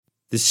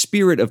The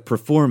spirit of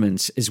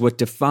performance is what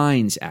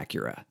defines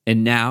Acura.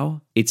 And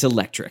now, it's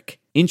electric.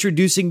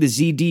 Introducing the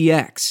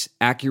ZDX,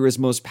 Acura's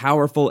most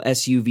powerful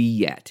SUV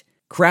yet.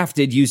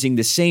 Crafted using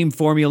the same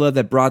formula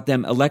that brought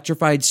them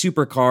electrified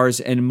supercars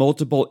and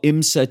multiple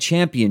IMSA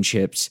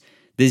championships,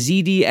 the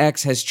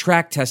ZDX has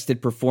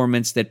track-tested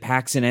performance that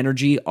packs an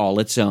energy all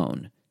its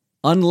own.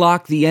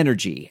 Unlock the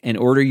energy and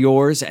order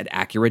yours at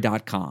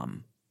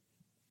Acura.com.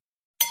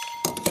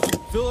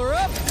 Fill her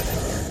up.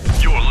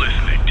 You're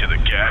listening to the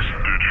Gas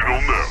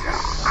Digital Network.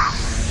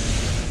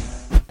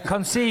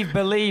 Conceive,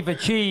 believe,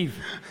 achieve.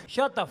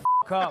 Shut the f***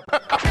 up.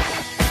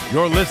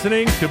 You're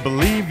listening to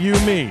Believe You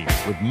Me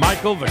with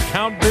Michael the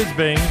Count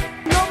Bisbing.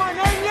 You know my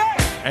name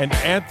yet? And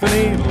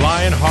Anthony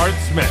Lionheart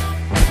Smith.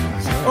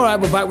 All right,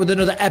 we're back with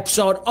another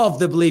episode of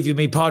the Believe You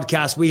Me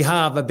podcast. We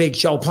have a big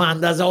show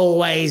planned as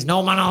always.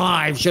 No man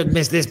alive should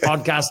miss this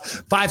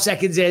podcast. 5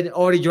 seconds in,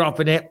 already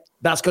dropping it.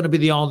 That's going to be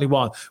the only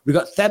one. We've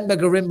got Themba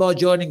Garimbo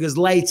joining us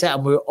later,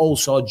 and we're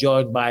also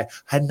joined by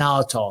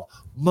Hanato,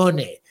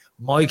 Money,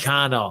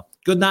 Moicano.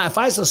 Good night of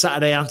fights on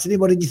Saturday, Anthony.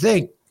 What did you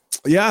think?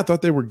 Yeah, I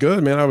thought they were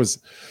good, man. I was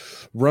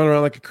running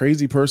around like a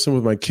crazy person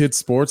with my kids'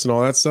 sports and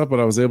all that stuff,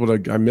 but I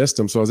missed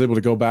them. So I was able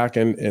to go back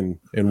and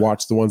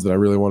watch the ones that I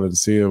really wanted to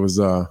see. It was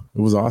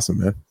awesome,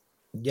 man.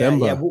 Yeah,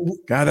 Themba.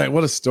 yeah. God,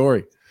 what a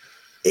story.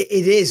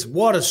 It is.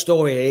 What a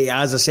story.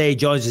 As I say, he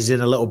joins us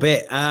in a little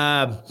bit.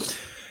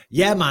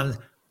 Yeah, man.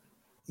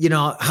 You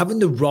know, having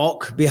The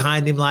Rock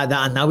behind him like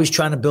that, and now he's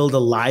trying to build a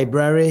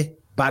library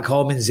back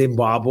home in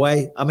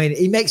Zimbabwe. I mean,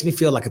 he makes me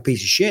feel like a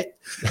piece of shit.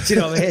 Do you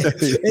know what I mean?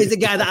 He's the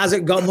guy that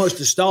hasn't got much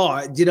to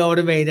start. Do you know what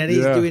I mean? And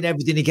he's doing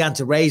everything he can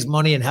to raise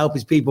money and help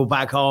his people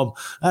back home.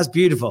 That's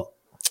beautiful.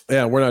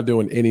 Yeah, we're not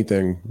doing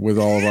anything with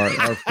all of our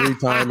free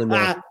time and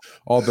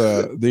all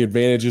the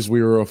advantages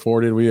we were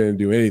afforded. We didn't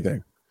do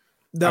anything.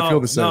 I feel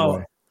the same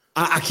way.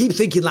 I keep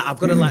thinking like I've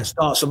got to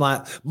start some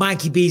like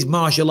Mikey B's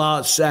martial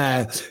arts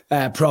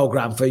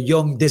program for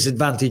young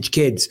disadvantaged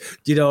kids.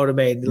 Do you know what I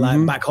mean?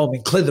 Like back home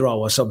in Clitheroe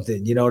or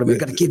something. You know what I mean?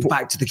 Got to give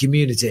back to the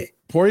community.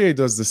 Poirier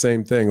does the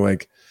same thing.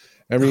 Like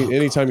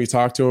anytime you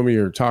talk to him, or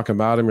you're talking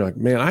about him, you're like,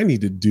 man, I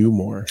need to do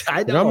more.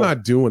 I know. I'm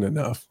not doing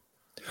enough.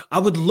 I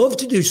would love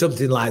to do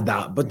something like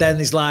that, but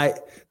then it's like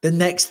the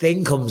next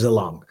thing comes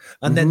along,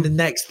 and then the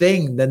next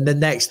thing, then the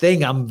next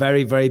thing. I'm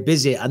very, very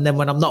busy, and then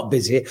when I'm not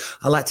busy,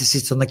 I like to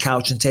sit on the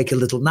couch and take a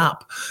little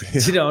nap. Do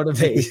you know what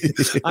I mean?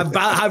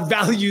 I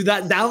value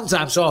that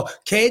downtime. So,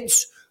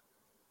 kids,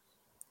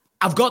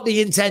 I've got the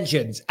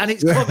intentions, and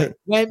it's coming.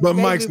 But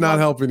Mike's not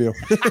helping you.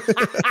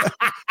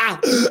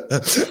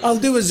 I'll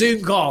do a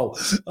Zoom call.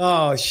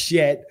 Oh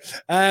shit!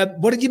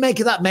 What did you make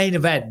of that main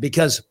event?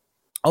 Because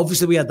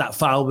obviously, we had that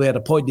foul. We had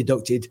a point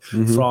deducted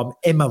from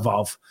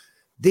Imavov.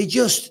 They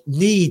just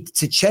need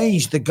to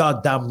change the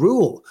goddamn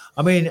rule.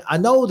 I mean, I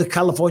know the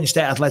California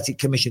State Athletic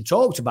Commission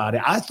talked about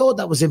it. I thought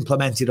that was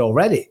implemented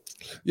already.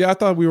 Yeah, I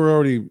thought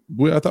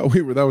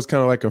that was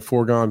kind of like a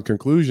foregone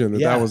conclusion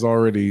that was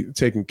already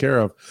taken care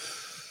of.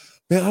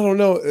 Man, I don't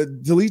know.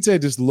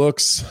 Delite just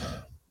looks.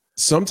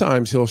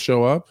 Sometimes he'll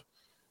show up,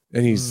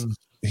 and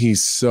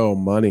he's so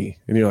money,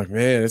 and you're like,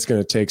 man, it's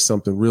going to take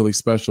something really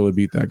special to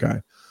beat that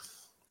guy.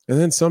 And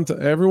then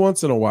every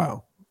once in a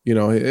while, you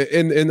know,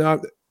 and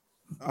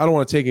I don't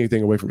want to take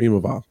anything away from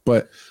Imavov,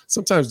 but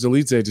sometimes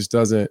Delite just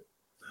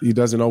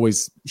doesn't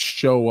always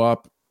show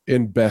up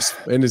in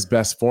his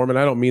best form. And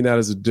I don't mean that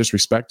as a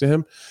disrespect to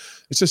him.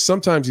 It's just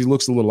sometimes he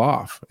looks a little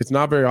off. It's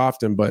not very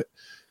often, but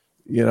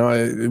you know,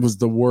 it was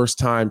the worst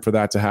time for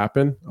that to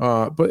happen.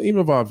 But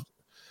Imavov,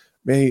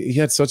 man, he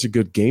had such a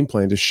good game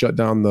plan to shut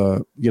down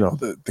the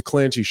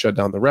clinch. He shut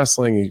down the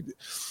wrestling. He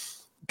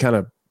kind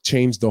of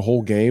changed the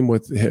whole game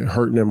with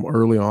hurting him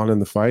early on in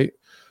the fight.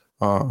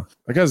 That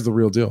guy's the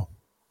real deal.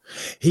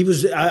 He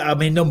was, I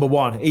mean, number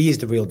one, he is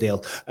the real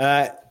deal.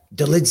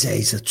 Delidze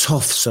is a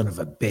tough son of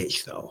a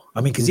bitch, though. I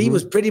mean, because he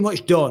was pretty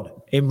much done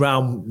in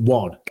round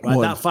one.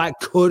 Right? That fight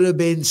could have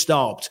been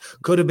stopped.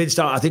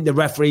 I think the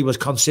referee was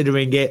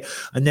considering it,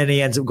 and then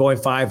he ends up going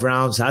 5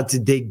 rounds, had to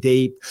dig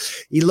deep.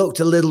 He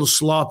looked a little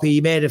sloppy. He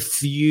made a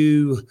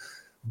few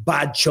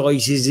bad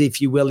choices,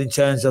 if you will, in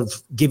terms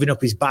of giving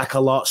up his back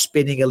a lot,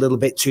 spinning a little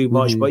bit too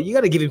much. But you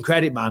got to give him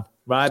credit, man,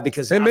 right?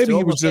 Because maybe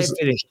he was just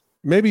finished.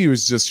 Maybe he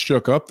was just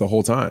shook up the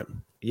whole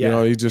time. Yeah, you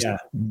know, he just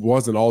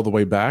wasn't all the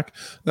way back.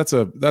 That's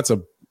a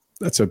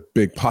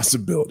big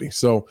possibility.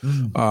 So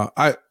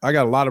I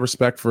got a lot of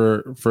respect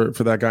for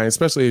that guy,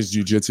 especially his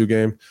jiu-jitsu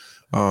game.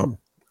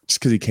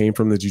 Just because he came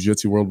from the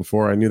jiu-jitsu world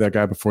before. I knew that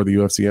guy before the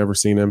UFC ever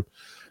seen him.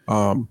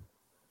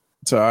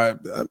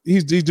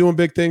 He's doing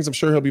big things. I'm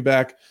sure he'll be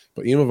back.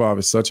 But Imavov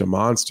is such a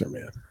monster,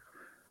 man.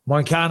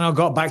 Moicano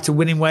got back to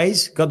winning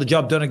ways, got the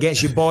job done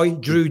against your boy,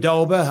 Drew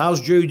Dober. How's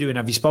Drew doing?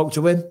 Have you spoke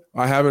to him?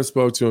 I haven't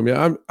spoke to him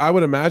yet. I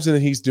would imagine that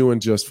he's doing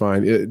just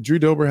fine. Drew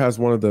Dober has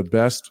one of the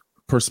best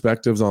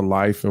perspectives on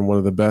life and one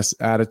of the best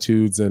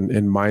attitudes and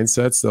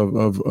mindsets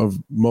of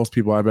most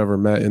people I've ever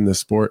met in this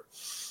sport.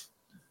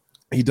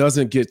 He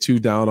doesn't get too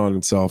down on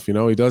himself. You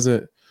know,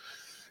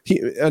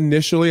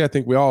 initially, I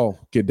think we all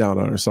get down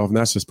on ourselves, and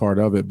that's just part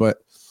of it. But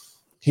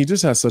he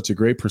just has such a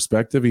great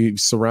perspective. He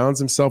surrounds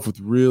himself with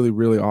really,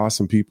 really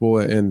awesome people.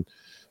 And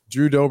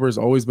Drew Dober has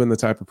always been the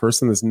type of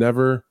person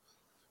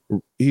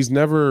he's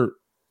never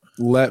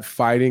let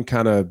fighting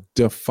kind of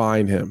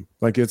define him.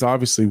 Like, it's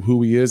obviously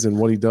who he is and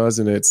what he does.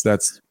 And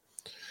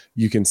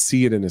you can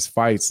see it in his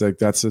fights. Like,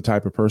 that's the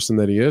type of person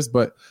that he is.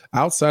 But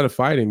outside of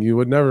fighting, you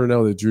would never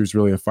know that Drew's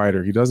really a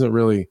fighter. He doesn't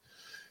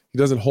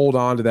hold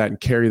on to that and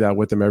carry that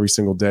with him every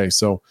single day.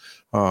 So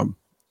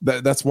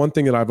that's one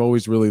thing that I've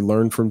always really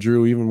learned from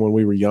Drew, even when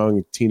we were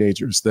young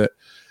teenagers, that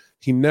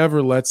he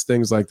never lets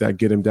things like that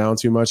get him down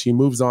too much. He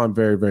moves on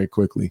very, very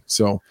quickly.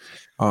 So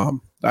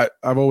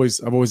I've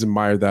always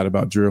admired that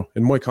about Drew.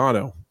 And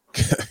Moicano,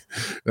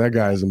 that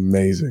guy is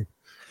amazing.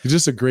 He's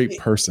just a great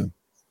person.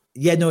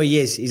 Yeah, no, he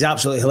is. He's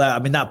absolutely hilarious. I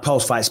mean, that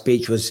post-fight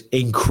speech was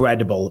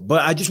incredible.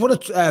 But I just want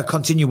to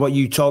continue what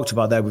you talked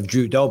about there with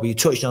Drew Dober. You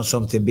touched on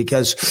something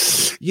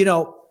because,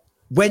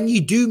 when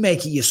you do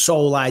make it your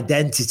sole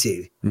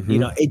identity,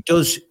 it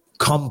does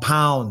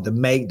compound and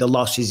make the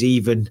losses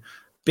even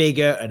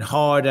bigger and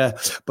harder.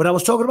 But I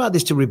was talking about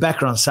this to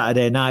Rebecca on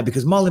Saturday night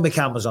because Molly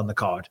McCann was on the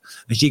card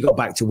and she got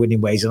back to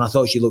winning ways. And I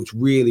thought she looked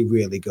really,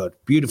 really good.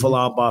 Beautiful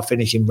armbar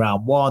finish in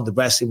round 1. The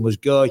wrestling was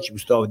good. She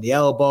was throwing the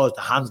elbows.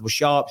 The hands were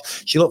sharp.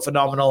 She looked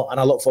phenomenal. And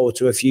I look forward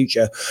to her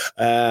future.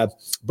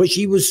 But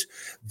she was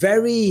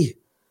very...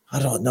 I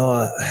don't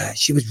know.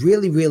 She was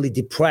really, really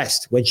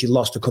depressed when she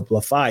lost a couple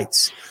of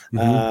fights.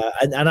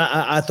 And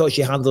I thought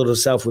she handled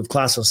herself with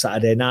class on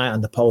Saturday night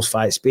and the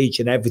post-fight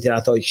speech and everything. I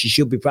thought she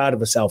should be proud of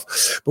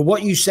herself. But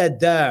what you said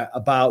there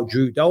about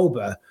Drew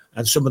Dober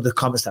and some of the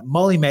comments that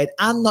Molly made,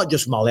 and not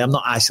just Molly, I'm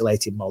not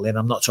isolating Molly and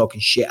I'm not talking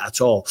shit at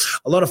all.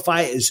 A lot of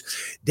fighters,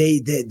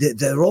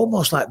 they're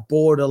almost like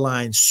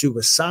borderline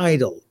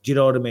suicidal. Do you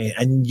know what I mean?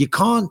 And you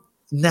can't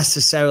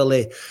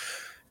necessarily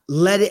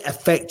let it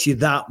affect you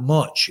that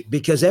much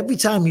because every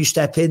time you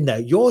step in there,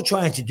 you're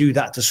trying to do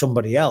that to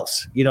somebody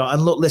else,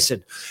 and look,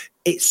 listen,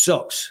 it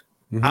sucks.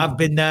 I've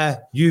been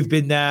there. You've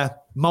been there.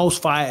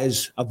 Most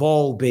fighters have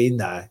all been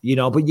there,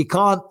 but you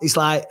can't, it's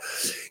like,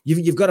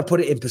 you've got to put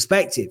it in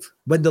perspective.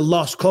 When the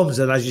loss comes,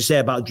 and as you say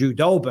about Drew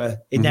Dober,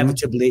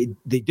 inevitably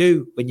they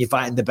do when you're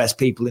fighting the best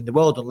people in the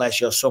world,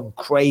 unless you're some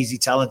crazy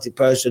talented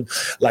person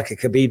like a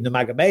Khabib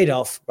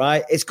Nurmagomedov,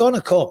 right? It's going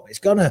to come. It's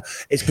going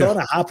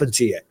to happen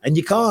to you. And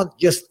you can't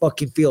just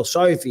fucking feel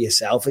sorry for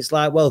yourself. It's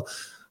like, well,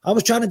 I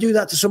was trying to do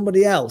that to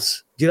somebody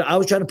else. I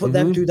was trying to put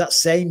them through that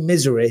same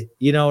misery.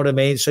 You know what I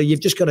mean? So you've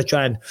just got to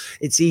try and,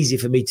 it's easy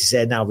for me to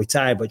say now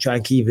retire, but try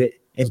and keep it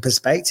in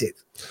perspective.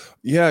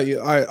 Yeah,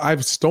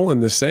 I've stolen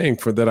this saying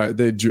for that.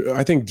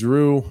 I think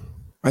Drew,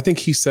 I think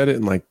he said it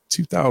in like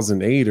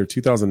 2008 or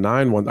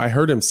 2009. I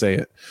heard him say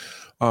it.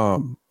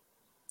 And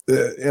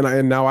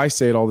now I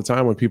say it all the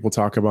time when people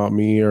talk about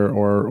me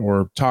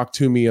or talk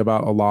to me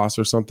about a loss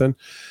or something.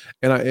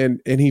 And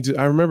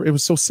I remember it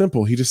was so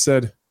simple. He just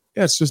said,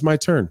 yeah, it's just my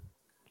turn.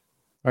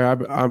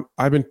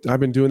 I've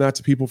been doing that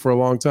to people for a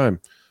long time,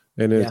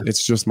 and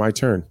it's just my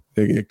turn.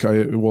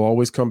 It will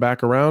always come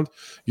back around.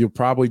 You'll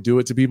probably do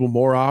it to people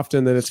more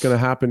often than it's going to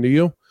happen to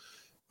you,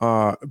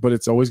 but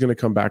it's always going to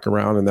come back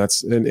around.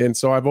 And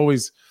so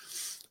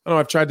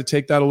I've tried to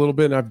take that a little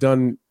bit, and I've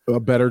done a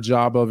better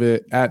job of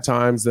it at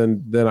times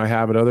than I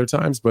have at other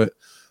times. But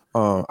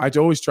I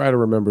always try to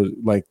remember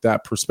like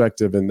that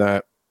perspective and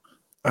that,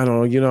 I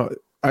don't know,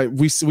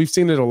 we've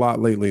seen it a lot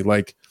lately,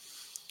 like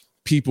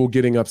people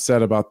getting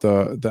upset about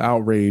the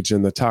outrage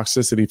and the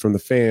toxicity from the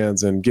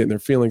fans and getting their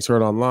feelings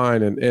hurt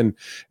online. And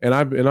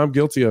I'm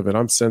guilty of it.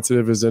 I'm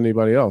sensitive as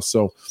anybody else.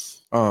 So,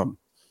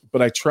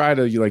 but I try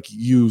to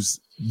use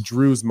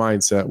Drew's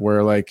mindset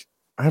where I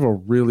have a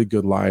really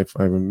good life.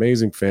 I have an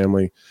amazing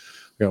family.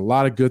 I got a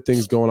lot of good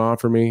things going on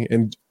for me.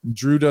 And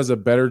Drew does a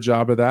better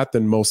job of that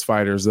than most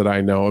fighters that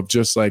I know, of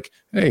just hey,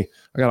 I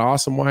got an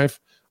awesome wife.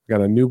 I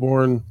got a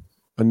newborn,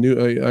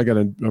 I got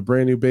a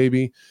brand new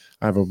baby.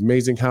 I have an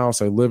amazing house.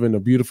 I live in a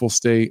beautiful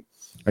state.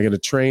 I get to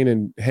train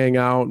and hang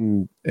out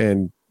and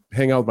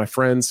hang out with my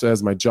friends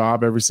as my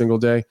job every single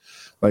day.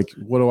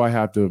 What do I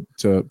have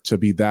to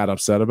be that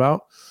upset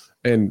about?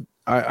 And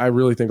I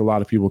really think a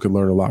lot of people could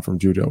learn a lot from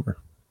Drew Dober.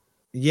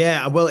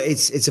 Yeah, well,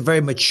 it's a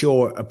very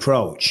mature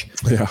approach.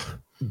 Yeah.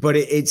 But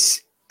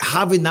it's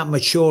having that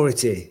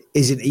maturity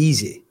isn't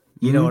easy.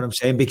 You know what I'm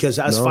saying? Because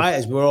as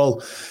fighters,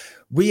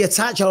 we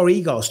attach our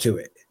egos to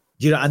it.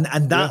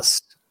 And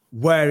that's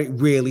where it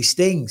really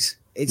stings.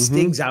 It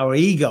stings our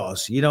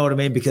egos. You know what I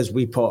mean? Because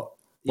we put.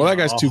 That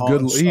guy's too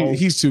good.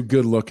 He's too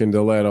good looking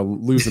to let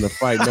losing a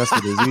fight mess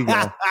with his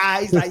ego.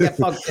 He's like, yeah,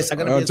 fuck this.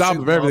 On top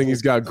of everything,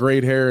 he's got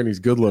great hair and he's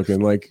good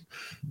looking.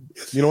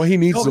 He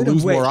needs to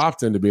lose more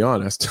often, to be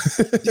honest.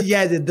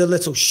 Yeah, the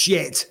little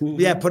shit.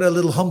 Yeah, put a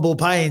little humble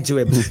pie into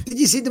him. Did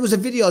you see there was a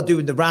video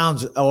doing the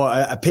rounds or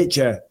a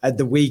picture at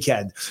the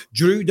weekend?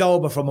 Drew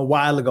Dober from a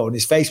while ago, and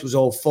his face was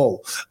all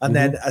full, and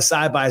then a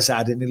side by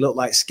side, and he looked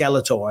like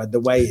Skeletor at the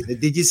weight.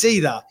 Did you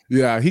see that?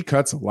 Yeah, he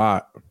cuts a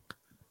lot.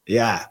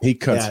 Yeah, he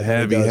cuts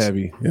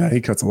heavy. Yeah,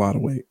 he cuts a lot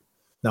of weight.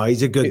 No,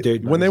 he's a good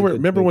dude. When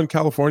when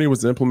California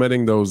was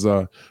implementing those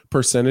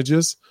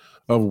percentages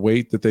of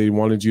weight that they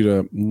wanted you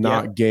to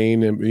not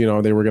gain, and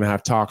they were going to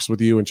have talks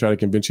with you and try to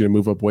convince you to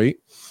move up weight.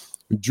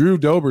 Drew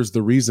Dober's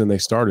the reason they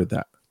started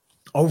that.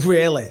 Oh,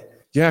 really?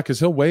 Yeah, because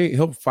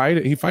he'll fight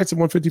it. He fights at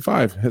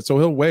 155, so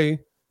he'll weigh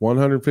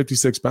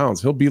 156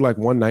 pounds. He'll be like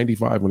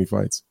 195 when he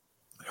fights.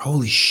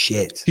 Holy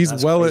shit! He's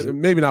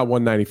maybe not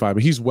 195,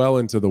 but he's well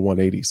into the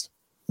 180s.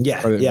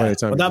 Yeah.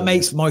 Well, that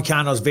makes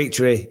Moicano's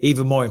victory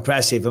even more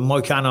impressive. And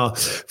Moicano,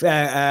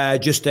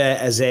 just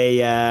as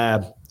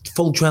a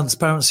full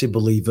transparency,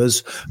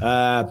 believers,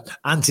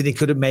 Anthony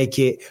couldn't make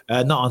it,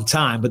 not on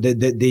time, but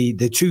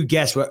the two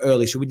guests were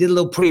early, so we did a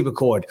little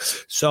pre-record.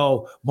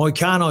 So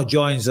Moicano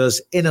joins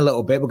us in a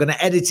little bit. We're going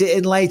to edit it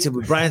in later,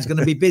 but Brian's going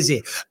to be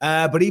busy.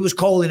 But he was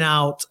calling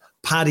out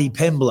Paddy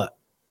Pimblett.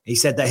 He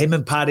said that him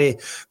and Paddy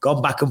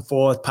gone back and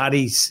forth.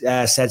 Paddy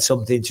said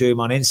something to him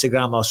on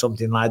Instagram or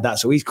something like that.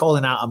 So he's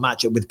calling out a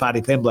matchup with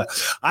Paddy Pimblett.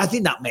 I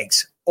think that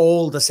makes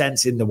all the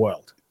sense in the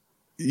world.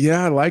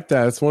 Yeah, I like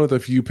that. It's one of the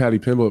few Paddy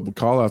Pimblett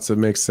call-outs that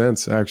makes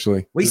sense,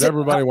 actually. Because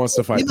everybody wants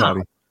to fight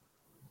Paddy.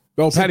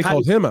 Oh, Paddy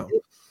called him out.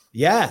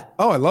 Yeah.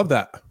 Oh, I love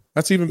that.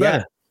 That's even better.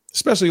 Yeah.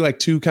 Especially like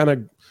two kind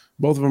of,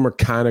 both of them are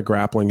kind of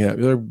grappling hit.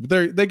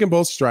 They can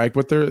both strike,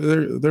 but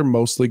they're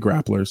mostly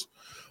grapplers.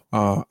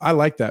 I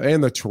like that.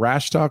 And the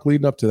trash talk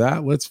leading up to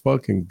that. Let's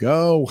fucking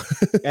go.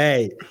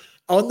 Hey,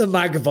 on the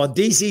microphone,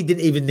 DC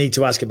didn't even need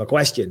to ask him a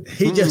question.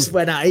 He just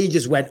went out. He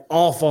just went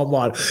off on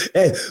one.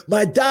 Hey,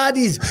 my dad,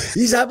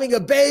 he's having a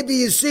baby.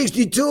 He's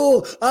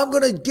 62. I'm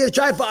going to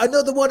try for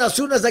another one as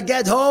soon as I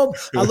get home.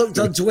 I looked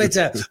on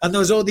Twitter and there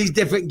was all these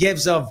different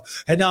gifs of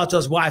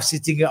Renato's wife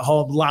sitting at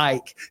home do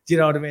you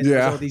know what I mean? Yeah.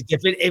 There's all these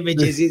different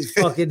images. It's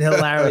fucking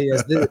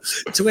hilarious.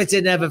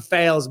 Twitter never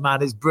fails,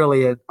 man. It's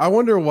brilliant. I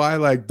wonder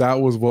why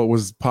that was what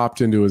was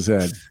popped into his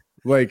head.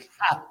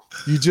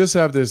 You just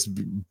have this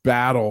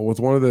battle with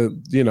one of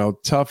the,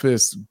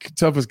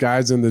 toughest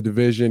guys in the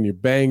division. You're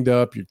banged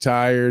up, you're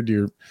tired,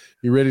 you're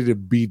ready to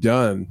be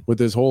done with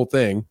this whole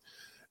thing.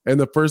 And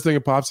the first thing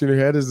that pops in your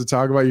head is to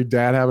talk about your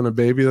dad having a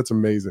baby. That's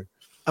amazing.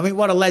 I mean,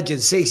 what a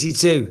legend,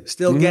 62,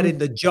 still getting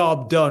the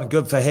job done.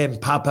 Good for him,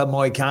 Papa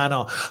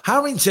Moicano.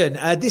 Harrington,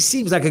 this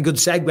seems like a good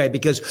segue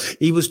because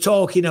he was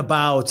talking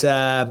about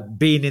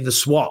being in the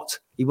SWAT.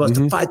 He wants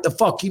to fight the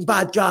fucking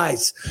bad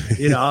guys,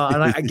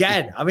 And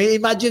again, I mean,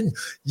 imagine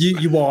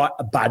you are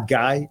a bad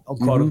guy,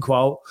 quote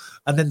unquote,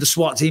 and then the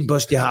SWAT team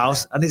bust your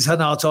house, and it's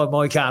Renato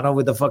Moicano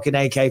with the fucking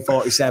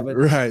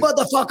AK-47. Right,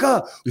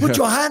 motherfucker, put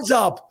your hands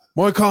up.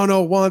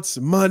 Moicano wants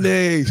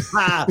money.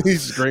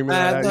 He's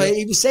screaming.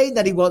 He was saying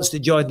that he wants to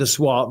join the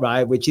SWAT,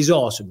 right, which is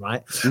awesome,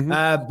 right?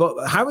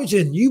 But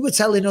Harrington, you were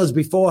telling us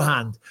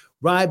beforehand,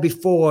 right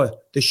before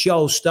the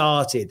show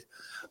started,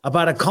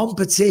 about a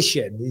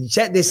competition.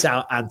 Check this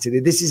out,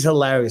 Anthony. This is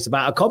hilarious.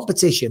 About a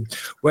competition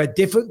where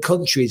different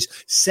countries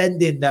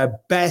send in their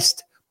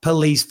best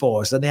police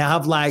force, and they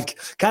have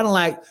kind of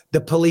like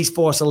the police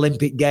force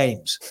Olympic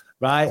Games,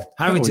 right?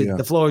 Harrington,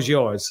 the floor is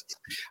yours.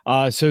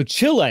 So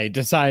Chile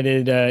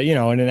decided,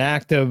 in an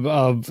act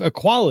of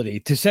equality,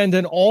 to send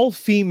an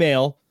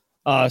all-female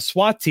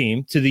SWAT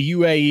team to the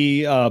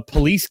UAE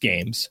police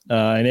games.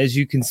 And as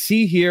you can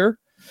see here,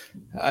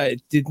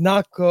 it did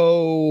not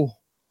go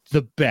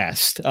the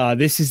best.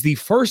 This is the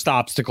first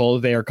obstacle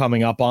they are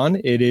coming up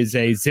on. It is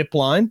a zip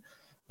line.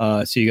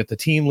 So you got the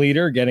team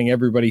leader getting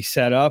everybody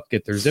set up,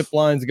 get their zip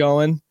lines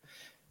going.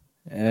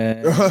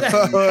 And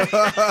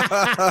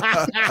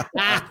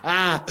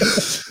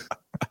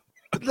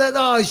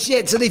oh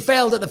shit! So they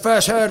failed at the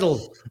first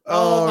hurdle.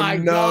 Oh my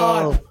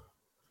god!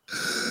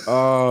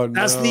 Oh no!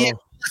 That's the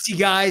end,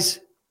 guys.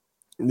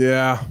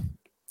 Yeah.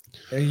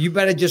 You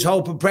better just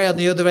hope and pray on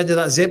the other end of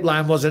that zip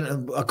line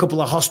wasn't a couple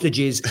of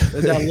hostages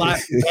with their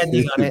life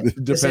depending on it.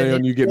 Depending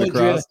on you getting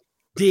across.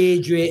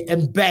 Deirdre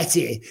and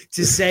Betty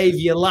to save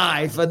your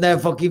life, and they're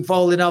fucking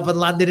falling off and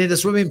landing in a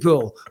swimming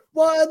pool.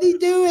 What are they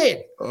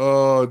doing?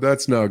 Oh,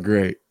 that's not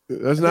great.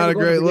 That's not a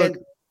great look.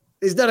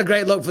 It's not a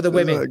great look for the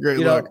women.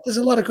 There's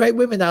a lot of great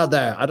women out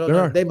there. I don't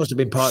know. They must have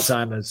been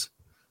part-timers.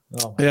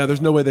 Yeah,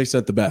 there's no way they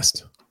sent the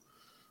best.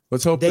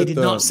 Let's hope they did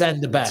not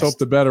send the best. Let's hope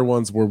the better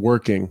ones were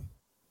working.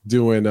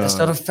 That's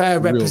not a fair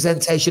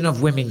representation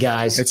of women,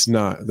 guys. It's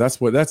not.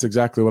 That's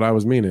exactly what I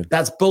was meaning.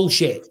 That's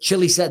bullshit.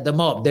 Chile set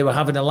them up. They were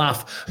having a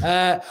laugh.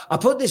 I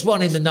put this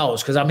one in the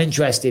notes because I'm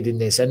interested in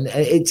this, and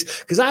it's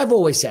because I've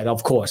always said,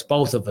 of course,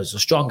 both of us are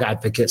strong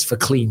advocates for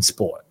clean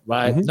sport,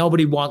 right?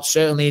 Nobody wants,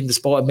 certainly in the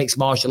sport of mixed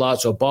martial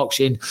arts or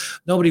boxing,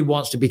 nobody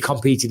wants to be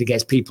competing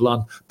against people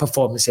on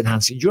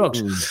performance-enhancing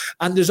drugs.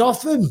 And there's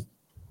often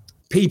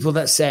people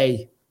that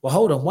say, well,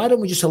 hold on, why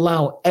don't we just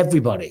allow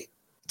everybody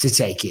to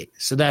take it?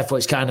 So therefore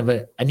it's kind of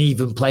an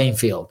even playing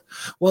field.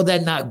 Well,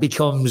 then that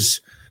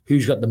becomes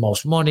who's got the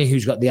most money,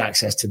 who's got the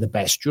access to the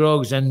best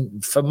drugs.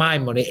 And for my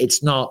money,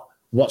 it's not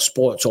what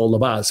sport's all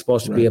about. It's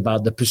supposed to be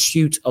about the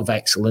pursuit of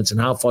excellence and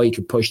how far you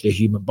can push the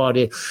human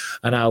body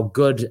and how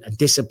good and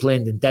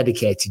disciplined and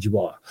dedicated you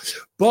are.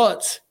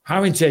 But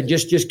Harrington,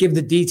 just give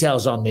the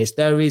details on this.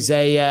 There is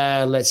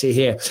a, let's see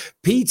here,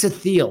 Peter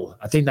Thiel,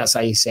 I think that's how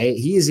you say it.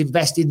 He has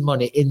invested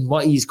money in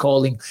what he's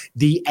calling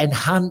the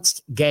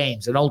Enhanced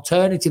Games, an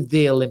alternative to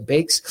the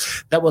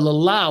Olympics that will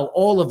allow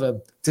all of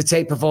them to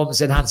take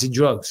performance-enhancing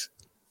drugs.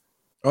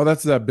 Oh,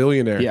 that's that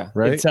billionaire,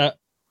 right? It's, I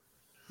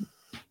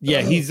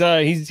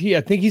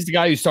think he's the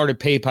guy who started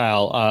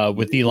PayPal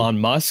with Elon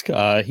Musk.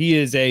 He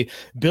is a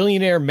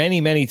billionaire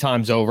many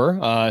times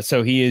over.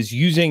 So he is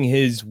using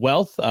his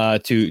wealth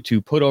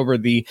to put over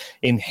the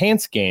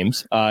Enhanced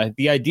Games.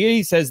 The idea,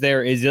 he says,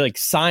 there is like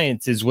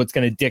science is what's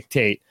going to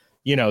dictate,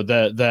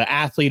 the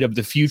athlete of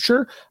the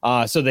future.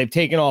 So they've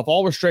taken off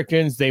all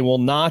restrictions. They will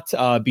not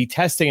be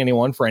testing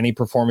anyone for any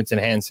performance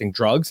enhancing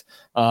drugs.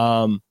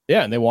 And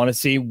they want to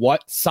see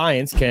what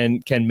science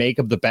can make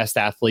of the best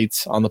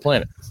athletes on the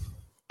planet.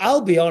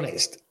 I'll be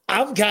honest,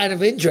 I'm kind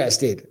of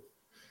interested.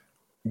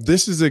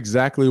 This is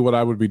exactly what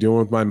I would be doing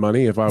with my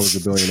money if I was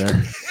a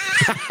billionaire.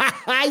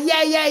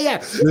 Yeah.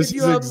 This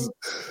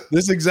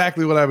is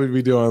exactly what I would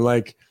be doing.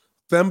 Like,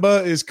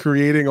 Themba is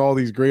creating all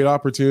these great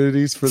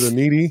opportunities for the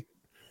needy,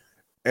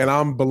 and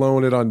I'm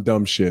blowing it on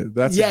dumb shit.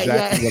 That's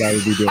exactly what I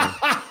would be doing.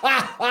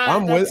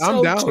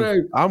 I'm down.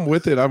 True. I'm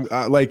with it.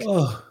 I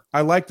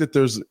like that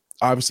there's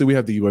obviously we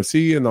have the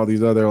UFC and all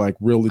these other like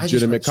real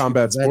legitimate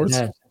combat sports.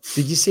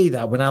 Did you see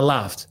that when I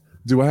laughed?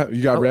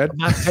 You got red?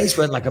 My face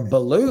went like a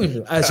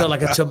balloon. So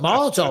like a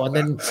tomato, and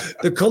then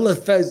the color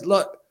felt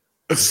look.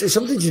 It's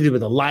something to do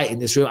with the light in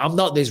this room. I'm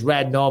not this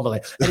red normally.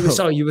 Anyway,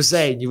 sorry, you were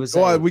saying.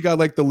 Well, we got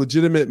like the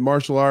legitimate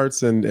martial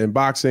arts and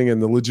boxing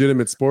and the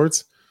legitimate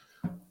sports,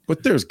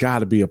 but there's got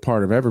to be a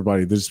part of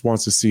everybody that just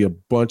wants to see a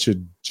bunch of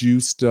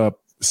juiced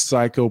up,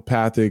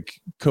 psychopathic,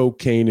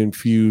 cocaine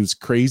infused,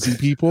 crazy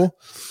people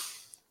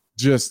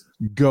just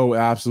go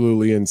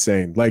absolutely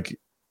insane. Like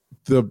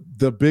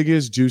the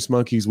biggest juice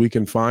monkeys we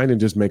can find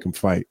and just make them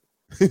fight.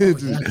 I'm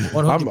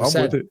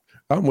with it.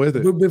 I'm with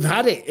it. We've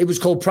had it. It was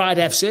called Pride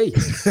FC.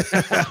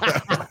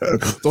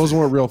 Those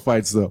weren't real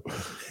fights, though.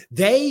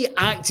 They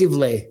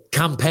actively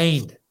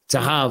campaigned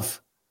to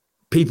have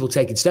people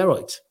taking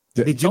steroids.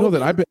 Do you know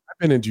that I've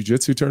been in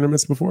jiu-jitsu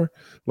tournaments before?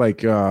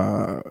 Like,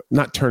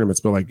 not tournaments,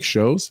 but like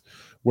shows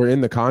where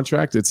in the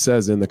contract, it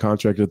says in the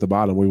contract at the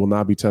bottom, we will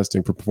not be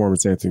testing for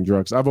performance-enhancing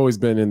drugs. I've always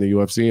been in the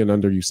UFC and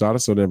under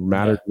USADA, so it never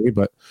mattered to me.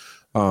 But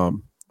I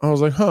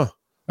was like,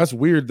 that's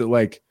weird that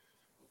like,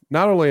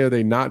 not only are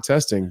they not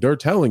testing, they're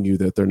telling you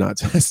that they're not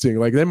testing.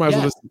 Like they might as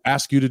well just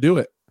ask you to do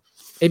it.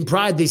 In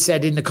Pride, they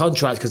said in the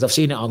contract, because I've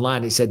seen it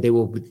online, it said they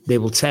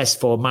will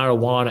test for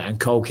marijuana and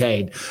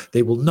cocaine.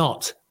 They will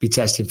not be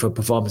testing for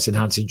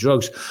performance-enhancing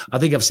drugs. I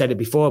think I've said it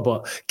before,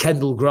 but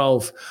Kendall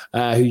Grove,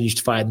 who used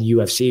to fight in the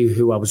UFC,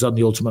 who I was on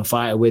the Ultimate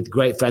Fighter with,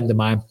 great friend of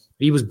mine,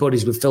 he was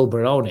buddies with Phil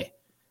Baroni,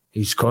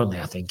 who's currently,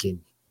 I think,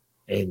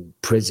 in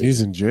prison.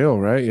 He's in jail,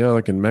 right? Yeah,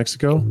 like in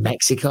Mexico.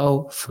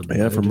 For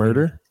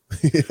murder.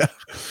 Yeah.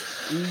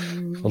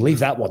 We'll leave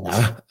that one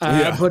now.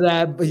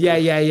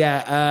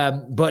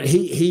 But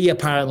he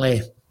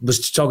apparently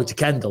was talking to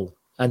Kendall,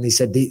 and he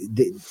said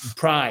the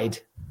Pride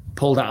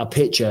pulled out a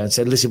picture and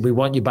said, listen, we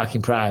want you back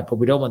in Pride, but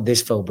we don't want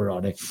this Phil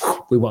Baroni.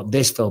 We want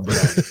this Phil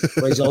Baroni,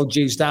 where he's all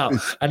juiced out.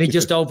 And he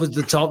just opens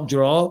the top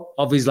drawer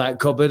of his like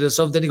cupboard or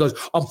something. He goes,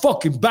 I'm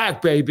fucking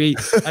back, baby.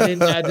 And in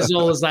there, there's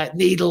all those like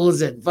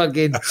needles and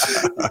fucking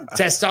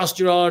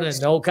testosterone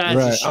and all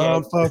kinds of shit.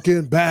 I'm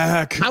fucking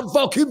back. I'm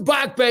fucking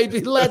back,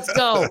 baby. Let's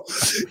go.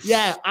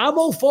 Yeah, I'm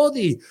all for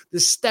the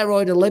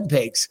steroid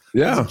Olympics.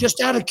 Yeah.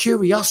 Just out of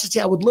curiosity,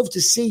 I would love to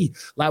see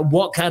like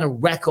what kind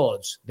of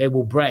records they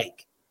will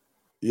break.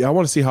 Yeah, I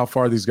want to see how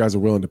far these guys are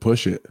willing to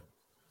push it.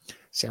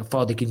 See how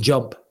far they can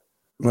jump.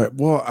 Like,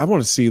 well, I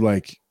want to see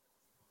like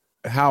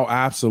how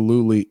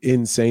absolutely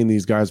insane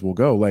these guys will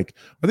go. Like,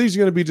 are these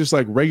going to be just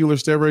like regular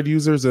steroid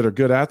users that are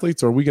good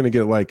athletes, or are we going to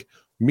get like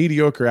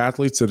mediocre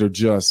athletes that are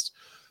just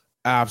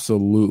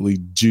absolutely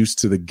juiced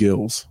to the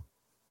gills?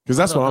 Because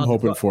that's what I'm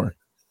hoping for.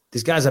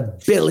 This guy's a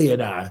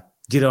billionaire.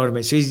 Do you know what I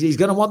mean? So he's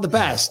going to want the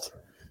best.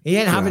 He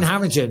ain't having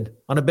Harrington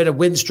on a bit of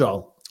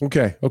Winstrol.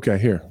 Okay.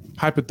 Here.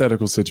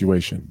 Hypothetical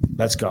situation.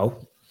 Let's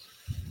go.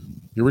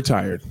 You're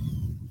retired.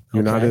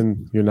 You're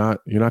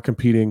not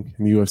competing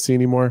in the UFC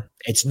anymore.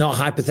 It's not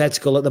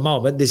hypothetical at the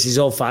moment. This is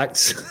all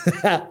facts.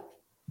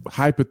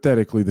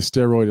 Hypothetically, the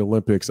Steroid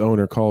Olympics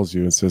owner calls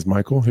you and says,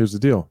 Michael, here's the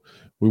deal.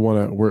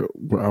 We're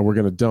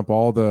going to dump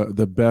all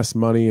the best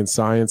money and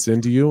science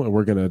into you, and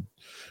you're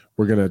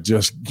going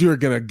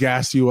to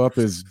gas you up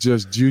as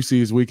just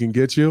juicy as we can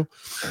get you.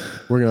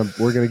 We're going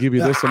to give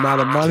you this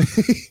amount of money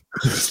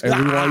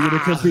and we want you to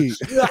compete.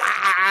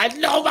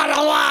 No man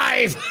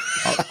alive.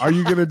 Are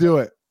you going to do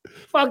it?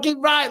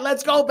 Fucking right.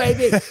 Let's go,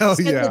 baby. Hell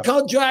Send yeah. the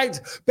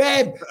contract.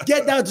 Babe,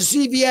 get down to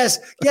CVS.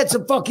 Get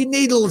some fucking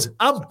needles.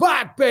 I'm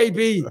back,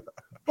 baby.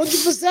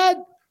 100%.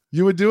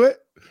 You would do it?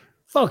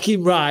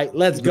 Fucking right.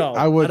 Let's go.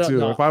 I would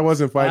too. If I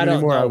wasn't fighting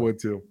anymore, I would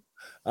too.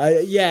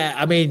 Yeah,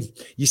 I mean,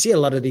 you see a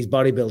lot of these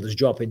bodybuilders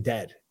dropping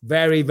dead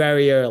very,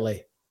 very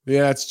early.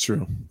 Yeah, that's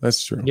true.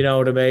 That's true. You know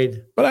what I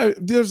mean? But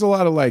there's a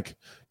lot of like,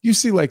 you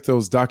see like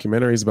those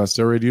documentaries about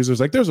steroid users.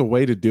 Like there's a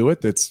way to do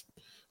it that's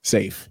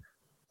safe.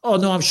 Oh,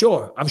 no, I'm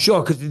sure.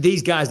 Because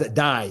these guys that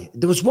die,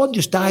 there was one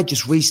just died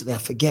just recently. I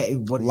forget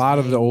what. A lot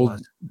of the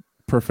old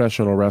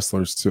professional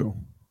wrestlers too.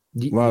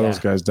 A lot of those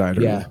guys died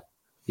early. Yeah.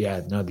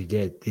 Yeah, no, they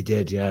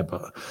did, yeah.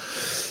 But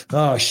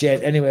oh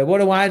shit. Anyway, what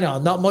do I know?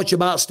 Not much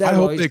about steroids. I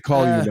hope they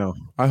call you now.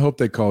 I hope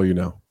they call you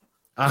now.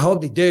 I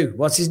hope they do.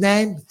 What's his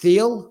name?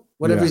 Thiel?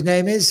 Whatever his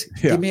name is.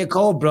 Yeah. Give me a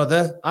call,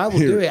 brother. I will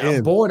do it.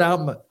 I'm bored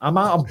out.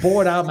 I'm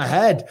bored out of my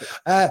head.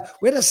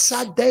 We had a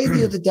sad day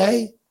the other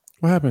day.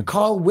 What happened?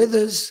 Carl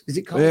Withers. Is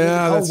it Carl?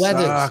 Yeah, Carl that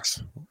Weathers?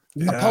 sucks.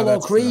 Yeah, Apollo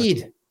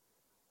Creed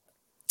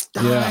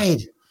died.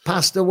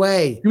 Passed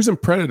away. He was in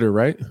Predator,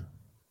 right?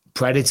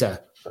 Predator.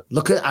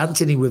 Look at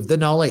Anthony with the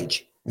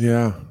knowledge.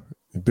 Yeah,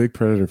 a big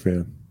Predator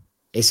fan.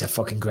 It's a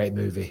fucking great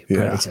movie, yeah.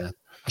 Predator.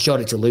 I showed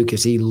it to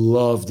Lucas. He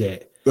loved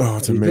it. Oh,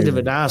 it's amazing. He's a bit of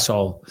an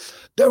asshole.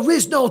 There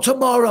is no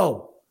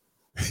tomorrow.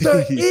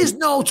 There is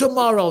no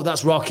tomorrow.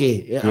 That's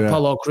Rocky,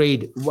 Apollo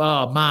Creed.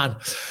 Wow, man.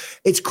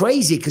 It's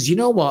crazy because you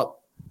know what?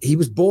 He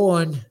was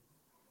born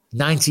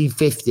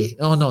 1950.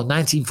 Oh, no,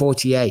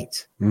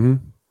 1948. Mm-hmm.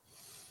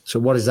 So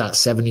what is that?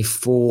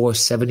 74,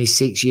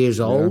 76 years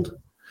old? Yeah.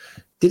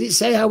 Did it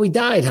say how he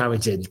died,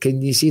 Harrington?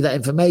 Can you see that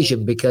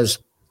information? Because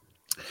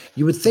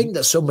you would think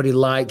that somebody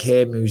like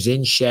him who's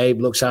in shape,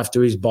 looks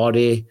after his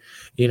body,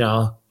 you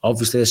know,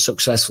 obviously a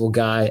successful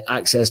guy,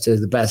 access to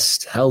the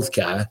best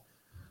healthcare.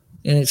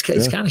 And it's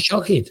kind of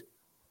shocking.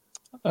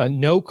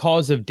 No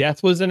cause of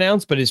death was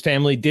announced, but his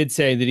family did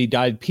say that he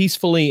died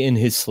peacefully in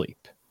his sleep.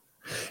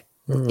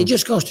 It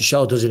just goes to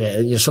show, doesn't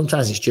it? You know,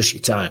 sometimes it's just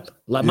your time.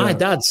 Like my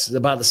dad's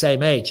about the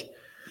same age.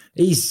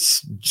 He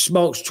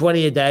smokes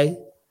 20 a day,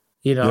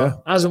 you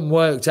know, hasn't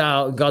worked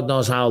out God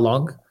knows how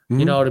long. Mm-hmm.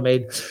 You know what I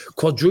mean?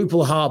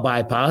 Quadruple heart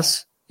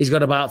bypass. He's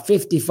got about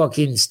 50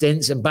 fucking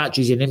stints and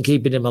batteries in him,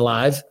 keeping him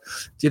alive.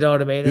 Do you know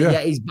what I mean? And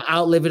yet he's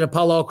outliving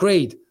Apollo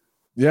Creed.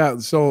 Yeah,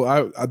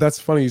 so that's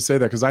funny you say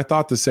that because I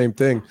thought the same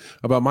thing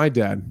about my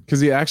dad because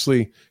he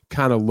actually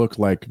kind of looked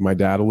like my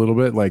dad a little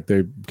bit, like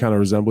they kind of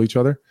resemble each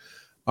other.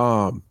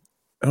 And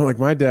I'm like,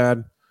 my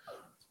dad,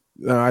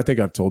 I think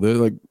I've told it,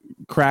 like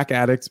crack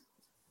addict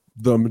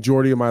the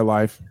majority of my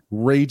life,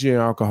 raging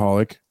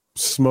alcoholic,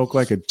 smoked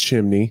like a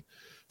chimney,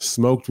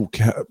 smoked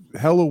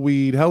hella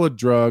weed, hella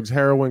drugs,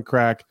 heroin,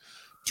 crack,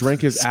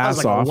 drank his ass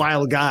like off. A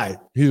wild guy.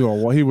 He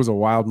was a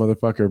wild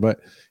motherfucker, but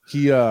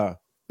he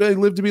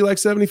lived to be like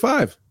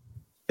 75.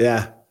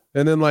 Yeah.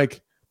 And then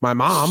like my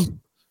mom,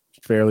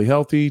 fairly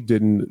healthy,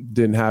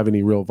 didn't have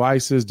any real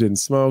vices, didn't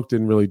smoke,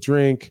 didn't really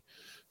drink,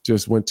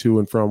 just went to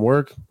and from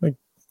work, like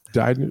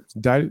died in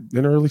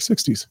her early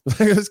 60s.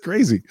 That's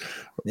crazy.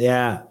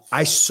 Yeah.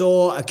 I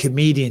saw a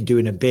comedian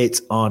doing a bit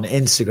on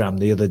Instagram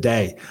the other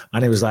day,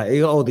 and it was like,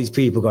 you got all these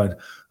people going,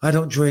 I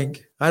don't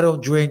drink.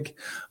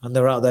 And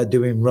they're out there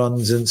doing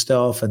runs and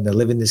stuff, and they're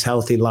living this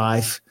healthy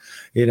life,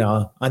 you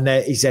know. And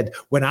he said,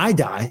 when I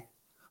die,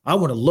 I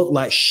want to look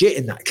like shit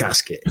in that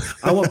casket.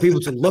 I want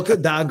people to look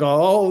at that and go,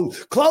 oh,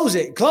 close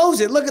it.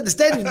 Look at the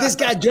stadium. This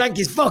guy drank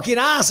his fucking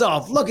ass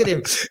off. Look at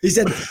him. He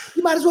said,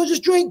 you might as well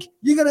just drink.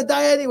 You're going to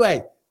die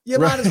anyway. You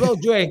might as well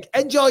drink.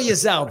 Enjoy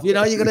yourself. You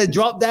know, you're going to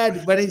drop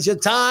dead. When it's your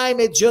time,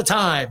 it's your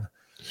time.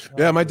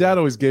 Yeah, my dad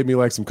always gave me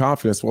like some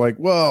confidence. Like,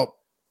 well,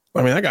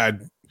 I mean, that guy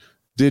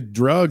did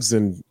drugs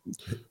and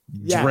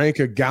drank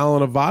a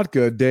gallon of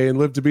vodka a day and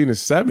lived to be in his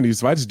 70s.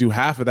 So I just do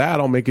half of that,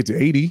 I'll make it to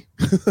 80.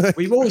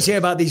 We've always heard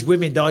about these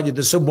women, don't you?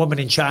 There's some woman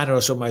in China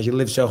or somewhere, she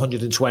lives to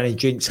 120,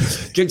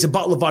 drinks a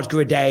bottle of vodka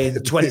a day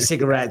and 20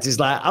 cigarettes. It's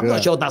like, I'm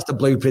not sure that's the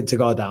blueprint to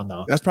go down,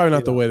 though. That's probably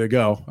not the way to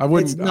go. I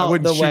wouldn't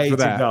shoot for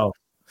that. Go.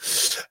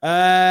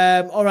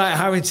 All right,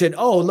 Harrington.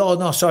 Oh,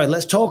 no, sorry.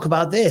 Let's talk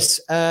about this.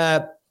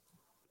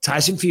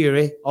 Tyson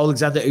Fury,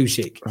 Alexander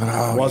Usyk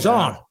was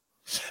on.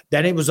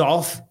 Then it was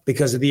off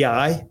because of the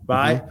eye,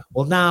 right? Mm-hmm.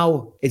 Well,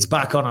 now it's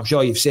back on. I'm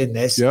sure you've seen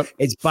this. Yep.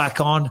 It's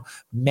back on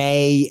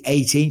May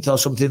 18th or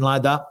something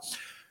like that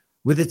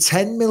with a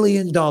 $10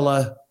 million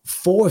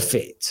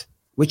forfeit,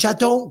 which I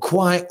don't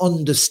quite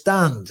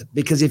understand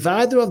because if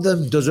either of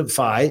them doesn't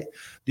fight,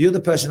 the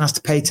other person has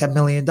to pay $10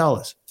 million.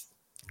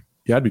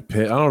 Yeah, I'd be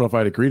pissed. I don't know if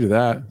I'd agree to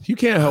that. You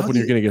can't help when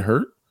you're going to get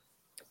hurt.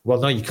 Well,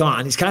 no, you can't.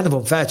 And it's kind of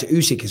unfair to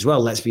Usyk as well,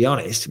 let's be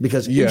honest,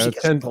 because Usyk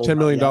 $10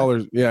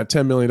 million. Yeah,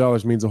 $10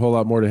 million means a whole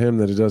lot more to him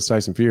than it does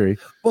Tyson Fury.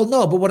 Well,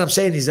 no, but what I'm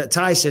saying is that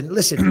Tyson,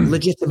 listen,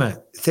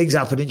 legitimate things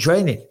happen in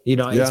training. You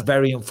know, it's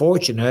very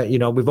unfortunate. You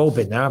know, we've all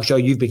been there. I'm sure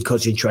you've been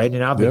cut in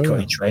training. I've been cut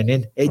in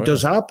training. It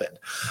does happen.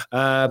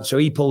 So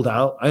he pulled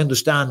out. I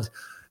understand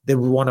they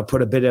would want to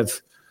put a bit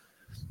of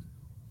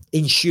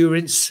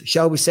insurance,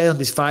 shall we say, on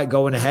this fight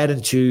going ahead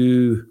and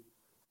to,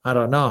 I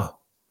don't know.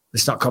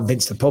 Let's not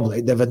convince the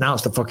public. They've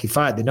announced the fucking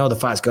fight. They know the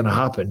fight's going to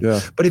happen. Yeah.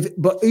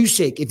 But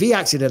Usyk, if he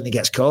accidentally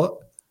gets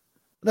caught,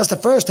 that's the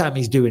first time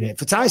he's doing it.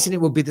 For Tyson, it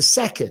would be the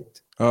second.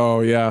 Oh,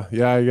 yeah.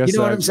 Yeah, I guess. You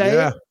know what I'm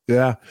saying?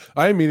 Yeah.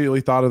 I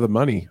immediately thought of the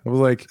money. I was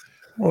like,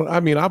 Well,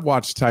 I mean, I've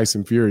watched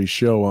Tyson Fury's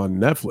show on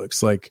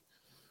Netflix. Like,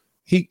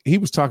 he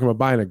was talking about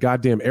buying a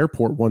goddamn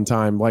airport one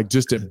time, like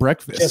just at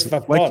breakfast, Just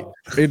for like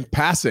fun. in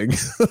passing.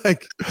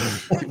 like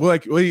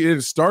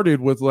it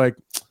started with like,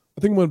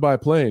 I think I'm going to buy a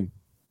plane.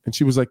 And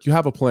she was like, you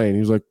have a plane. He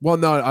was like, well,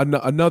 no,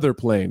 another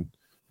plane.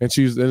 And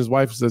his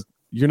wife says,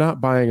 you're not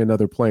buying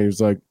another plane. He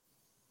was like,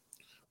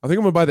 I think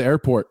I'm gonna buy the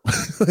airport.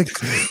 like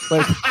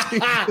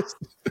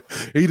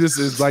he just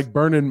is like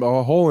burning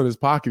a hole in his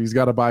pocket. He's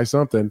got to buy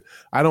something.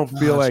 I don't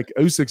feel like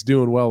Usyk's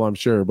doing well, I'm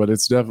sure, but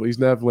he's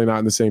definitely not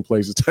in the same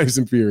place as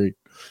Tyson Fury.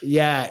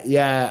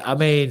 Yeah. I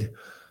mean,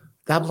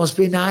 that must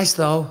be nice,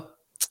 though.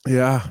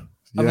 Yeah.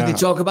 I mean, they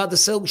talk about the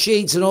silk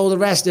sheets and all the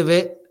rest of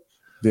it.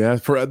 Yeah,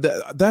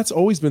 that's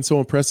always been so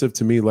impressive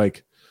to me.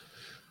 Like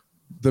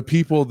the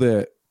people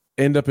that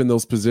end up in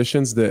those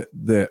positions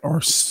that are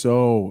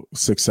so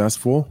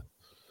successful.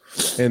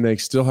 And they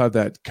still have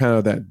that kind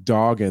of that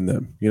dog in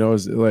them, you know,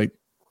 is like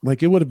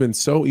it would have been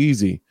so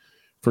easy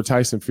for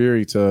Tyson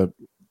Fury to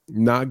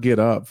not get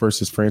up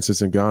versus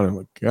Francis Ngannou.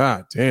 Like,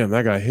 God damn,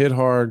 that guy hit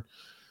hard.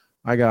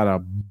 I got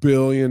 $1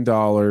 billion.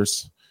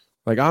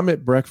 Like I'm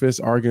at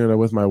breakfast arguing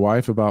with my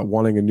wife about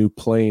wanting a new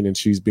plane and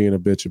she's being a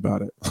bitch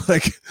about it.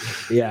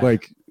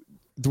 Like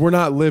we're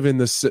not living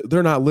this.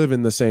 They're not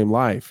living the same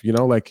life, you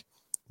know, like,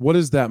 what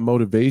is that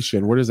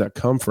motivation? Where does that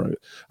come from?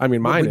 I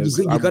mean, mine is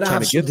you got to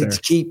have something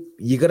to keep.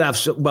 You got to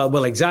have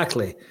well,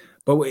 exactly.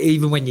 But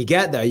even when you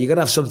get there, you got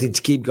to have something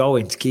to keep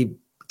going, to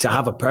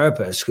have a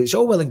purpose. It's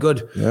all well and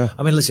good. Yeah.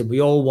 I mean, listen,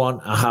 we all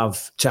want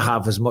to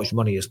have as much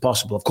money as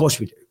possible. Of course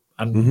we do.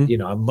 And you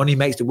know, money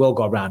makes the world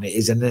go around. It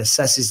is a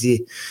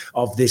necessity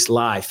of this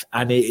life,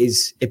 and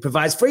it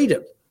provides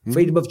freedom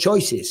of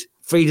choices.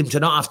 Freedom to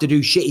not have to do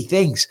shitty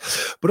things,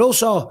 but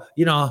also,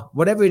 you know,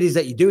 whatever it is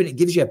that you're doing, it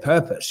gives you a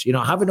purpose. You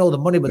know, having all the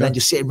money, but then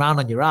just sitting around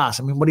on your ass.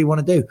 I mean, what do you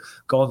want to do?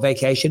 Go on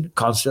vacation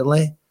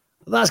constantly?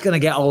 Well, that's going to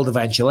get old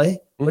eventually.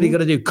 What are you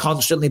going to do?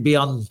 Constantly be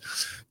on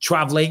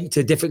traveling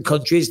to different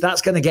countries?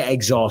 That's going to get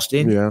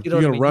exhausting. Yeah, you know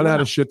you're going to run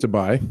out of shit to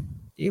buy.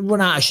 You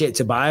run out of shit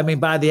to buy. I mean,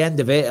 by the end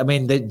of it, I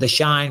mean, the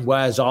shine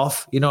wears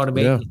off. You know what I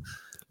mean? Yeah.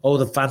 All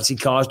the fancy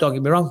cars, don't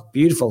get me wrong,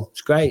 beautiful.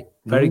 It's great.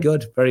 Very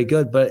good. Very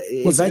good. But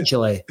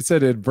eventually. It's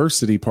that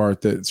adversity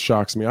part that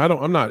shocks me.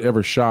 I'm not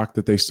ever shocked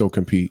that they still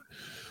compete.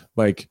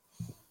 Like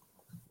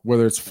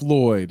whether it's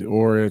Floyd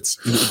or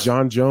it's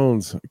John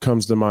Jones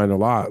comes to mind a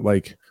lot.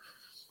 Like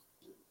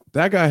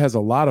that guy has a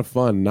lot of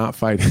fun not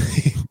fighting.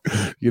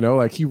 You know,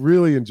 like he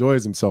really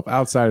enjoys himself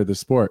outside of the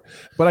sport.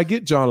 But I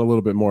get John a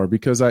little bit more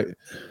because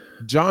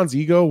John's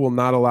ego will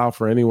not allow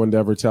for anyone to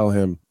ever tell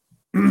him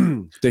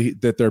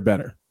that they're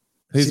better.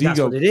 His ego, that's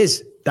what it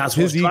is. That's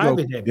what's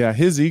driving him. Yeah,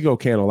 his ego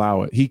can't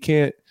allow it. He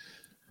can't,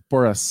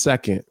 for a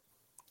second,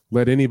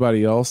 let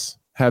anybody else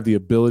have the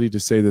ability to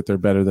say that they're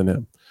better than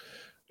him.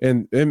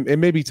 And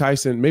maybe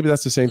Tyson, maybe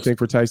that's the same thing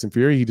for Tyson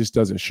Fury. He just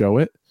doesn't show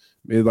it.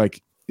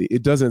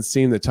 It doesn't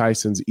seem that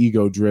Tyson's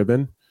ego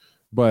driven,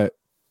 but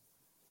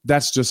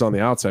that's just on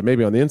the outside.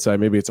 Maybe on the inside,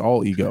 maybe it's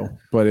all ego.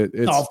 But it's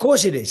no, of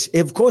course it is.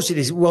 Of course it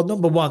is. Well,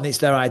 number one, it's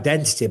their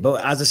identity.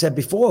 But as I said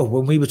before,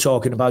 when we were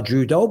talking about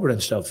Drew Dober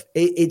and stuff,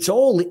 it's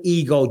all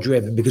ego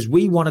driven because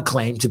we want to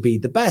claim to be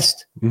the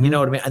best. You know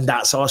what I mean? And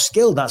that's our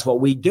skill. That's what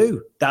we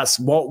do. That's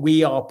what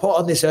we are put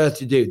on this earth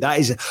to do. That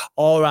is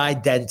our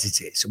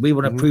identity. So we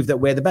want to prove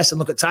that we're the best. And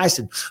look at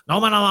Tyson, no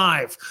man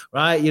alive,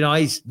 right? You know,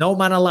 he's no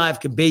man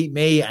alive can beat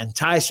me. And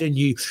Tyson,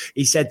 he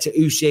said to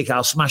Usyk,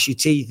 I'll smash your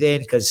teeth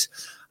in because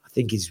I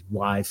think his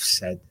wife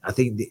said, I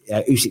think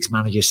Usyk's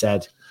manager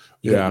said,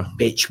 you got your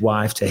bitch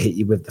wife to hit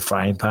you with the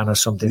frying pan or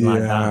something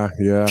like that.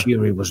 Yeah.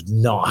 Fury was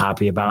not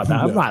happy about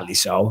that, and rightly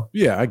so.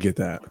 Yeah, I get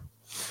that.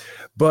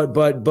 But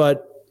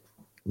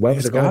where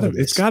was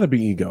it's got to be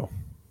ego.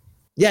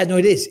 Yeah, no,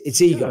 it is. It's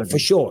ego for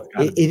sure.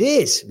 It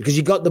is because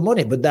you got the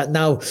money, but that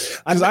now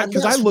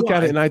because I look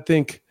at it and I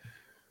think,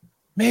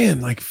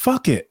 man, like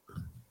fuck it.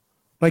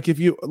 Like if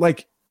you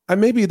like. And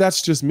maybe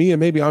that's just me,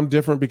 and maybe I'm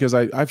different because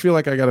I feel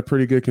like I got a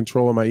pretty good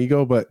control of my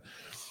ego. But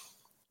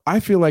I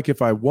feel like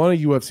if I won a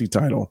UFC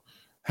title,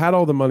 had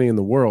all the money in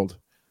the world,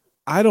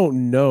 I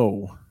don't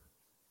know.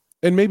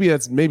 And maybe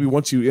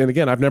once you, and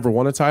again, I've never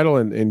won a title,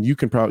 and you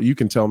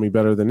can tell me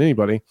better than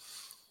anybody.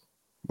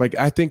 Like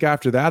I think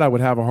after that, I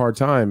would have a hard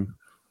time.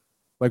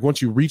 Like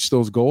once you reach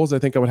those goals, I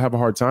think I would have a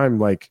hard time.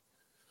 Like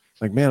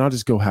man, I'll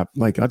just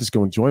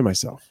go enjoy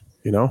myself.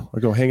 You know, I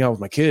go hang out with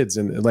my kids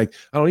and like,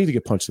 I don't need to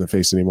get punched in the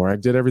face anymore. I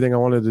did everything I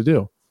wanted to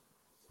do.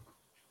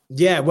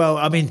 Yeah. Well,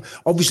 I mean,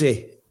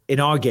 obviously in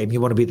our game, you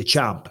want to be the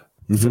champ.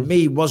 For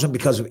me, it wasn't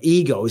because of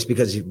ego. It's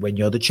because when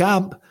you're the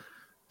champ,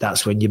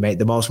 that's when you make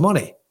the most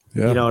money.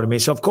 Yeah. You know what I mean?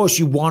 So of course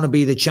you want to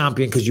be the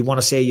champion because you want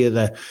to say you're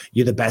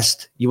the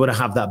best. You want to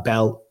have that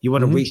belt. You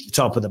want to reach the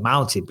top of the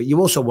mountain, but you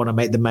also want to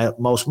make the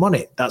most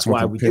money. That's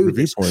why we do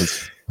this.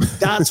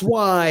 That's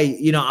why,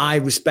 you know, I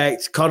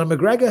respect Conor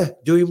McGregor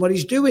doing what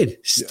he's doing.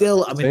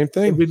 Still, I mean,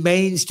 it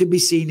remains to be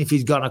seen if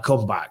he's going to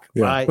come back,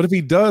 right? But if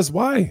he does,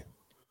 why?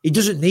 He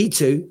doesn't need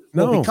to.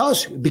 No. Well,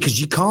 because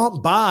you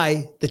can't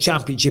buy the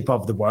championship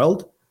of the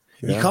world.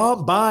 You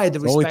can't buy the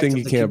respect. The only thing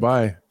you can't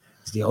buy.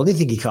 It's the only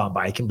thing he can't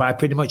buy. He can buy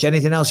pretty much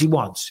anything else he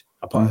wants.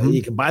 He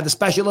can buy the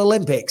Special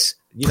Olympics.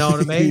 You know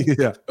what I mean?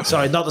 Yeah.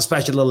 Sorry, not the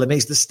Special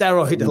Olympics, the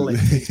steroid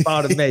Olympics.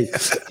 Pardon me.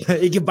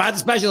 He can buy the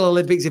Special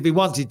Olympics if he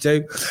wanted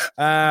to.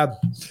 A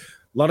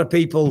lot of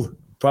people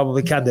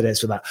probably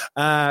candidates for that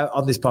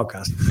on this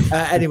podcast.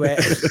 Anyway.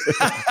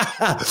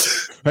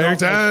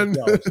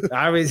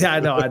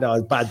 I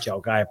know. Bad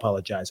joke. I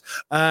apologize.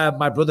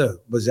 My brother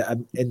was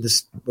he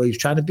was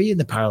trying to be in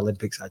the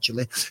Paralympics,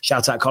 actually.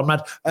 Shout out,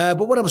 Conrad.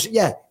 But what else?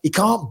 Yeah, he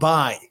can't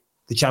buy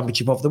the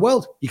championship of the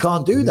world. You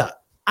can't do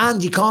that.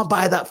 And you can't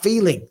buy that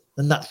feeling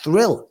and that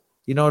thrill.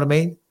 You know what I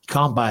mean? You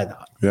can't buy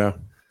that. Yeah.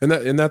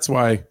 And that's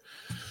why,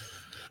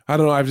 I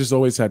don't know, I've just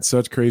always had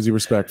such crazy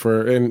respect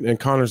for, and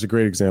Conor's a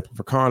great example,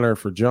 for Conor,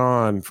 for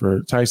John,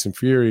 for Tyson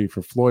Fury,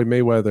 for Floyd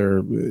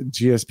Mayweather,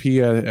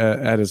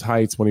 GSP at his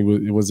heights when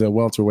he was at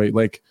welterweight.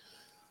 Like,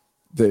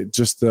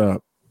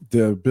 the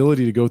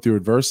ability to go through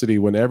adversity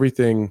when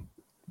everything,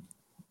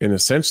 and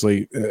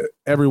essentially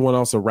everyone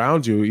else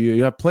around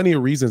you have plenty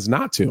of reasons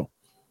not to.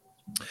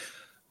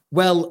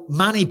 Well,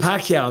 Manny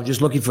Pacquiao, I'm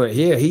just looking for it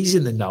here. He's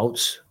in the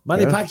notes.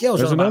 Manny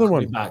Pacquiao's on another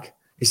one back.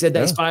 He said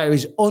that his fighter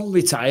is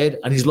unretired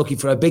and he's looking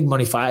for a big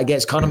money fight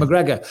against Conor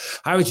McGregor.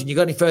 Harrington, you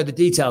got any further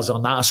details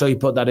on that? I saw you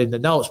put that in the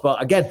notes. But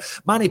again,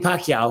 Manny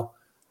Pacquiao,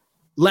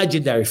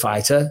 legendary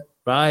fighter,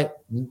 right?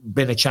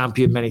 Been a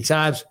champion many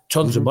times,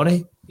 tons of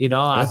money. You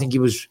know, I think he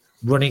was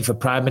running for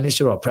prime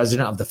minister or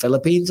president of the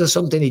Philippines or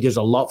something. He does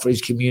a lot for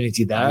his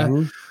community there.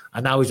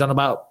 And now he's on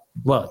about,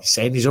 he's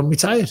saying he's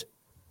unretired.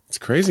 It's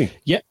crazy.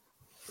 Yeah.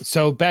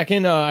 So back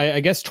in, I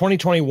guess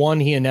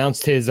 2021, he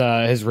announced his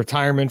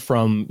retirement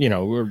from,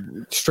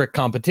 strict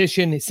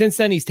competition. Since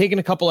then, he's taken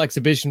a couple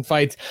exhibition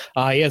fights.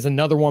 He has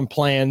another one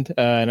planned,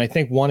 and I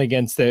think one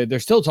against they're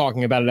still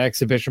talking about an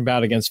exhibition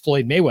bout against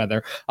Floyd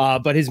Mayweather.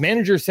 But his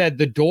manager said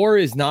the door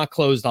is not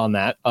closed on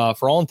that.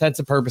 For all intents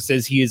and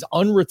purposes, he is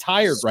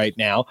unretired right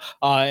now,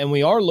 and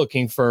we are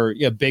looking for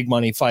a big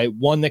money fight.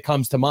 One that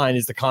comes to mind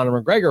is the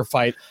Conor McGregor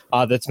fight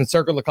that's been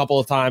circled a couple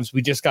of times.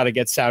 We just got to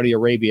get Saudi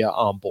Arabia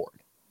on board.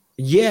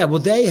 Yeah, well,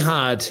 they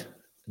had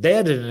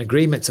an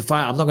agreement to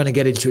fight. I'm not going to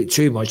get into it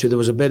too much, but there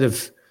was a bit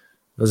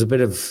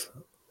of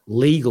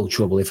legal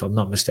trouble, if I'm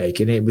not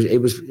mistaken. It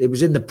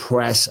was in the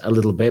press a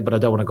little bit, but I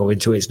don't want to go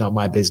into it. It's not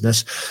my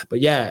business.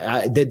 But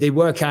yeah, they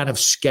were kind of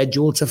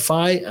scheduled to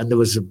fight, and there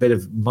was a bit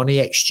of money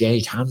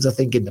exchanged hands, I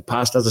think, in the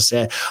past. As I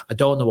said, I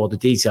don't know all the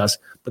details,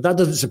 but that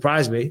doesn't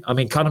surprise me. I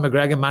mean, Conor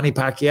McGregor, Manny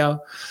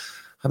Pacquiao.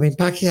 I mean,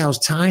 Pacquiao's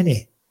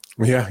tiny.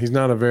 Yeah, he's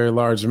not a very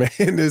large man,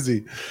 is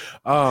he?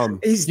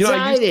 He's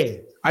tiny.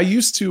 I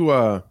used to,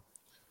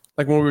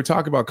 like when we were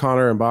talking about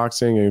Conor and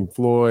boxing and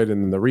Floyd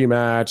and the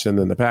rematch and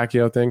then the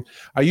Pacquiao thing,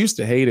 I used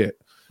to hate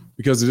it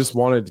because I just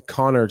wanted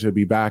Conor to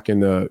be back in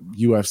the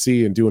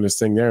UFC and doing his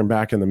thing there and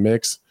back in the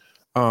mix.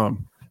 Now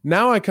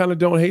I kind of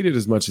don't hate it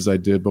as much as I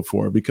did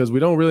before because we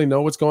don't really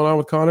know what's going on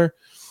with Conor.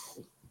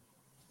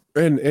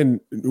 And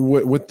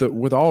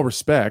with all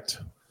respect,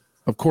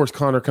 of course,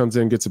 Conor comes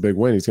in, gets a big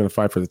win. He's going to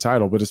fight for the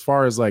title. But as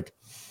far as like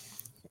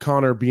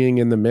Conor being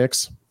in the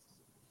mix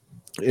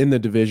in the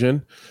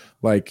division,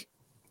 like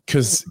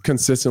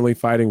consistently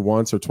fighting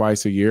once or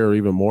twice a year or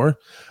even more,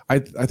 I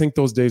think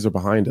those days are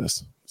behind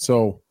us.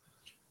 So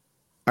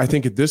I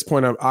think at this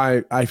point,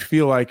 I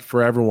feel like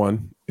for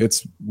everyone,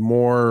 it's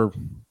more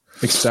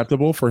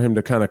acceptable for him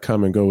to kind of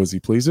come and go as he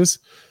pleases.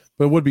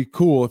 But it would be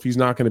cool if he's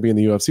not going to be in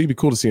the UFC. It'd be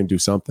cool to see him do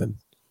something.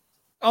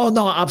 Oh,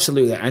 no,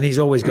 absolutely. And he's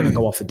always going to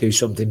go off and do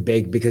something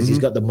big because he's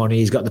got the money,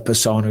 he's got the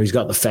persona, he's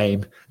got the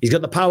fame. He's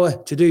got the power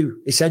to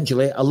do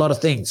essentially a lot of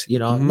things,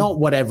 not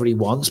whatever he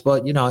wants,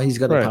 but, he's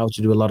got the power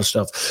to do a lot of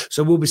stuff.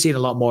 So we'll be seeing a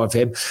lot more of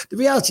him. The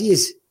reality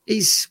is,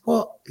 he's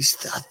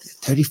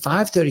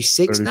 35,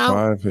 36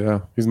 now. 35, yeah.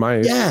 He's my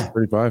age. Yeah.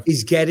 35.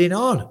 He's getting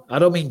on. I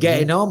don't mean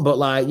getting on, but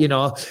like,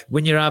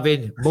 when you're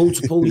having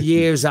multiple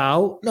years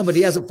out. No, but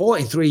he hasn't fought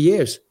in 3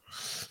 years.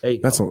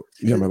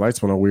 My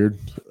lights went all weird.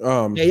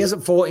 He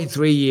hasn't fought in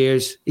 3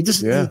 years. He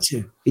doesn't need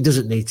to. He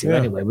doesn't need to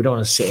anyway. We don't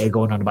want to sit here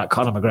going on about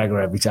Conor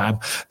McGregor every time.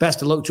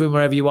 Best of luck to him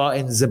wherever you are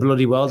in the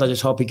bloody world. I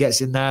just hope he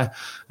gets in there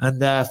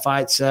and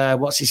fights,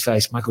 what's his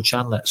face, Michael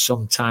Chandler,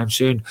 sometime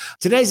soon.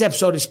 Today's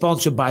episode is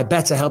sponsored by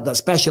BetterHelp that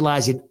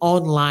specialize in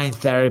online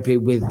therapy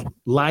with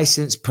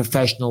licensed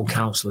professional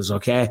counselors,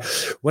 okay?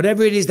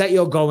 Whatever it is that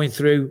you're going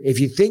through, if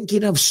you're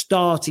thinking of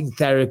starting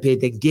therapy,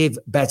 then give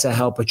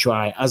BetterHelp a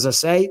try. As I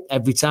say,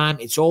 every time,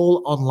 it's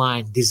all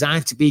online,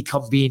 designed to be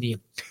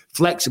convenient,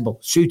 flexible,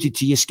 suited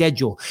to your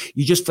schedule.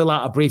 You just fill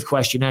out a brief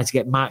questionnaire to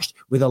get matched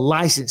with a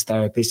licensed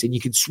therapist, and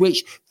you can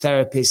switch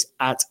therapists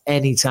at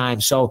any time.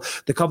 So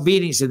the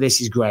convenience of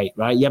this is great,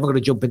 right? You haven't got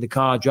to jump in the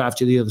car, drive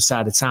to the other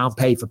side of town,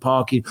 pay for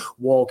parking,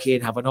 walk in,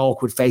 have an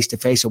awkward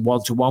face-to-face or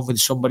one-to-one with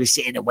somebody,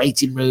 sit in a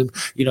waiting room.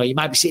 You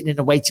might be sitting in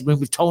a waiting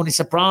room with Tony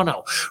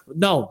Soprano.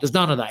 No, there's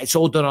none of that. It's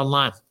all done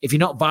online. If you're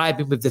not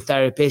vibing with the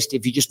therapist,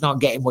 if you're just not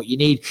getting what you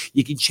need,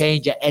 you can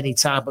change at any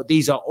time. But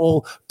these are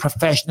all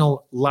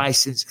professional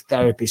licensed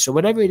therapists. So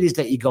whatever it is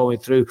that you're going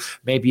through,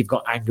 maybe you've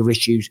got anger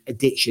issues,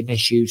 addiction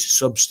issues,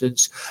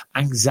 substance,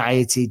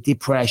 anxiety,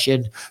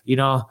 depression,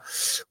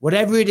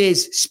 whatever it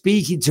is,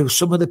 speaking to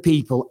some of the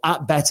people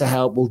at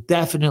BetterHelp will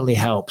definitely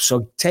help.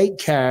 So take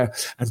care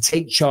and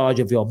take charge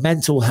of your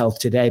mental health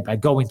today by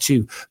going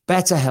to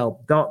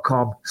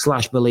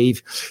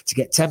betterhelp.com/believe to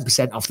get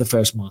 10% off the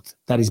first month.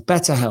 That is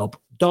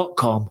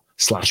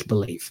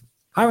betterhelp.com/believe.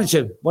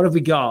 Harrington, what have we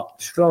got?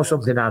 Just throw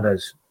something at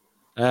us.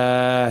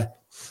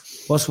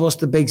 What's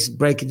the big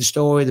breaking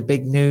story, the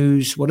big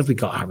news? What have we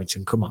got,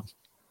 Harrington? Come on.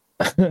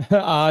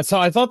 So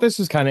I thought this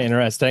was kind of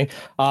interesting.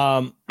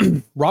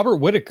 Robert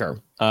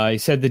Whittaker, he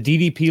said the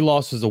DDP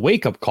loss was a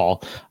wake-up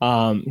call.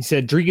 He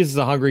said Drigas is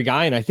a hungry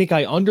guy, and I think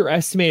I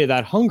underestimated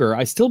that hunger.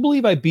 I still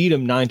believe I beat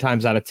him 9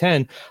 times out of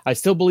 10. I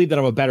still believe that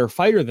I'm a better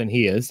fighter than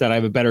he is, that I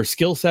have a better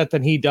skill set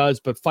than he does,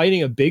 but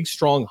fighting a big,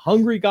 strong,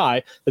 hungry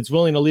guy that's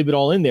willing to leave it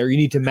all in there, you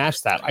need to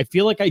match that. I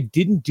feel like I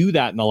didn't do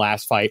that in the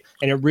last fight,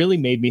 and it really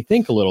made me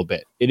think a little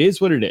bit. It is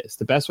what it is.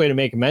 The best way to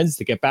make amends is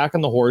to get back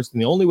on the horse,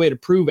 and the only way to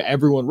prove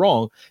everyone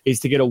wrong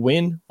is to get a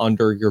win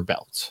under your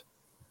belt.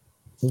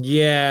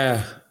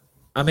 Yeah.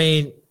 I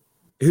mean,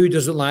 who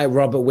doesn't like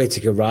Robert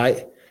Whittaker,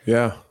 right?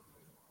 Yeah.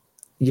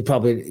 You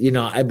probably,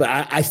 but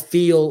I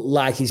feel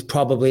like he's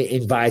probably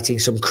inviting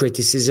some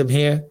criticism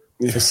here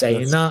for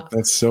saying that.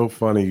 That's so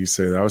funny you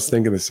say that. I was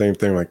thinking the same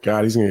thing. Like,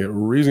 God, he's gonna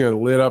get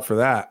lit up for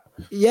that.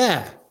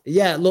 Yeah.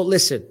 Look,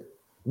 listen,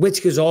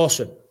 Whittaker's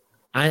awesome,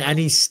 and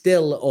he's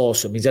still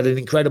awesome. He's had an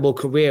incredible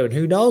career, and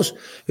who knows?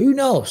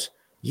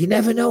 You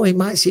never know. He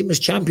might see him as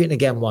champion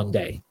again one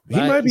day.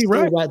 Right? He might be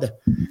right.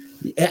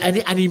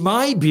 And he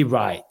might be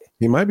right.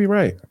 He might be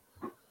right.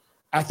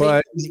 I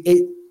think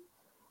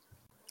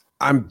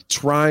I'm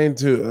trying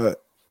to.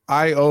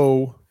 I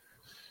owe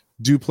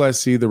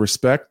Duplessis the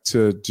respect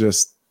to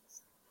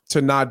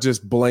not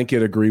just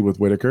blanket agree with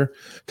Whittaker,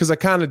 because I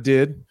kind of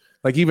did.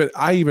 Like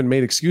I even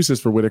made excuses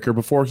for Whittaker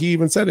before he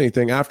even said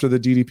anything after the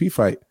DDP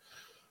fight.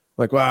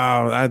 Like,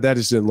 wow, that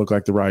just didn't look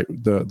like the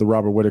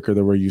Robert Whittaker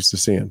that we're used to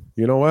seeing.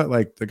 You know what?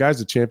 Like, the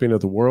guy's a champion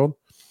of the world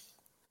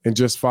and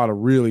just fought a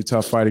really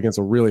tough fight against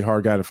a really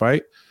hard guy to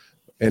fight,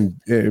 and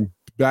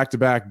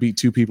back-to-back beat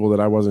 2 people that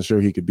I wasn't sure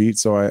he could beat.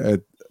 So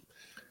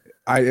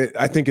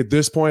I think at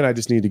this point I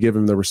just need to give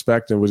him the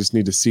respect, and we just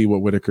need to see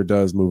what Whittaker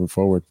does moving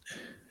forward.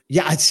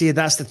 Yeah, I'd say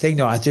that's the thing,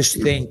 though. I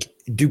just think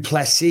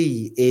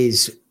Duplessis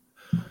is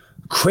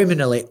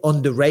criminally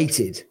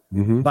underrated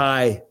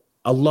by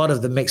a lot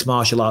of the mixed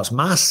martial arts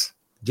mass.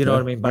 Do you know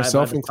what I mean?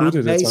 Myself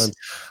included at times.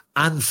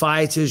 And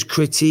fighters,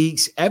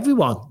 critiques,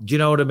 everyone. Do you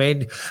know what I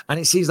mean? And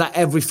it seems like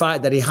every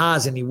fight that he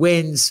has and he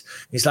wins,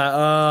 he's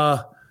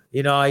like,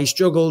 he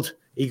struggled.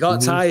 He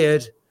got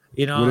tired.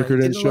 Whittaker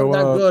didn't show look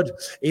up. that good.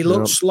 He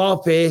looked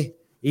sloppy.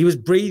 He was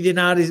blowing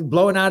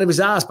out of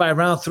his ass by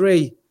round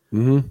 3.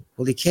 Well,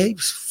 he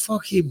keeps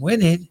fucking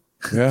winning.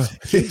 Yeah.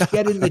 Keeps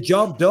getting the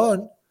job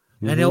done.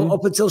 And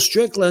up until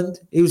Strickland,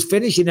 he was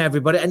finishing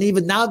everybody. And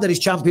even now that he's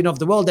champion of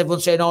the world,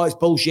 everyone's saying, it's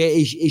bullshit.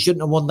 He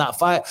shouldn't have won that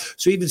fight.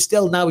 So even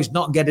still now, he's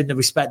not getting the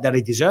respect that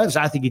he deserves.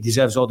 I think he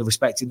deserves all the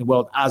respect in the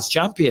world as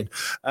champion.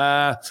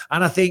 And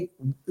I think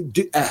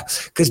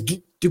because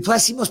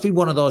Duplessis must be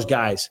one of those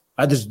guys.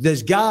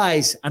 There's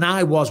guys, and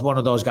I was one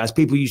of those guys.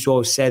 People used to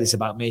always say this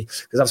about me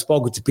because I've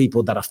spoken to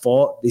people that I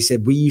fought. They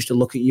said, we used to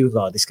look at you and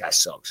go, this guy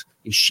sucks.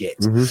 He's shit.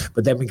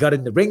 But then we got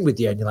in the ring with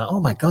you and you're like, oh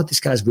my God, this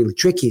guy's really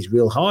tricky. He's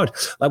real hard.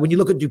 Like when you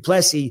look at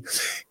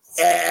Duplessis,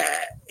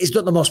 he's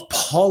not the most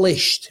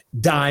polished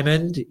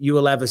diamond you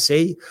will ever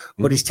see,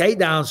 but his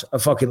takedowns are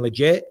fucking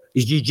legit.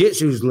 His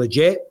jiu-jitsu is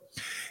legit.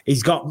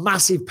 He's got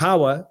massive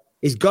power.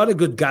 He's got a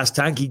good gas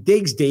tank. He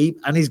digs deep,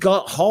 and he's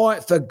got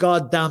heart for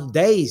goddamn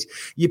days.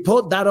 You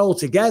put that all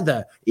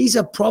together, he's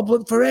a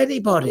problem for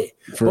anybody.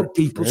 But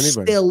people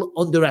still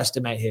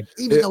underestimate him,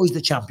 even though he's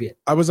the champion.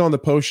 I was on the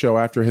post show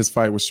after his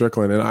fight with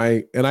Strickland,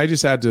 and I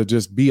just had to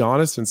just be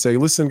honest and say,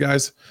 listen,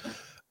 guys,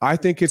 I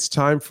think it's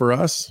time for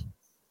us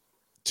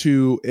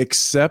to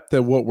accept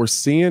that what we're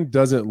seeing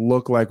doesn't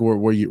look like what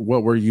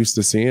we're used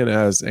to seeing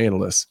as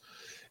analysts.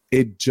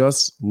 It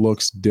just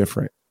looks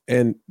different.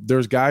 And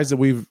there's guys that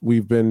we've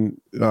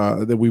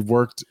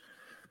worked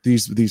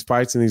these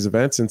fights and these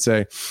events and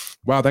say,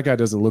 wow, that guy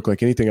doesn't look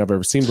like anything I've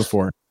ever seen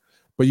before.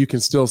 But you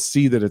can still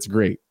see that it's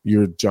great.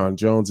 Your John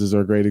Jones is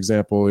a great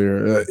example.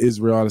 Your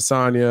Israel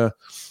Adesanya,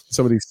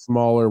 some of these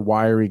smaller,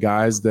 wiry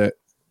guys that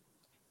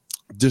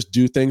just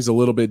do things a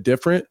little bit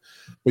different,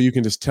 but you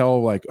can just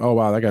tell like, oh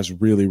wow, that guy's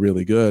really,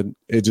 really good.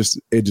 It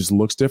just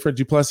looks different.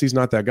 Duplessis is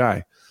not that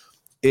guy.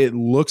 It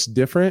looks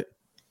different,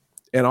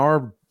 and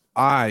our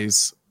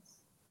eyes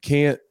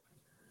can't,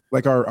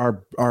 like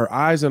our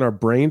eyes and our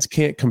brains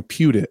can't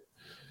compute it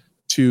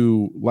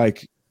to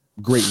like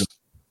greatness.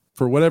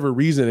 For whatever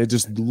reason, it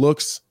just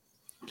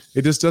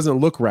doesn't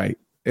look right.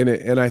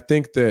 And I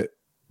think that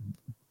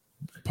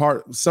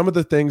some of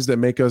the things that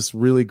make us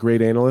really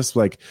great analysts,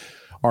 like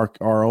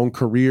our own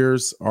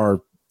careers,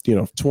 our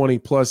 20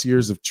 plus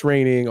years of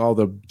training, all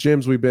the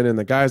gyms we've been in,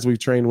 the guys we've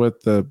trained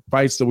with, the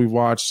fights that we've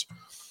watched,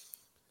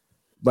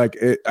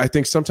 I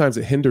think sometimes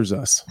it hinders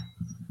us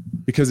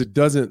because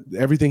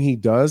everything he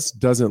does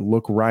doesn't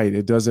look right.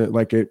 It doesn't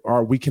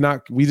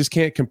we just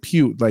can't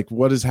compute like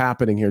what is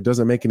happening here. It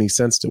doesn't make any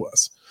sense to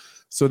us.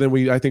 So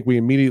then I think we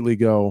immediately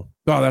go,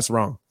 oh, that's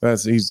wrong.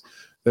 There's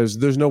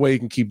no way you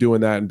can keep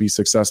doing that and be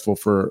successful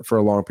for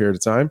a long period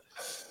of time.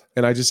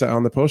 And I just said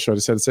on the post show, I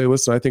just had to say,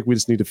 listen, I think we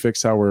just need to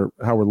fix how we're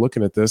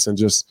looking at this and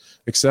just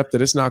accept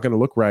that it's not going to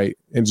look right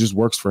and just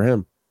works for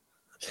him.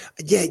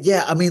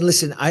 Yeah. I mean,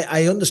 listen,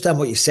 I understand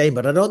what you're saying,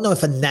 but I don't know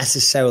if I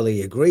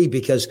necessarily agree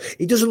because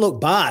he doesn't look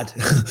bad.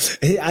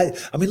 I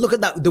mean, look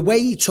at that. The way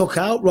he took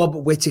out Robert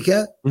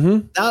Whittaker,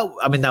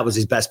 that was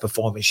his best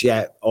performance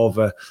yet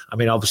over. I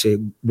mean, obviously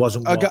it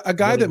wasn't a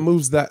guy that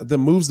moves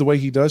the way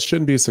he does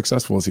shouldn't be as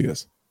successful as he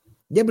is.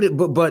 Yeah, but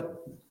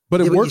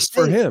it works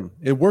for him.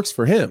 It works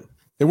for him.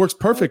 It works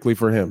perfectly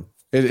for him.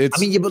 But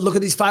look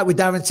at his fight with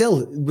Darren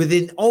Till.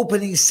 Within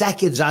opening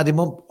seconds, I had him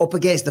up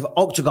against the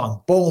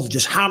octagon. Boom,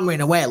 just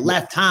hammering away.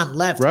 Left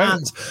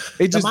hands.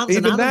 It just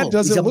even that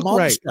doesn't look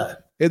right.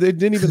 It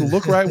didn't even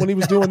look right when he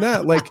was doing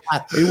that. Like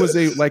it was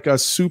a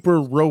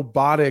super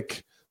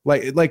robotic,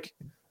 like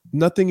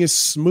nothing is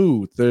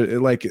smooth.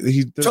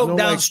 He took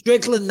down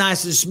Strickland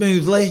nice and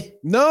smoothly.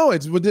 No,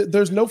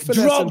 there's no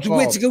finesse. Dropped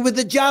Whittaker with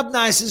the jab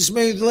nice and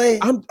smoothly.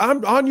 I'm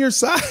on your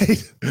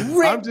side.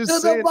 Ripped to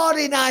the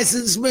body nice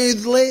and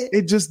smoothly.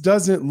 It just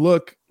doesn't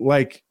look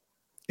right.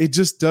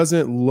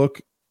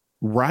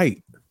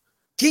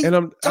 And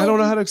I don't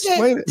know how to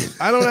explain it.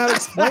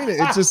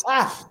 It just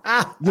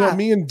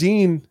me and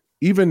Dean,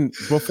 even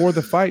before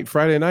the fight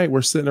Friday night,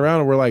 we're sitting around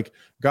and we're like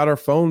got our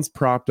phones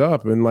propped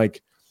up and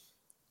like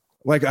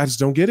I just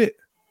don't get it.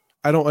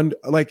 I don't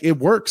it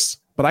works,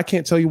 but I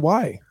can't tell you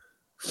why.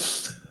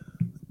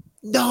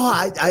 No,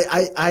 I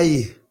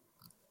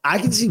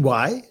can see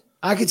why.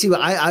 I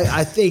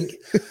think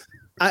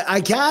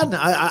I can.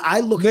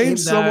 I look Name at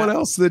someone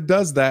else that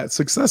does that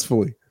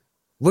successfully.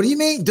 What do you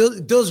mean?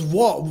 Does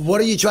what?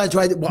 What are you trying to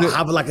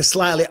have like a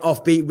slightly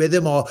offbeat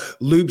rhythm or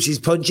loops his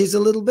punches a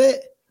little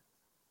bit?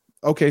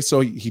 Okay, so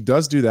he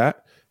does do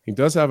that. He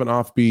does have an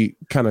offbeat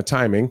kind of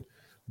timing.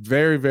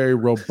 Very, very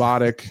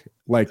robotic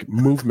like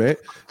movement.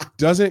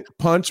 Doesn't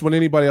punch when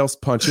anybody else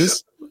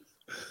punches.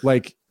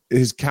 Like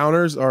his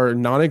counters are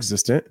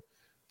non-existent.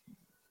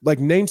 Like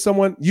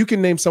you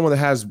can name someone that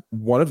has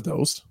one of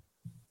those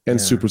and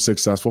super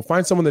successful.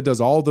 Find someone that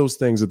does all those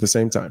things at the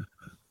same time.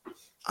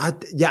 I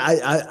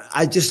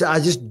just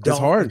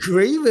don't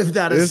agree with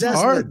that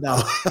assessment.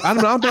 No, I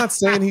don't know. I'm not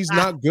saying he's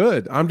not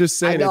good. I'm just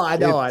saying I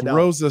know.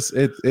 Throws us.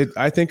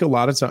 I think a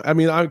lot of times. I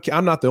mean,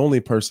 I'm not the only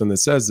person that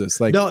says this.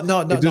 Like, no.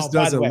 It just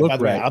doesn't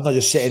look right. I'm not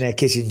just sitting there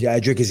kissing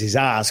Drickus'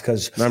 ass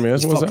because I mean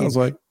that's what it sounds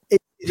like.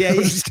 Yeah,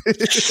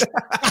 because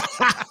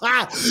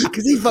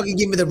he fucking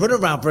gave me the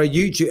runaround for a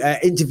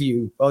YouTube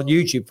interview on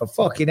YouTube for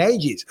fucking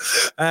ages.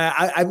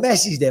 I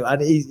messaged him,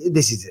 and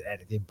this isn't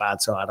anything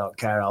bad, so I don't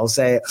care. I'll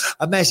say it.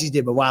 I messaged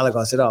him a while ago.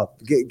 I said, "Oh,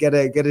 get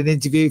an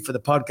interview for the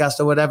podcast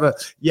or whatever."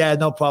 Yeah,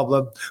 no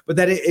problem. But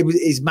then it was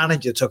his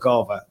manager took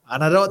over,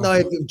 and I don't know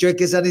if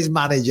Drickus and his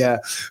manager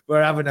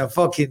were having a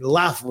fucking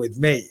laugh with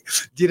me.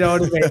 Do you know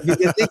what I mean?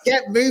 Because they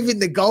kept moving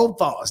the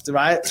goalpost,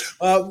 right?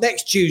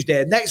 Next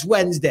Tuesday, next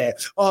Wednesday.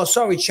 Oh,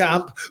 sorry,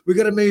 champ, we're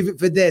going to move it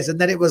for this. And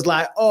then it was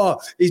like, oh,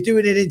 he's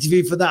doing an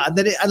interview for that. And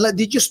then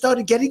they just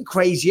started getting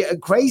crazier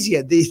and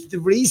crazier, the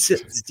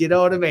reasons. Do you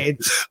know what I mean?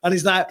 And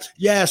he's like,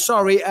 yeah,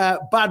 sorry,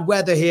 bad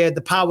weather here.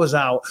 The power's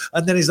out.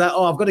 And then he's like,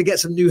 oh, I've got to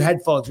get some new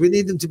headphones. We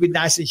need them to be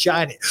nice and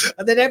shiny.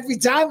 And then every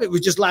time it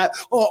was just like,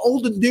 oh,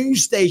 all the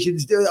news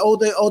stations, all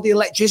the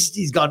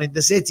electricity's gone in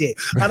the city.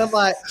 And I'm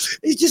like,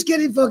 it's just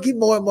getting fucking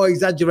more and more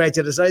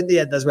exaggerated. And so in the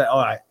end, I was like,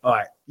 all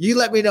right. You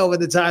let me know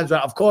when the time's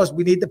right. Of course,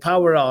 we need the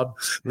power on.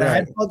 The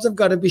headphones have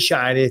got to be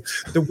shiny.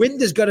 The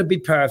wind has got to be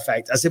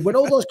perfect. I said, when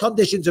all those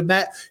conditions are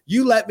met,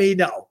 you let me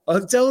know.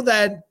 Until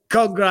then,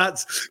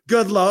 congrats.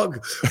 Good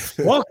luck.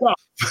 Walk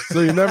off. So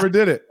you never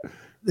did it?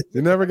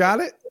 You never got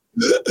it?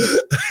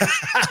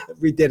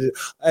 We did it.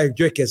 Hey,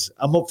 Drickus,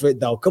 I'm up for it,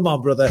 though. Come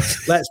on, brother.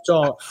 Let's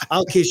talk.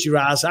 I'll kiss your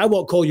ass. I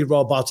won't call you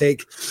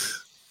robotic.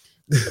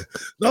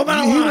 No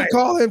matter what. He what. would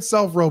call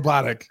himself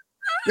robotic.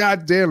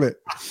 God damn it.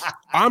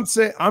 I'm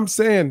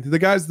saying the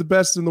guy's the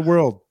best in the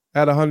world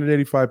at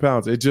 185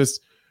 pounds. It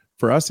just,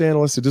 for us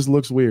analysts, it just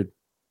looks weird.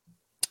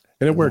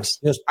 And it works.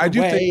 I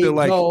do think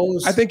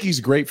that, I think he's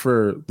great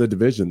for the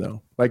division,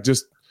 though. Like,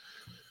 just,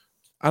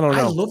 I don't know.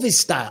 I love his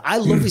style.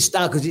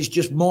 Because it's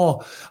just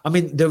more, I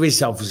mean, there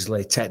is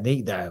obviously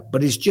technique there,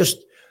 but it's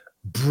just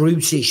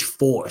brutish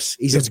force.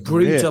 He's a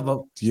brute of a,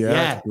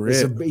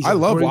 I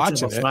love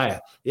watching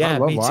it. Yeah, I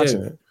love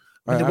watching too. it.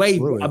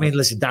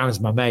 Listen,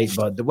 Darren's my mate,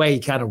 but the way he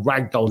kind of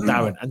ragdolled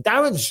Darren, and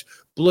Darren's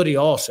bloody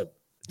awesome.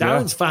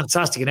 Darren's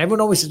fantastic, and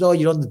everyone always says, "Oh,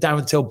 you're on the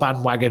Darren Till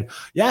bandwagon."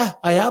 Yeah,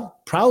 I am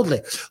proudly.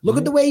 Look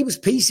at the way he was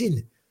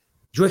piecing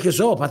Drickus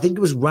up. I think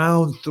it was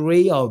round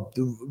 3 or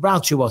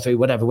round 2 or 3,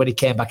 whatever, when he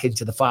came back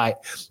into the fight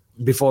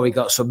before he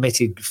got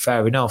submitted.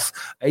 Fair enough.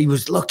 He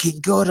was looking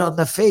good on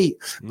the feet,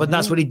 but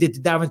that's what he did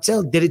to Darren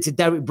Till. Did it to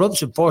Derek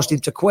Brunson, forced him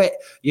to quit.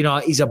 You know,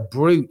 he's a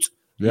brute.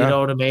 Yeah. You know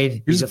what I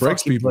mean? He just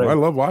breaks people. Brute. I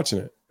love watching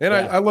it. And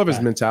I love his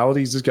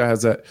mentality. This guy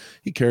has that.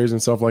 He carries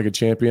himself like a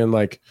champion.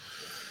 Like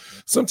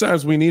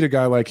sometimes we need a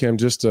guy like him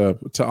just to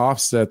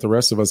offset the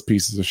rest of us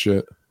pieces of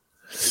shit.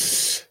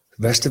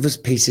 Rest of us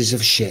pieces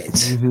of shit.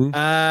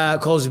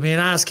 Calls me an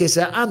ass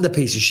kisser and a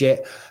piece of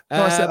shit.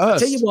 I said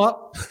us. Tell you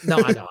what. No,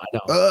 I know.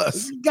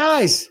 Us.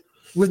 Guys,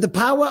 with the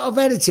power of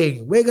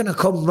editing, we're going to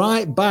come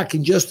right back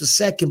in just a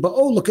second. But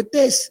look at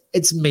this.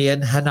 It's me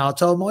and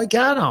Renato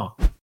Moicano.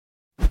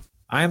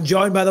 I am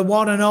joined by the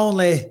one and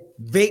only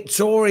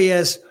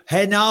victorious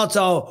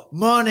Renato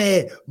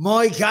Money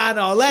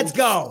Moicano. Let's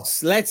go.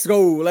 Let's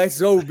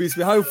go,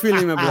 Bisbee. How you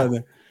feeling, my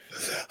brother?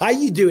 How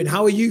you doing?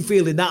 How are you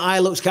feeling? That eye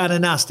looks kind of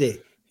nasty.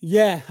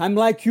 Yeah, I'm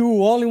like you,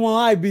 all in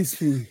one eye,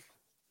 Bisbee.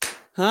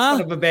 Huh?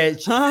 Son of a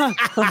bitch. Huh?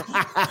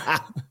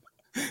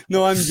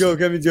 No, I'm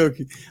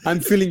joking. I'm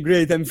feeling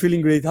great.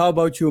 How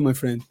about you, my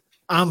friend?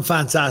 I'm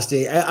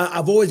fantastic.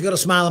 I've always got a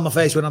smile on my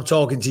face when I'm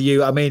talking to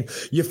you. I mean,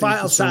 your fight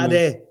on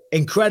Saturday,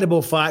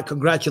 incredible fight.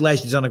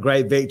 Congratulations on a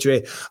great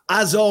victory.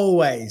 As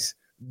always,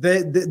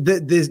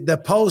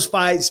 the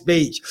post-fight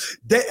speech,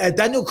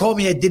 Daniel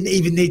Cormier didn't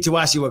even need to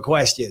ask you a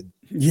question.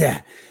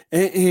 Yeah,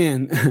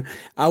 and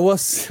I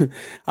was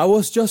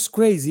just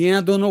crazy, and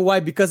I don't know why,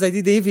 because I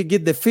didn't even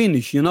get the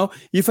finish. You know,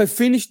 if I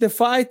finish the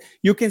fight,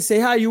 you can say,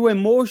 "Hi, you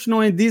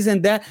emotional and this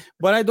and that,"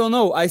 but I don't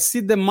know. I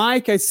see the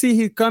mic, I see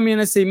he coming,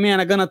 and I say,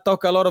 "Man, I'm gonna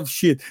talk a lot of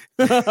shit."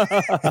 Well,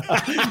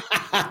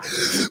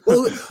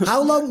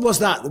 how long was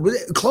that? Was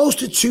it close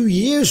to 2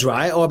 years,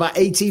 right, or about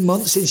 18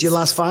 months since your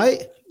last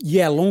fight?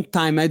 Yeah, long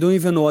time. I don't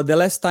even know. The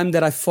last time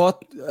that I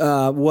fought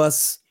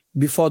was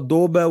before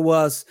Doba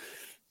was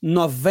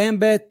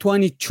November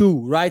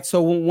 22, right?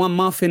 So 1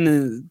 month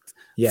in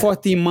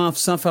 14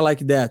 months, something like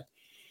that.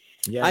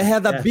 Yeah, I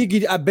had a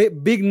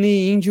big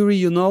knee injury,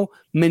 you know,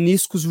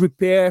 meniscus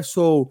repair.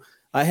 So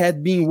I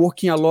had been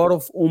working a lot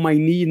on my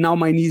knee. Now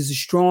my knee is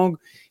strong,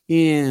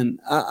 and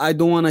I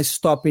don't want to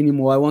stop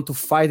anymore. I want to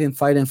fight and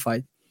fight and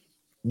fight.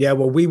 Yeah,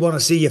 well, we want to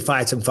see you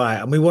fight and fight,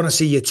 and we want to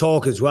see you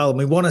talk as well, and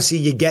we want to see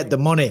you get the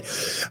money.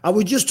 I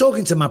was just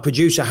talking to my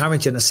producer,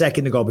 Harrington, a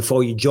second ago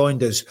before you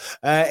joined us.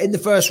 In the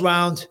first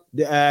round,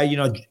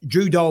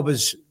 Drew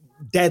Dober's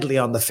deadly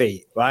on the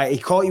feet, right? He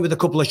caught you with a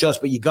couple of shots,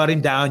 but you got him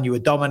down. You were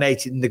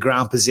dominating the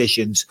ground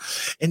positions.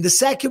 In the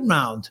second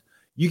round,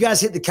 you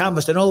guys hit the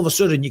canvas, and all of a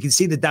sudden, you can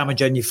see the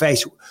damage on your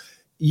face.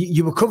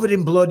 You were covered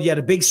in blood. You had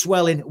a big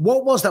swelling.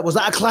 What was that? Was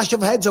that a clash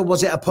of heads or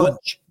was it a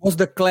punch? It was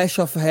the clash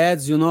of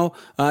heads, you know.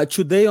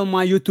 Today on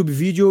my YouTube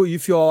video,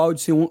 if your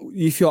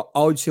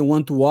audience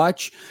want to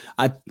watch,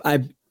 I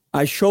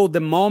showed the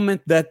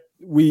moment that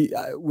we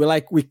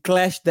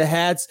clashed the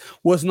heads.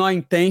 Was not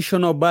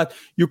intentional, but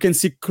you can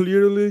see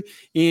clearly.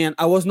 And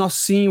I was not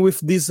seeing with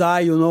this eye,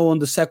 you know, on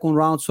the second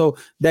round. So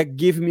that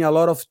gave me a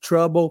lot of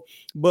trouble.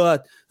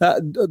 But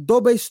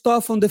Doba is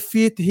tough on the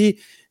feet. He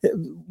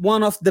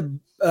one of the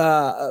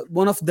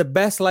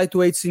best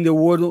lightweights in the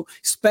world,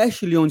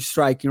 especially on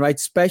striking, right?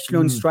 Especially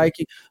on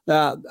striking.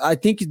 I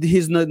think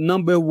he's the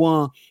number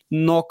one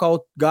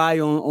knockout guy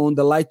on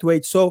the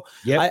lightweight. So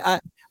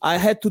I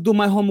had to do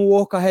my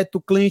homework. I had to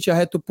clinch. I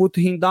had to put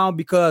him down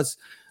because,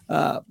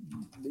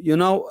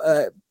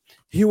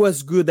 he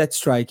was good at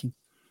striking.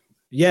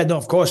 Yeah, no,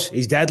 of course.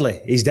 He's deadly.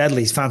 He's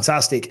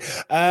fantastic.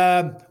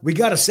 We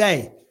got to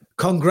say,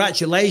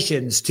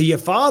 congratulations to your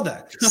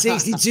father.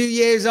 62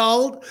 years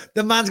old.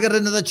 The man's got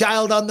another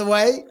child on the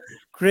way.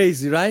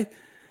 Crazy, right?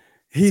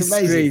 He's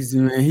crazy,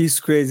 man. He's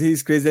crazy.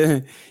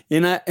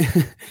 And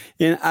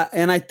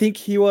I think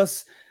he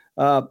was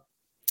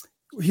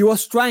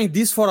trying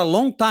this for a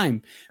long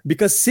time,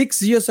 because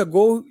 6 years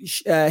ago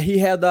he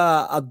had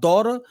a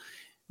daughter,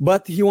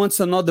 but he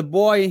wants another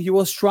boy, and he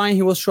was trying,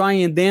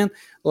 and then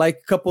like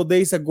a couple of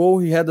days ago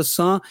he had a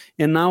son,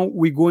 and now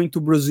we're going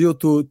to Brazil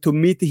to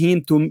meet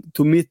him,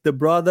 to meet the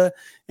brother,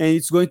 and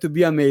it's going to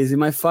be amazing.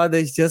 My father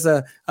is just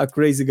a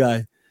crazy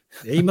guy.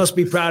 He must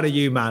be proud of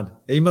you, man.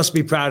 He must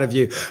be proud of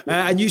you.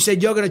 And you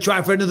said you're going to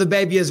try for another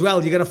baby as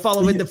well. You're going to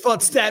follow in the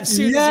footsteps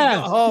soon as you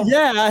get home.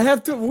 Yeah, I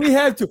have to. We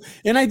have to.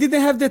 And I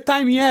didn't have the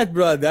time yet,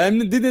 brother. I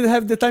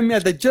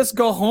just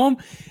got home,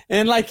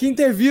 and like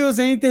interviews,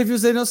 and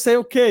I'll say,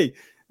 okay,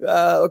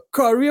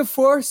 career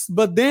first,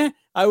 but then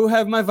I will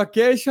have my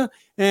vacation,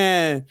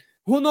 and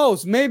who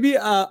knows, maybe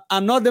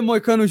another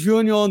Moicano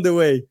Jr. on the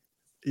way.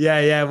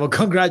 Yeah. Well,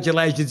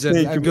 congratulations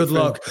and good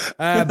luck.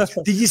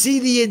 Did you see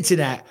the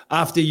internet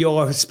after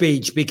your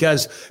speech?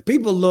 Because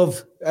people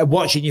love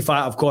watching you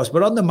fight, of course,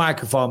 but on the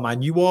microphone,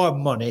 man, you are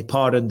money,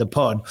 pardon the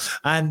pun.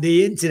 And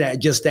the internet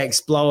just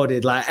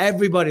exploded. Like,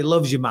 everybody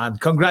loves you, man.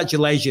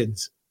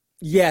 Congratulations.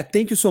 Yeah,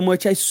 thank you so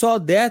much. I saw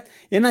that,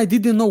 and I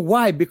didn't know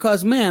why,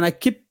 because, man, I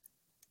keep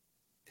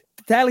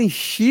telling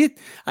shit.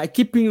 I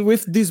keep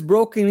with this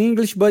broken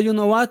English, but you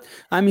know what?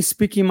 I'm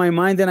speaking my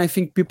mind, and I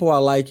think people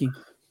are liking.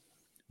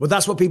 Well,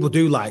 that's what people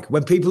do like.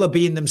 When people are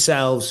being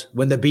themselves,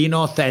 when they're being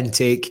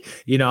authentic,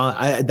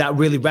 that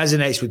really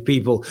resonates with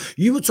people.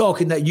 You were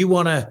talking that you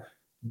want to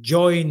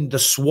join the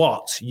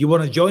SWAT. You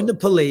want to join the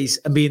police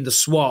and be in the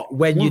SWAT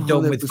when you're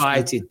done with 100%.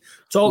 fighting.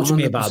 Talk to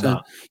me about 100%.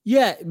 that.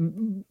 Yeah.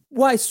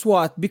 Why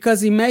SWAT?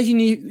 Because imagine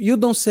you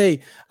don't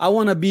say, I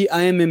want to be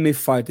an MMA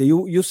fighter.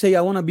 You say,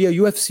 I want to be a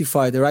UFC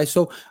fighter, right?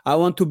 So I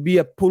want to be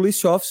a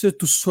police officer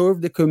to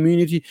serve the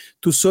community,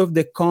 to serve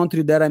the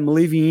country that I'm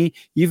living in.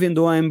 Even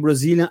though I'm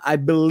Brazilian, I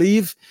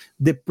believe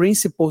the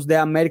principles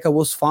that America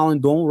was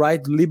founded on,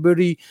 right?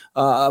 Liberty,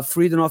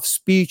 freedom of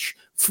speech,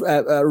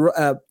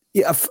 a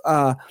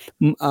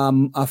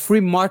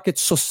free market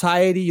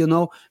society,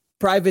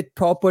 private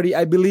property.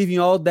 I believe in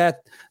all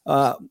that,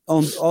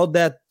 on all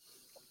that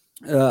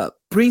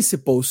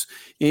principles,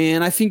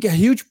 and I think a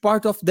huge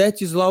part of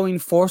that is law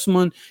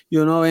enforcement,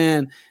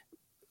 and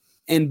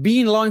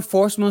being law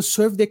enforcement,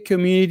 serve the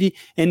community,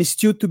 and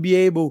still to be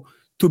able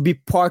to be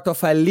part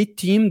of an elite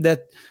team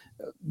that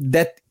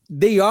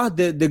they are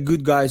the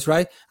good guys,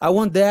 right? I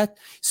want that,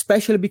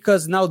 especially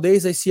because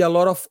nowadays I see a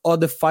lot of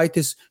other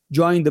fighters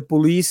join the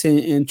police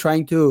and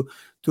trying to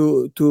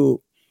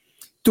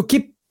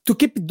keep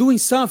doing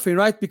something,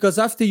 right? Because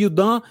after you're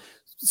done,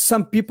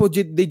 some people,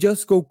 they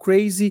just go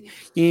crazy.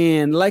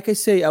 And like I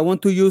say, I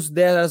want to use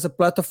that as a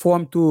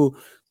platform to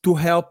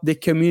help the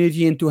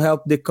community and to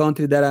help the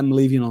country that I'm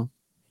living on.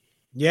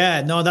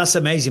 Yeah, no, that's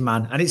amazing,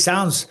 man. And it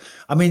sounds,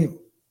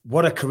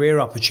 what a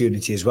career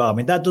opportunity as well.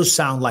 That does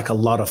sound like a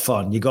lot of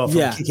fun. You go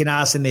from kicking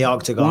ass in the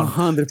octagon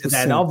 100%. to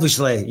then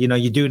obviously,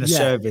 you're doing a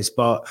service,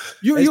 but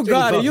you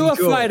got it. You're a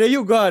fighter.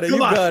 You got it. You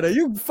got it.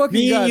 You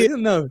fucking got it.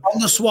 On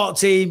the SWAT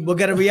team, we'll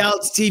get a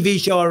reality TV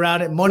show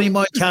around it. Money,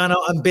 Moicano,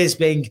 and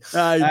Bisping.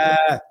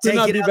 Could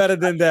not be better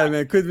than that,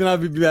 man. Could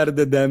not be better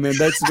than that, man.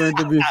 That's going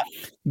to be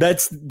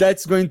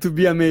that's going to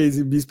be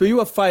amazing, Bispo.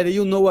 You're a fighter.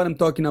 You know what I'm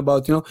talking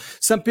about.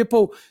 Some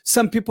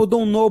people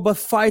don't know, but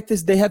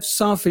fighters, they have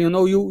something.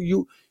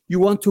 You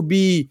want to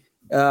be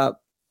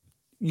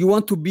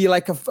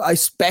like a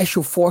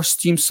special force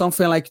team,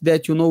 something like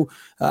that,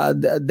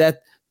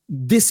 that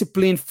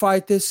disciplined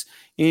fighters.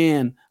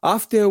 And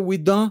after we're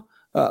done,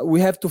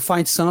 we have to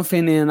find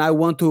something. And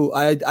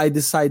I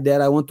decide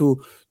that I want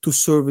to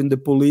serve in the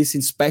police,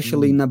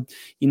 especially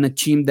in a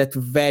team that's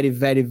very,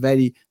 very,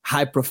 very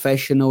high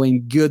professional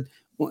and good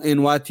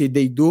in what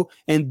they do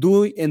and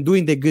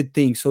doing the good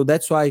things. So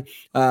that's why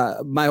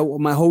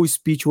my whole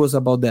speech was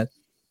about that.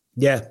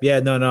 Yeah,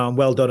 no,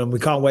 well done, and we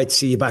can't wait to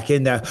see you back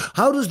in there.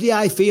 How does the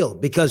eye feel?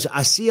 Because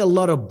I see a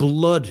lot of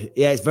blood.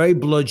 Yeah, it's very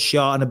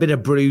bloodshot and a bit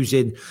of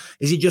bruising.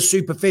 Is it just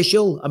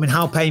superficial?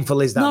 How painful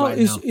is that? No, right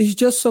now? It's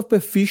just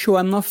superficial.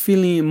 I'm not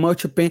feeling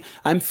much pain.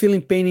 I'm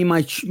feeling pain in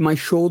my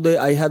shoulder.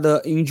 I had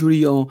an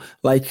injury on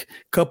like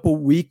couple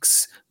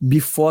weeks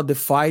before the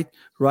fight,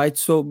 right?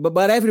 So,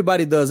 but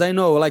everybody does. I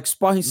know, like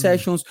sparring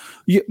sessions.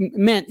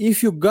 Man,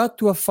 if you got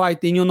to a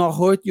fight and you're not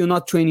hurt, you're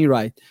not training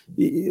right.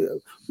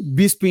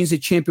 Bisping is a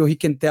champion. He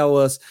can tell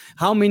us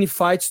how many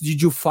fights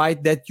did you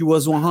fight that you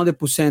was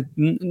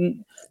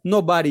 100%.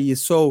 Nobody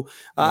is. So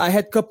I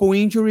had couple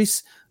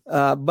injuries,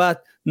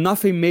 but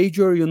nothing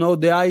major.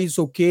 The eye is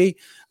okay.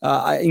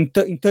 In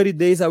 30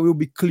 days, I will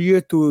be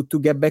clear to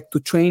get back to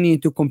training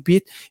and to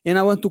compete. And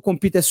I want to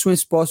compete as soon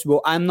as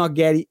possible. I'm not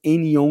getting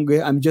any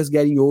younger. I'm just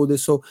getting older.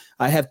 So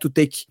I have to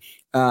take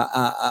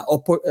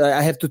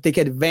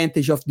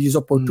advantage of this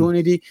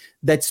opportunity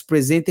that's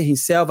presented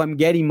himself. I'm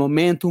getting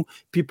momentum.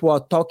 People are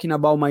talking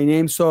about my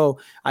name. So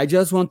I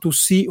just want to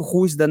see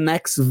who is the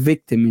next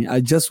victim. I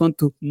just want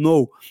to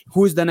know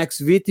who is the next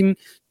victim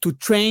to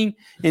train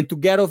and to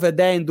get over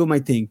there and do my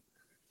thing.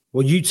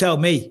 Well, you tell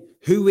me,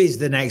 who is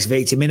the next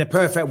victim? In a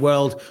perfect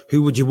world,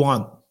 who would you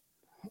want?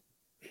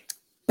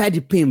 Paddy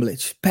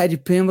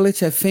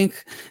Pimblett, I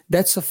think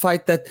that's a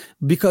fight that,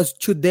 because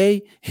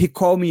today he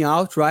called me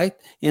out, right?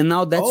 And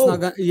now that's not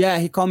gonna,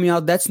 he called me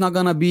out. That's not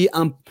gonna be,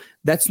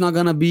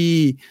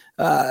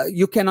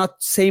 you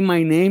cannot say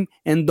my name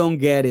and don't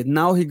get it.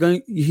 Now he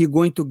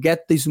going to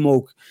get the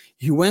smoke.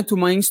 He went to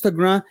my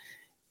Instagram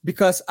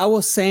because I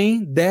was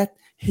saying that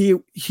he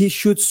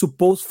should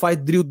suppose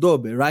fight Drew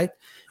Dober, right?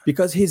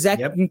 Because he's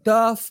acting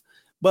tough.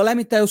 But let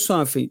me tell you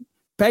something.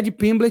 Paddy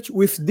Pimblett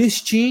with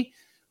this team,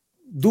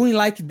 doing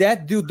like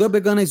that, Drew Dober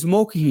gonna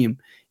smoke him.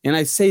 And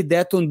I say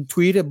that on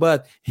Twitter,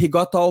 but he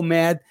got all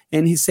mad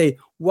and he say,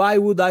 why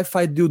would I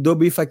fight Drew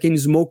Dober if I can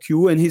smoke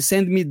you? And he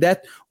sent me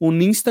that on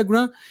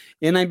Instagram,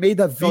 and I made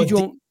a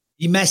video.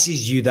 He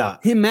messaged you that?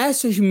 He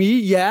messaged me,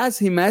 yes.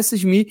 He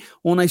messaged me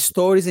on my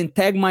stories and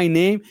tag my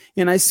name.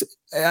 And I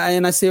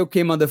say,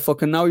 okay,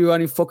 motherfucker, now you are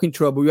in fucking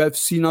trouble.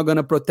 UFC not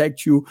gonna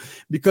protect you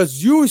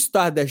because you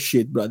start that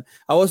shit, brother.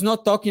 I was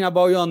not talking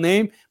about your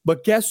name,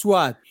 but guess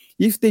what?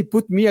 If they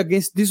put me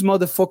against this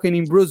motherfucker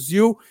in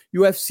Brazil,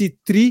 UFC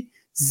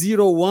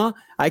 301,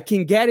 I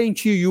can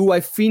guarantee you I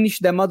finish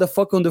that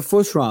motherfucker on the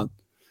first round.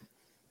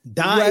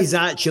 That is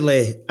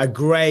actually a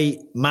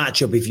great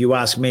matchup, if you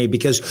ask me,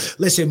 because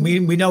listen, we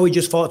know he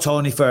just fought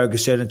Tony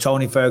Ferguson, and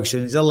Tony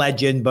Ferguson is a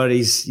legend, but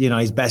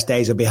his best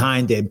days are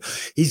behind him.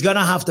 He's going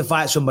to have to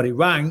fight somebody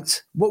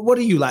ranked. What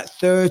are you, like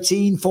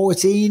 13,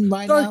 14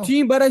 right 13, now?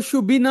 13, but I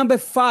should be number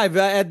 5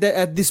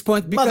 at this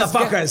point. Because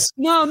motherfuckers.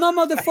 No,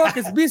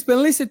 motherfuckers. Bisping,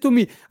 listen to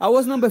me. I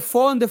was number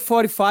 4 on the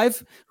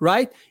 45,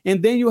 right?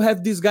 And then you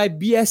have this guy,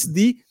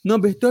 BSD,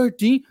 number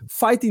 13,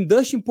 fighting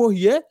Dustin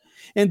Poirier.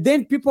 And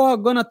then people are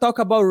going to talk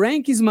about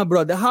rankings, my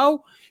brother.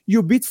 How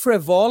you beat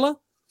Frevola,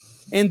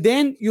 and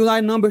then you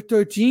are number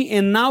 13,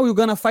 and now you're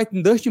going to fight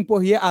Dustin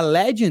Poirier, a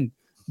legend.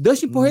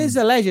 Dustin Poirier is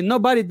a legend.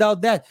 Nobody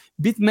doubt that.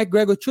 Beat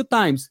McGregor 2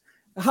 times.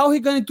 How he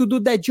going to do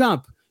that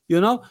jump?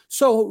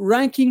 So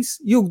rankings,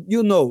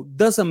 you know,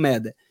 doesn't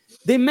matter.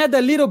 They matter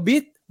a little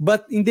bit,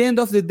 but in the end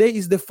of the day,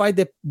 is the fight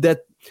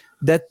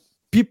that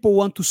people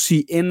want to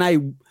see.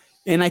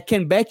 And I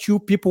can bet you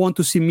people want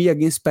to see me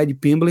against Paddy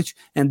Pimblett,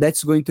 and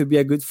that's going to be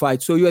a good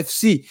fight. So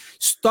UFC,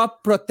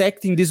 stop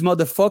protecting this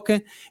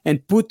motherfucker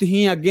and put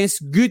him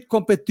against good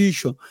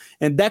competition.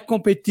 And that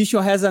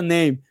competition has a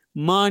name: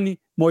 Money,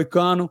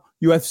 Moicano,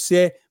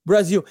 UFC,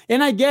 Brazil.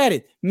 And I get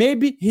it.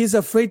 Maybe he's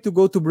afraid to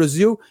go to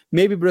Brazil.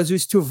 Maybe Brazil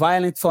is too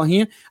violent for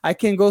him. I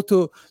can go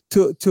to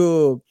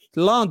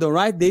London,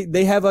 right?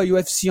 They have a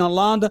UFC on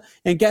London.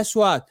 And guess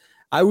what?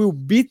 I will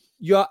beat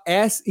your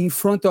ass in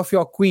front of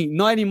your queen.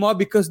 Not anymore,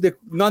 because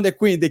not the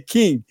queen, the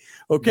king.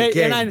 Okay? The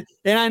king.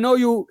 And I know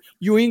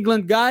you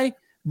England guy,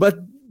 but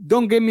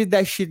don't give me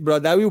that shit,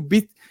 brother. I will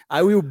beat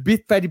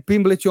Paddy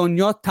Pimblett on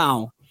your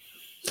town.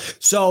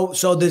 So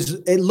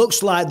it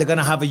looks like they're going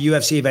to have a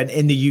UFC event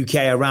in the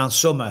UK around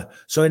summer.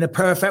 So in a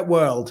perfect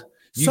world,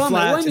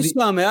 when is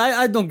summer?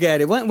 I don't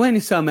get it. When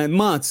is summer?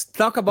 Months.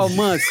 Talk about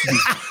months.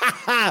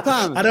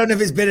 I don't know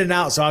if it's been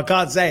announced, so I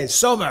can't say it.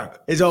 Summer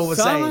is all we're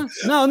saying.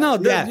 No.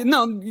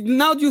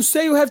 Now you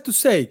say, you have to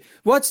say.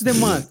 What's the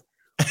month?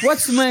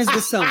 What's the month?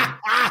 The summer?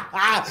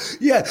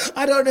 Yeah,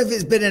 I don't know if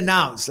it's been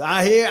announced.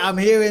 I'm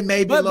hearing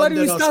maybe London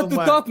or somewhere. But you start to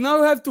talk, now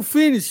you have to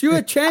finish. You're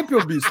a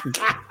champion, Bisping.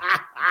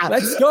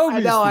 Let's go,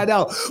 Bisping. I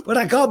know. But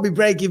I can't be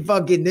breaking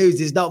fucking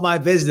news. It's not my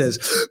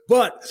business.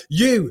 But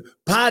you,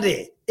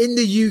 Paddy, in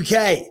the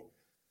UK,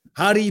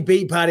 how do you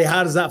beat Paddy?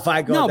 How does that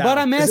fight go down? No, but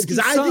I'm asking, because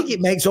I think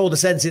it makes all the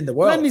sense in the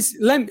world.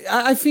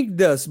 I think it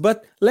does,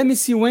 but let me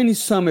see when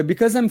is summer,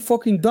 because I'm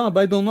fucking dumb.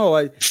 I don't know.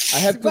 I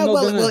have to know.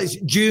 Well, it's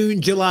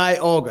June, July,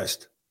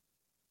 August.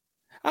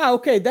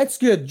 Okay, that's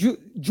good.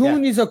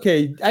 June is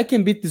okay. I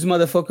can beat this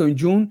motherfucker in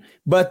June,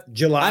 but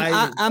July,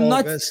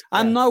 August,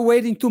 I'm not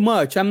waiting too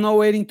much.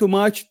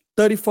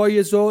 34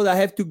 years old. I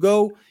have to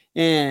go.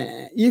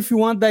 And if you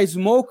want that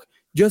smoke,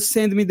 just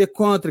send me the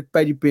contract,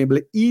 Paddy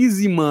Pimblett.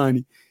 Easy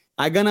money.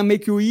 I'm gonna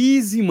make you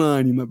easy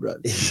money, my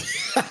brother.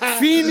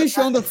 Finish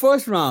on the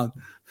first round.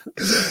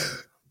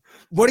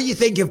 What do you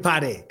think of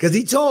Paddy? Because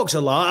he talks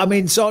a lot. I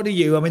mean, so do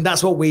you. I mean,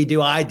 that's what we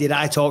do. I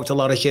talked a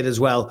lot of shit as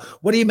well.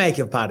 What do you make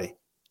of Paddy?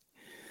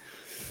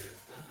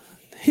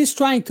 He's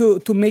trying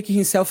to make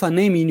himself a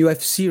name in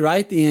UFC,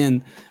 right?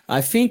 And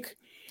I think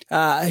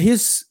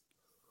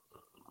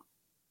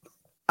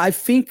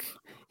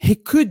he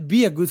could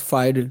be a good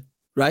fighter,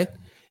 right?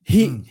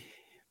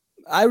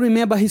 I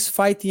remember his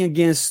fighting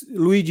against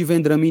Luigi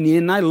Vendramini,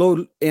 and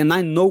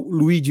I know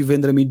Luigi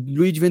Vendramini.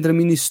 Luigi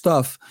Vendramini is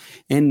tough,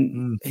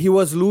 and he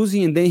was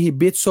losing, and then he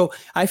beat. So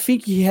I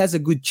think he has a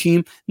good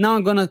team. Now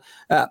I'm gonna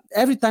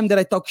every time that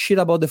I talk shit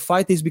about the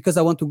fight is because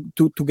I want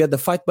to get the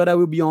fight. But I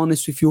will be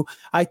honest with you,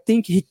 I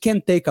think he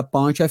can take a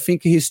punch. I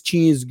think his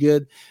team is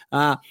good,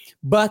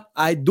 but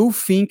I do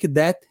think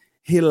that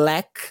he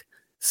lack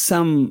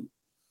some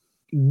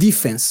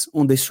defense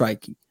on the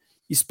striking,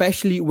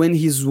 especially when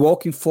he's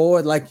walking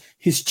forward, like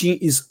his chin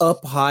is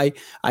up high.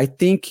 I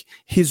think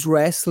his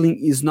wrestling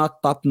is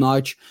not top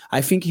notch.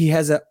 I think he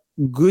has a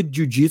good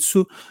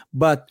jiu-jitsu,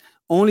 but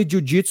only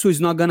jiu-jitsu is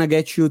not gonna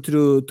get you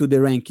to the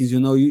rankings, you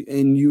know.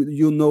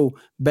 You know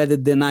better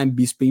than I'm,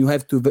 Bisping. You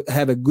have to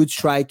have a good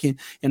striking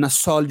and a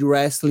solid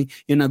wrestling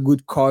and a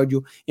good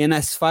cardio. And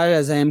as far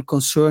as I am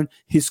concerned,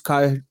 his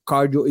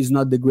cardio is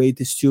not the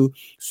greatest too.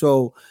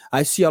 So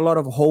I see a lot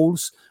of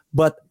holes,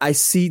 but I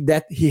see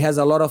that he has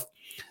a lot of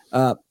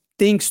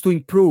things to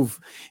improve,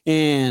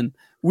 and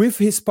with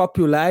his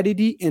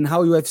popularity and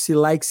how UFC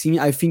likes him,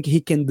 I think he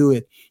can do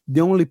it.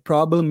 The only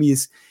problem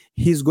is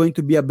he's going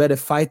to be a better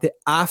fighter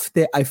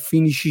after I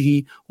finish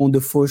him on the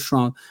first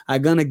round.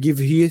 I'm gonna give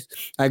him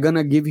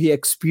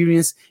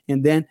experience,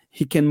 and then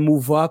he can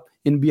move up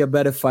and be a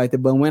better fighter.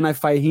 But when I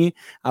fight him,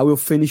 I will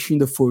finish in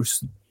the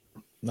first.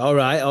 All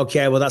right.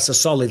 Okay. Well, that's a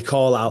solid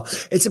call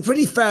out. It's a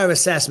pretty fair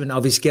assessment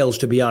of his skills,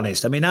 to be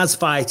honest. I mean, as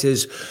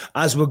fighters,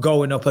 as we're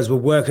going up, as we're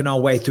working our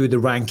way through the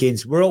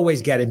rankings, we're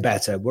always getting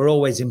better. We're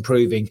always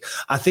improving.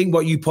 I think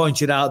what you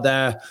pointed out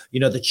there, you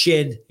know, the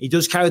chin, he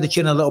does carry the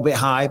chin a little bit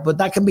high, but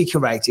that can be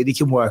corrected. He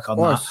can work on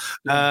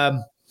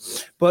that.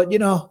 But, you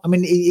know, I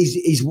mean,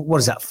 he's what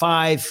is that?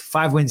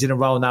 Five wins in a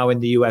row now in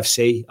the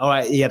UFC. All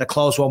right, he had a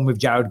close one with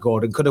Jared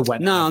Gordon. Could have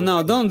went.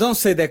 No, don't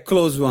say that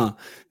close one.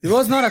 It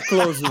was not a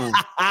close one.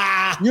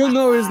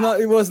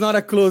 It was not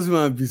a close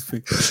one,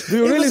 Bisping. Do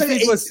you really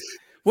think it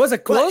was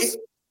it close?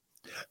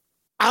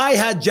 I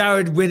had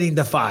Jared winning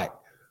the fight.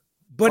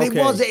 But it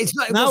wasn't. It's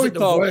not. It wasn't the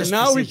worst.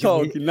 Now we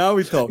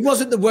talk. It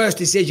wasn't the worst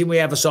decision we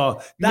ever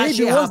saw.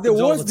 Maybe it was the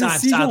worst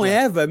decision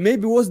ever.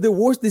 Maybe it was the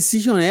worst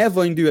decision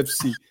ever in the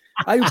UFC.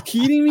 Are you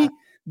kidding me?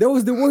 That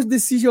was the worst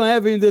decision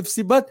ever in the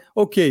UFC. But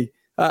okay,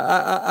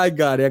 I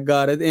got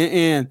it.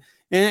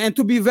 And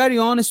to be very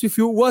honest with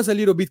you, it was a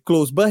little bit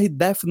close. But he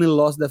definitely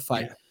lost the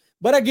fight. Yeah.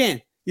 But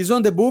again, it's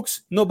on the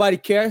books. Nobody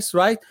cares,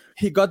 right?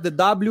 He got the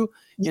W.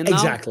 And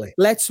exactly. Now,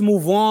 let's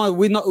move on.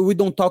 We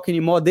don't talk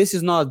anymore. This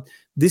is not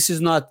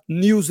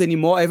news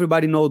anymore.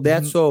 Everybody knows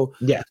that. So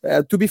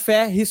to be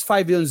fair, he's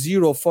 5-0,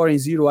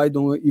 4-0. I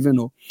don't even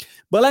know.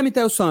 But let me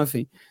tell you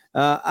something.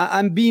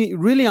 I'm being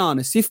really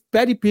honest. If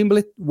Paddy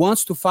Pimblett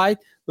wants to fight,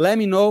 let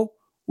me know.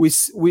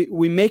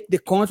 We make the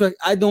contract.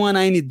 I don't want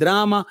any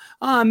drama.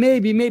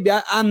 Maybe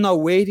I'm not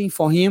waiting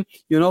for him.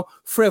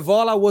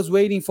 Frevola was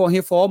waiting for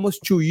him for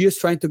almost 2 years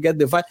trying to get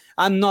the fight.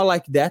 I'm not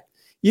like that.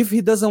 If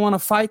he doesn't want to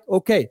fight,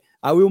 okay,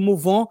 I will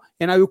move on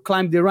and I will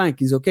climb the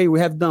rankings. Okay,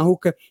 we have Dan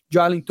Hooker,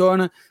 Jarlin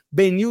Turner,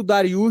 Beneil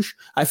Dariush.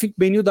 I think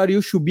Beneil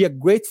Dariush should be a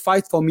great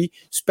fight for me,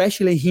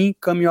 especially him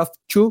coming off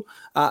 2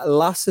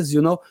 losses.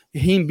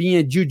 Him being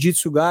a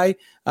jiu-jitsu guy.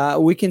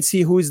 We can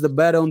see who is the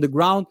better on the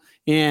ground,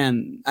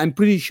 and I'm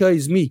pretty sure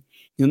it's me.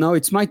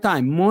 It's my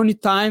time, money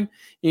time,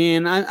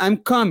 and I'm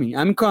coming.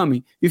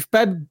 If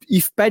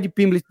Paddy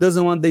Pimblett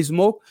doesn't want the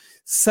smoke,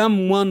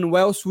 someone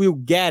else will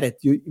get it.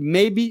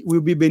 Maybe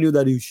will be Beneil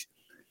Dariush.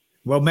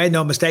 Well, make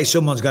no mistake,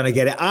 someone's going to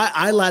get it.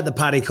 I like the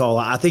Paddy call.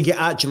 I think it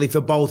actually,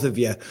 for both of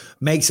you,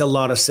 makes a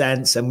lot of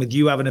sense. And with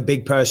you having a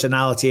big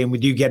personality and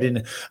with you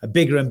getting a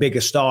bigger and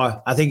bigger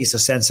star, I think it's a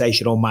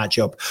sensational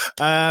matchup.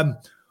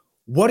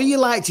 What do you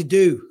like to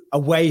do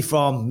away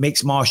from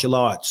mixed martial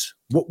arts?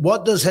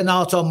 What does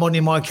Renato Money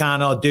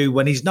Moicano do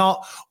when he's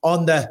not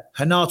on the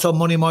Renato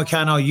Money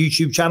Moicano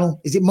YouTube channel?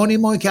 Is it Money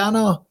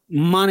Moicano?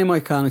 Money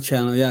Moicano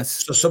channel,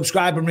 yes. So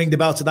subscribe and ring the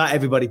bell to that,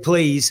 everybody,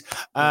 please.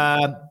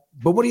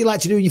 But what do you like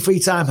to do in your free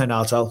time,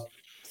 Renato?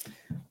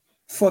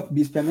 Fuck,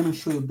 Bisp, I'm going to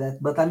show you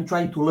that. But I'm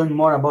trying to learn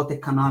more about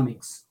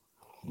economics,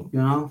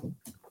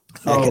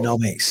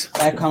 Economics.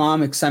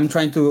 I'm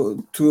trying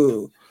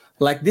to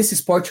like, this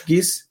is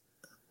Portuguese.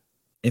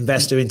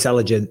 Investor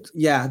intelligent.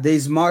 Yeah, the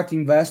smart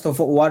investor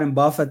for Warren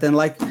Buffett. And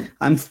like,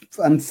 I'm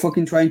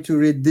fucking trying to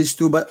read this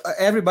too. But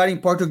everybody in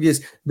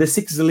Portuguese, the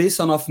 6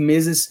 lesson of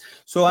Mises.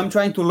 So I'm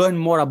trying to learn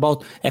more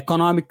about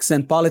economics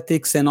and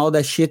politics and all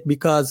that shit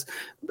because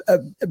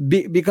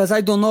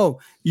I don't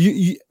know.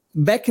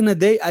 Back in the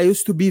day, I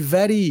used to be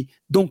very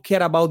don't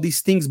care about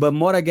these things, but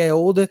more I get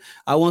older,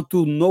 I want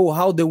to know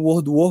how the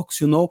world works.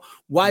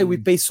 Why we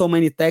pay so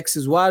many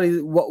taxes, why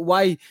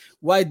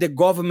the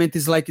government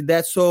is like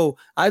that. So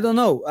I don't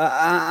know.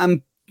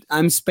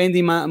 I'm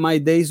spending my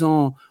days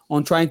on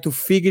trying to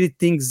figure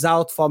things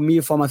out for me,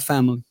 for my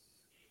family.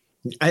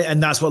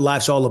 And that's what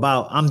life's all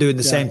about. I'm doing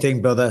the same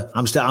thing, brother.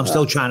 I'm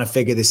still trying to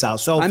figure this out.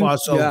 So far,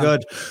 so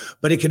good,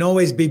 but it can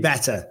always be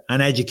better.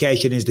 And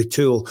education is the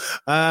tool.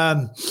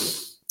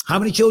 How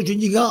many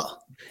children you got?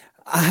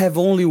 I have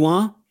only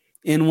one,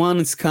 and one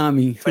is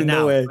coming. For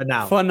now.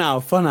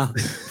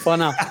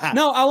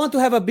 No, I want to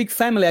have a big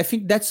family. I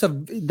think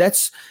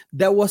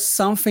that was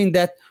something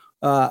that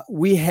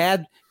we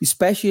had,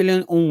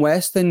 especially on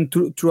Western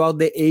throughout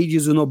the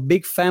ages.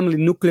 Big family,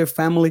 nuclear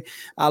family.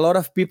 A lot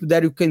of people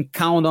that you can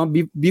count on.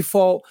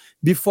 Before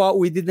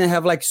we didn't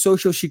have like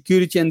social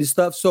security and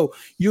stuff. So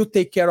you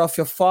take care of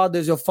your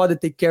fathers, your father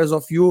take care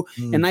of you.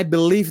 And I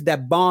believe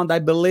that bond. I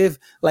believe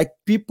like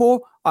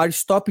people are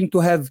stopping to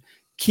have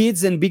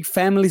kids and big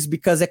families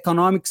because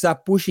economics are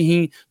pushing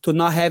him to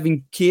not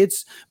having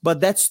kids.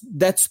 But that's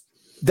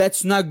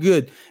not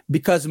good,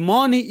 because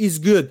money is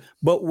good.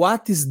 But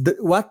what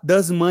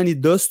does money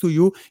does to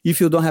you if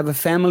you don't have a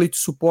family to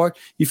support,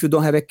 if you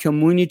don't have a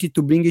community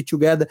to bring it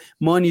together?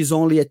 Money is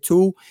only a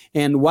tool,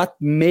 and what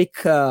make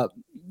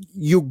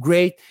you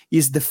great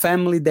is the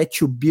family that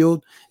you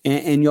build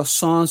and your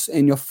sons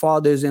and your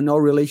fathers and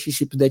all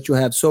relationships that you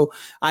have. So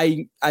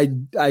I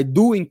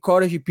do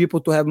encourage people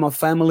to have more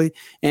family,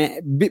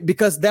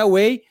 because that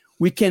way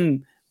we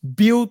can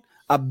build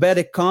a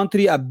better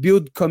country, a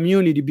build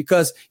community.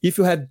 Because if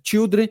you have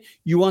children,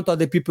 you want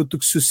other people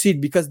to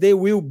succeed, because they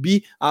will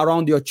be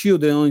around your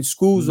children on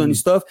schools and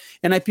stuff.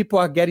 And people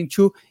are getting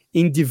too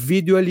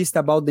individualist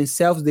about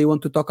themselves. They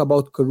want to talk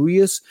about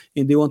careers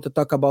and they want to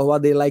talk about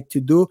what they like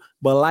to do.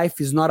 But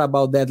life is not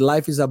about that.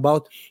 Life is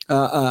about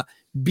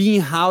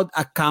being held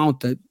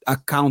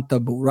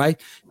accountable,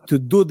 right? To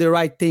do the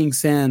right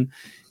things. And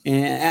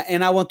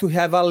I want to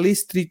have at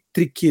least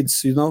three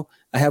kids,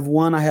 I have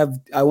one.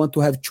 I want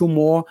to have 2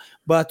 more,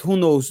 but who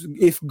knows?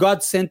 If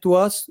God sent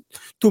to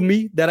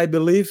me, that I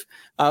believe,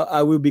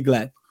 I will be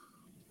glad.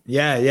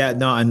 Yeah,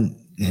 no, and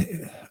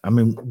I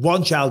mean,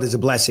 1 child is a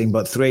blessing,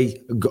 but 3,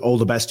 all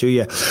the best to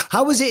you.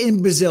 How was it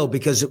in Brazil?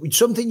 Because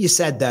something you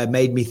said there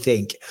made me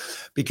think.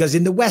 Because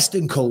in the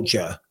Western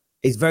culture,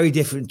 is very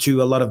different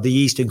to a lot of the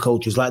Eastern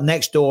cultures. Like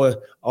next door,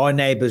 our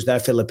neighbors, they're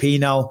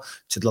Filipino.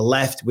 To the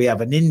left, we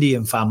have an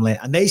Indian family,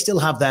 and they still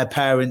have their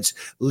parents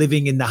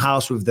living in the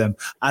house with them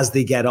as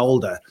they get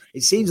older.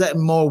 It seems like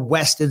more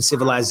Western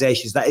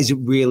civilizations, that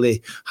isn't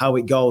really how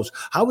it goes.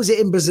 How is it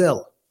in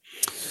Brazil?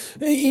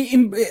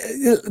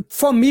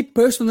 For me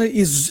personally,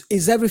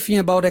 is everything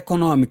about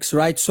economics,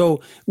 right?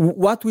 So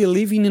what we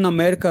live in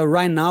America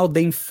right now, the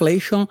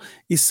inflation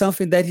is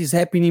something that is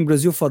happening in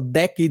Brazil for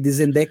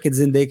decades and decades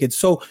and decades.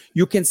 So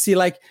you can see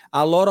like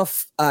a lot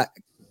of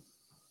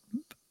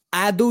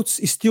adults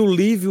still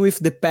live with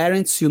the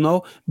parents,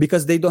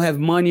 because they don't have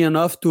money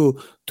enough to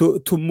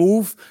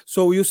move.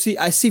 So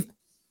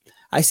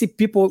I see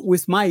people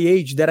with my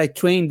age that I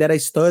train, that I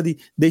study,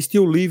 they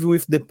still live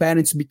with the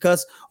parents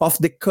because of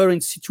the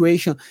current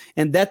situation,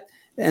 and that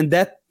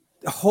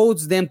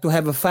holds them to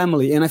have a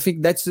family. And I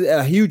think that's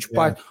a huge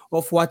part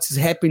of what's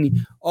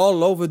happening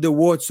all over the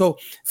world. So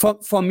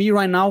for me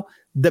right now,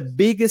 the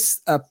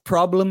biggest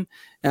problem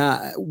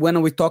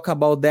when we talk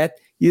about that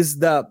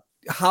is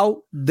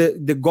how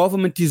the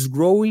government is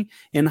growing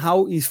and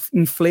how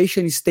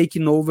inflation is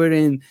taking over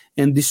and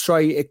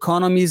destroy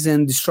economies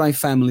and destroy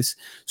families.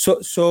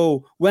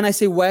 So when I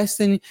say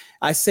Western,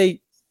 I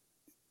say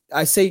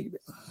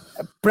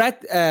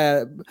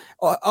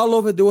all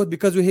over the world,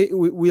 because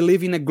we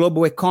live in a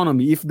global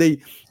economy. If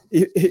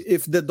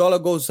the dollar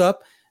goes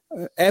up,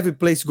 every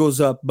place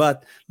goes up.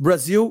 But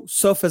Brazil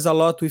suffers a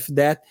lot with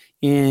that,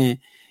 and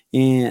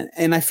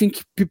I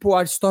think people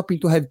are stopping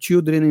to have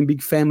children and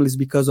big families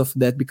because of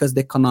that, because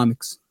the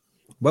economics.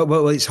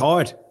 Well, it's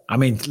hard. I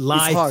mean,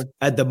 life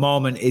at the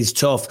moment is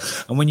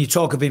tough. And when you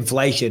talk of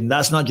inflation,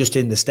 that's not just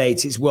in the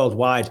States, it's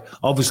worldwide.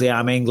 Obviously,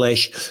 I'm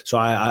English, so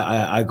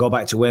I go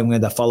back to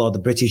England. I follow the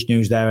British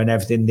news there and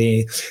everything.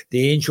 The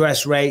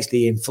interest rates,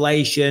 the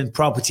inflation,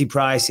 property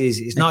prices,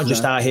 it's not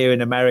just out here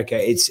in America.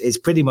 It's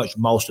pretty much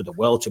most of the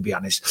world, to be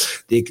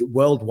honest. The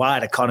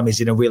worldwide economy is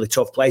in a really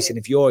tough place. And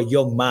if you're a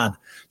young man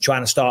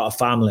trying to start a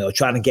family or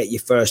trying to get your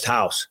first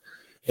house,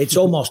 it's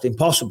almost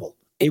impossible.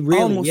 It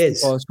really almost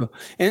is. Impossible.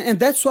 And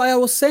that's why I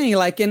was saying,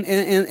 like,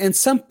 and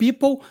some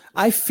people,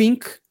 I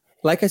think,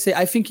 like I say,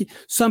 I think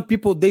some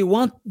people, they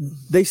want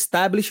the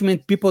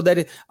establishment, people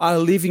that are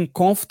living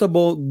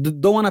comfortable,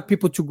 don't want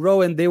people to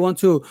grow, and they want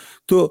to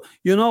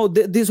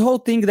this whole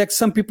thing that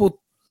some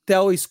people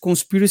tell is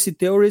conspiracy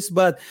theories,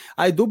 but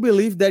I do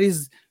believe there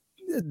is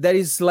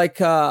like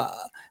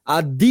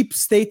a deep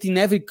state in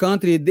every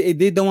country.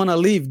 They don't want to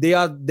leave. They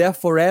are there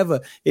forever.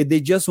 They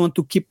just want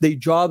to keep their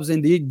jobs,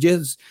 and they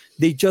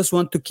just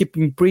want to keep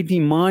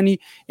imprinting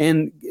money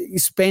and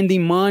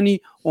spending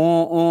money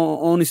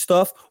on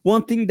stuff.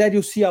 One thing that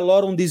you see a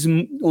lot on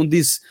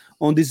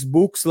these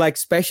books, like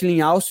especially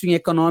in Austrian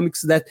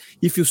economics, that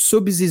if you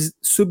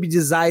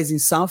subsidize in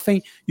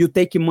something, you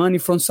take money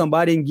from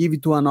somebody and give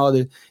it to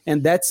another,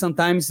 and that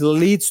sometimes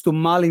leads to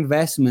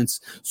malinvestments.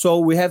 So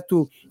we have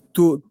to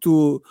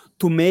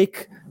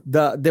make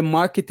the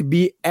market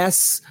be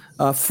as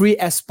free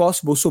as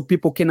possible, so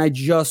people can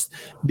adjust,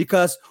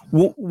 because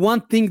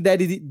one thing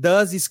that it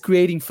does is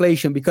create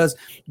inflation, because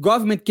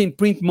government can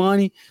print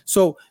money.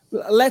 So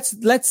let's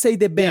say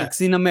the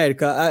banks in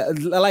America,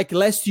 like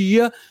last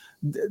year,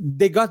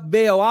 they got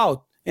bailed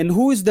out. And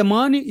who is the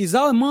money? Is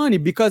our money,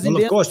 because of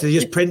course they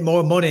just print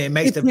more money. It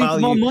makes the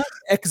value more money.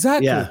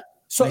 Exactly. Yeah.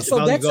 So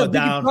that's a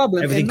big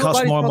problem. Everything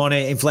costs more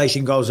money.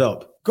 Inflation goes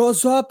up,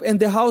 and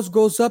the house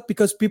goes up,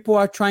 because people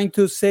are trying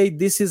to say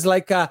this is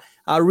like a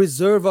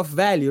reserve of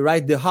value,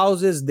 right? The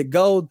houses, the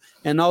gold,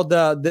 and all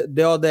the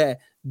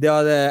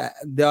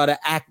other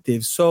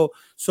actives.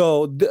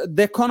 So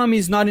the economy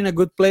is not in a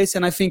good place,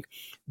 and I think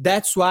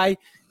that's why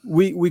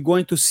we're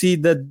going to see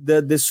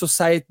the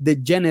society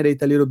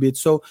degenerate a little bit.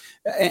 So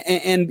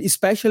and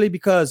especially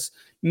because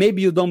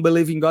maybe you don't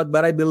believe in God,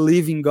 but I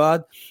believe in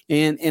God,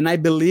 and I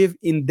believe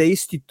in the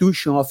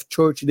institution of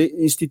church, the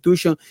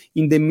institution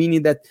in the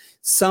meaning that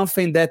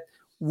something that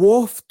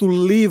worth to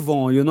live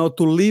on,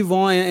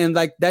 and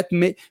like that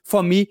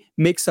for me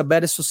makes a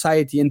better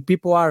society. And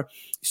people are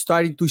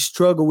starting to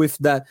struggle with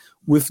that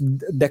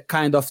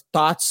kind of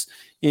thoughts,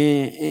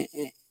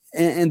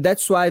 and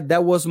that's why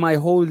that was my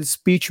whole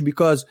speech,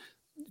 because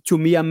to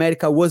me,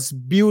 America was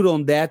built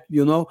on that,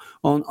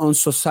 on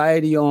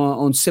society,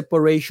 on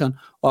separation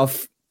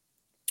of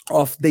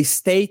the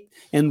state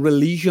and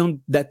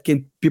religion, that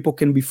people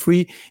can be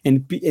free,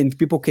 and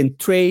people can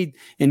trade,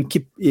 and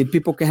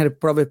people can have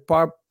private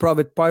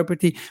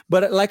property.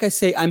 But like I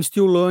say, I'm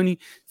still learning.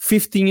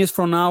 15 years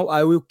from now,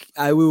 I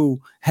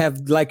will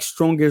have like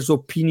strongest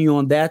opinion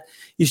on that.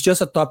 It's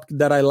just a topic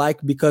that I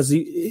like, because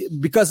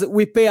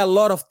we pay a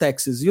lot of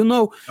taxes.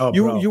 You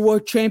were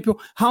champion.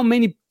 How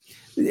many?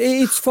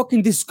 It's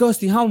fucking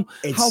disgusting how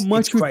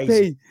much we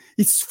pay.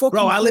 It's fucking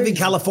I live crazy. in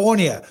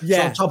California. Yeah.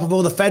 So on top of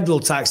all the federal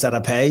tax that I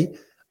pay,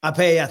 I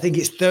think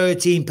it's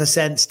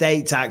 13%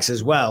 state tax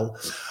as well.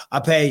 I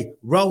pay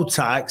road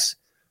tax,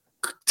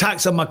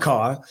 tax on my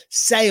car,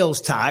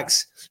 sales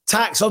tax,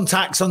 tax on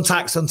tax on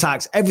tax on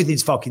tax.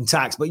 Everything's fucking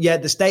tax. But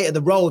yet the state of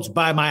the roads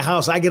by my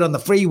house, I get on the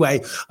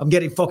freeway, I'm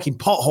getting fucking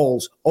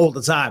potholes all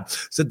the time.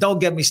 So don't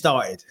get me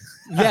started.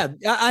 Yeah,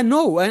 I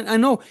know.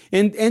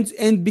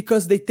 And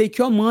because they take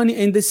your money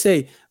and they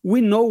say,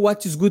 we know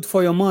what is good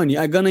for your money.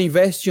 I'm going to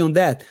invest you on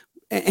that.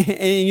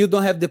 And you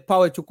don't have the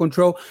power to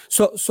control.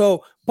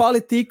 So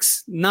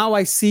politics, now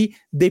I see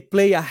they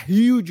play a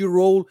huge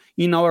role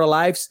in our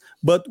lives,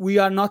 but we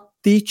are not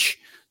teach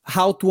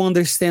how to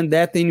understand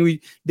that, and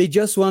they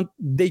just want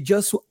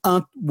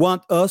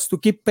us to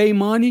keep paying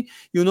money,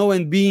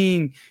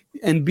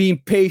 and being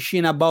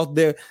patient about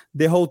the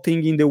whole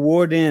thing in the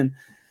world,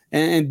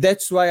 and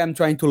that's why I'm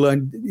trying to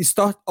learn.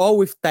 Start all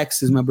with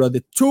taxes, my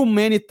brother. Too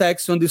many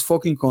taxes on this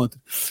fucking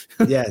country.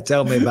 Yeah,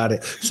 tell me about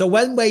it. So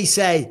when we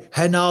say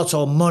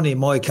Renato Money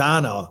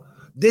Moicano,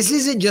 this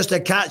isn't just a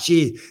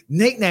catchy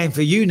nickname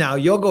for you now.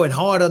 You're going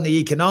hard on the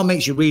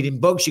economics. You're reading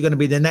books. You're going to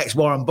be the next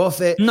Warren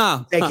Buffett.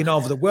 No. Taking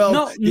over the world.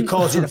 No. You're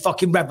causing a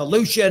fucking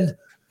revolution.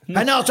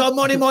 Renato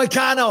Money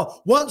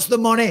Moicano wants the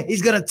money.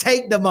 He's going to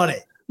take the money.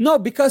 No,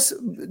 because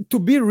to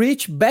be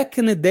rich back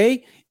in the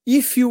day,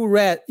 if you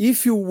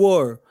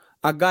were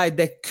a guy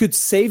that could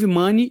save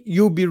money,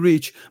 you'll be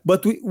rich.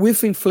 But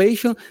with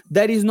inflation,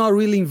 that is not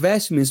really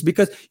investments,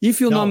 because if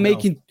you're not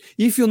making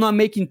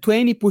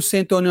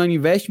 20% on your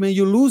investment,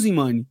 you're losing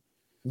money.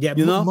 Yeah,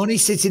 money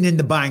sitting in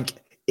the bank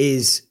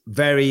is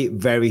very,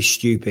 very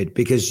stupid,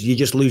 because you're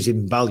just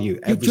losing value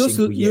every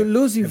single year. You're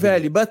losing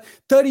value. But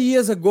 30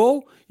 years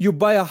ago, you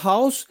buy a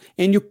house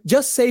and you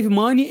just save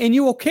money and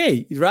you're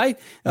okay, right?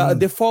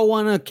 The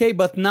 401k.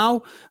 But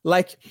now,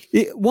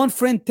 one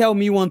friend tell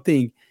me one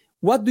thing.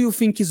 What do you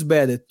think is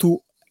better,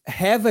 to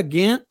have a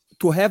gun,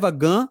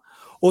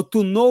 or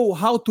to know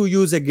how to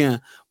use a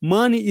gun?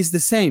 Money is the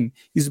same.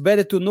 It's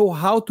better to know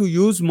how to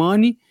use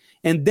money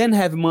and then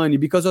have money,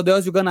 because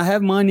otherwise you're gonna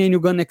have money and you're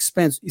gonna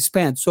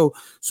spend. So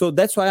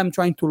that's why I'm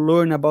trying to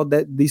learn about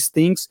these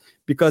things,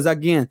 because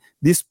again,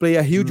 this play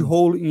a huge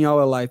role in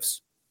our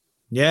lives.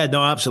 Yeah,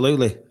 no,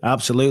 absolutely.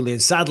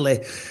 And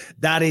sadly,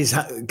 that is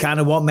kind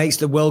of what makes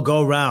the world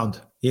go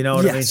round. You know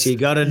what I mean? So you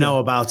got to know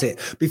about it.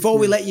 Before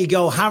we let you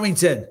go,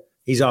 Harrington,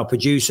 he's our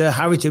producer.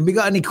 Harrington, we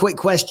got any quick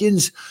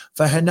questions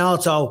for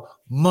Renato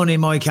Money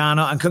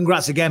Moicano? And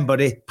congrats again,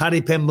 buddy.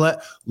 Paddy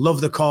Pimblett, love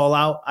the call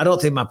out. I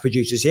don't think my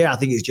producer's here. I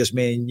think it's just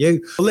me and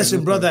you. Well,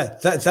 listen, brother,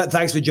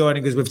 thanks for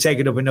joining us. We've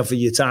taken up enough of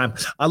your time.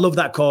 I love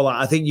that call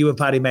out. I think you and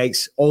Paddy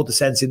makes all the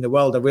sense in the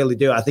world. I really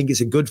do. I think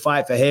it's a good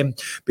fight for him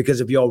because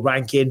of your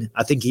ranking.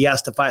 I think he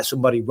has to fight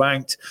somebody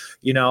ranked,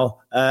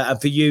 and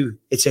for you,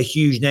 it's a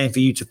huge name for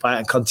you to fight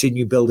and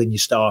continue building your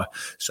star.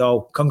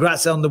 So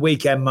congrats on the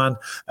weekend, man.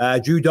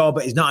 Drew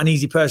Dorbert is not an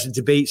easy person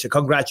to beat. So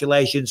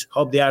congratulations.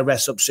 Hope the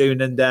IRS up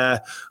soon. And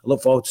I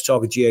look forward to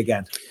talking to you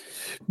again.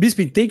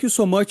 Bisping, thank you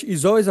so much.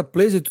 It's always a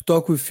pleasure to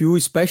talk with you,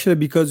 especially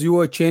because you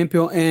are a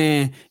champion.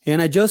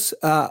 And I just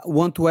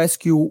want to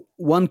ask you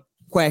one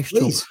question.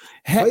 Please.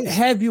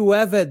 Have you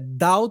ever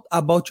doubt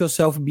about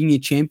yourself being a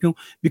champion?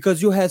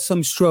 Because you had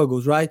some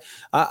struggles, right?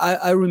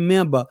 I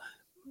remember,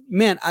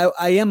 man,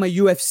 I am a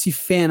UFC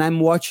fan. I'm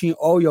watching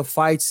all your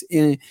fights,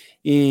 and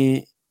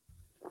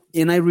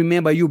I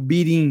remember you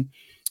beating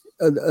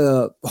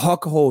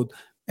Rockhold.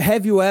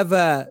 Have you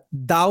ever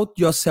doubt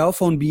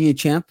yourself on being a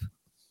champ?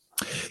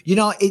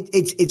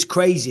 It's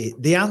crazy.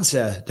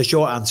 The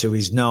short answer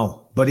is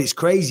no. But it's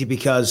crazy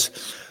because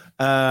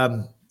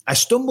I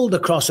stumbled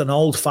across an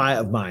old fight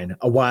of mine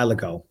a while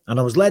ago, and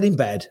I was laid in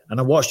bed and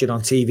I watched it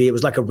on TV. It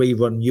was like a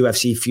rerun,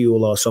 UFC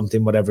Fuel or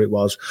something, whatever it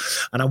was.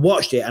 And I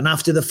watched it, and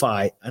after the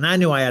fight, and I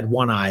knew I had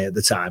one eye at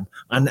the time,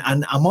 and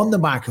I'm on the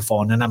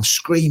microphone and I'm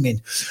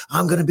screaming,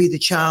 I'm going to be the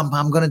champ.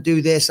 I'm going to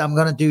do this. I'm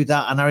going to do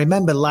that. And I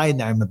remember lying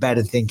there in my bed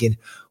and thinking,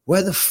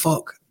 where the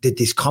fuck did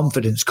this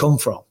confidence come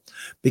from?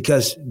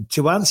 Because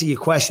to answer your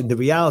question, the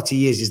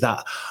reality is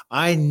that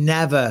I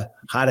never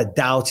had a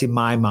doubt in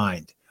my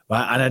mind.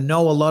 Right? And I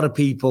know a lot of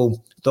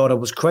people thought I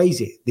was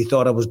crazy. They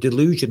thought I was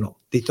delusional.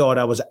 They thought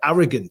I was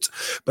arrogant.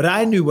 But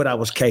I knew what I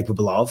was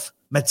capable of.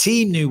 My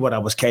team knew what I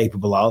was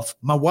capable of.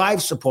 My wife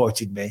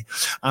supported me.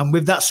 And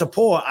with that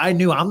support, I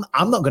knew I'm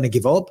not going to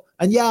give up.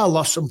 And yeah, I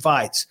lost some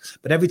fights.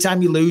 But every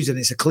time you lose, and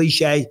it's a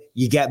cliche,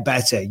 you get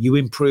better. You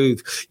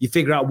improve. You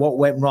figure out what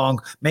went wrong.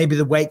 Maybe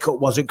the weight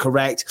cut wasn't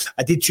correct.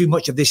 I did too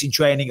much of this in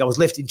training. I was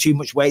lifting too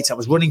much weights. I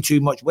was running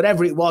too much,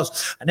 whatever it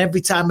was. And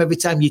every time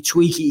you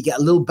tweak it, you get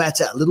a little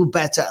better, a little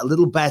better, a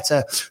little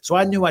better. So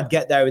I knew I'd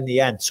get there in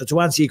the end. So to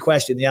answer your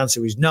question, the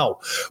answer is no.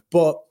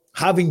 But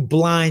having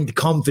blind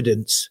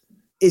confidence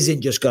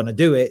isn't just going to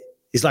do it.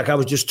 It's like I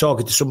was just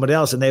talking to somebody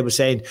else and they were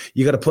saying,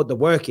 you got to put the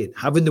work in.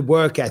 Having the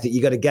work ethic, you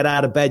got to get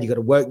out of bed. You got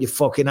to work your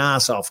fucking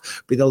ass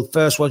off. Be the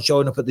first one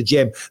showing up at the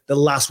gym, the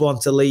last one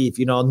to leave,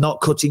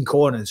 not cutting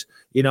corners.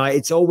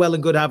 It's all well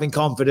and good having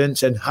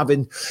confidence and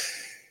having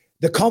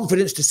the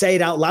confidence to say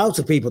it out loud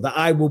to people that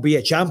I will be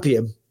a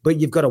champion, but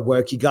you've got to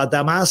work your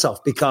goddamn ass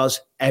off because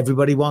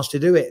everybody wants to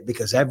do it,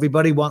 because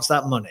everybody wants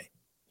that money.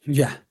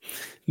 Yeah.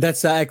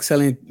 That's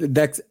excellent.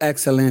 That's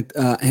excellent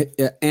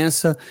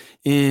answer,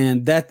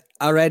 and that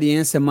already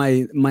answered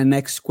my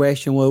next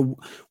question. Well,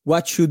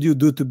 what should you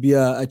do to be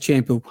a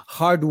champion?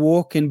 Hard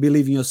work and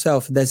believe in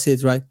yourself. That's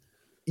it, right?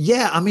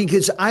 Yeah, I mean,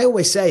 because I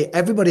always say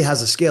everybody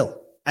has a skill.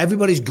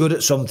 Everybody's good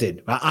at something.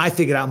 I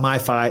figured out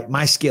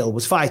my skill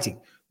was fighting.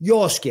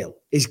 Your skill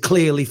is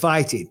clearly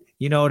fighting.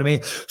 You know what I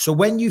mean? So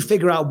when you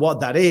figure out what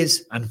that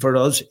is, and for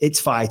us, it's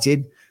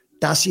fighting,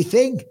 that's your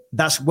thing.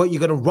 That's what you're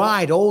going to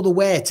ride all the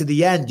way to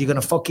the end. You're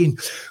going to fucking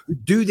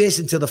do this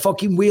until the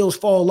fucking wheels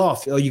fall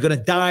off, or you're going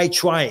to die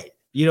trying.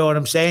 You know what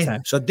I'm saying? Okay.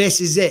 So this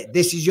is it.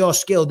 This is your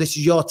skill. This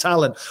is your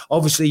talent.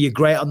 Obviously, you're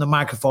great on the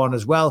microphone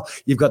as well.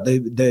 You've got the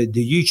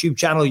YouTube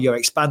channel. You're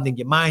expanding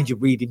your mind. You're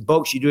reading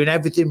books. You're doing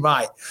everything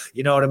right.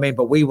 You know what I mean?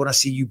 But we want to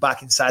see you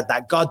back inside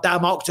that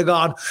goddamn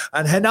octagon.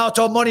 And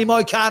Renato Money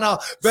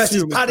Moicano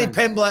versus Paddy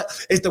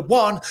Pimblett is the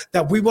one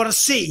that we want to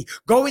see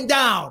going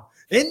down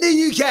in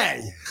the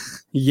UK.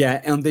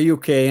 Yeah, in the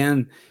UK.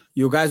 And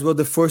you guys were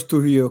the first to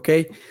hear,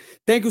 okay?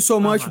 Thank you so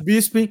much,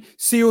 Bisping.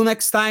 See you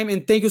next time.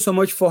 And thank you so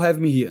much for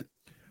having me here.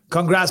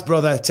 Congrats,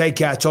 brother. Take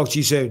care. Talk to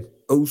you soon.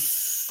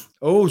 Os.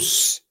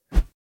 Os.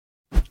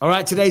 All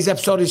right, today's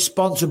episode is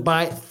sponsored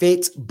by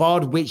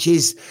FitBod, which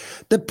is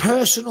the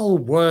personal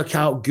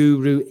workout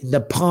guru in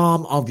the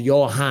palm of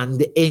your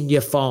hand in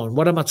your phone.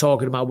 What am I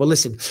talking about? Well,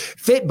 listen,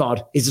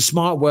 FitBod is a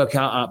smart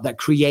workout app that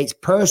creates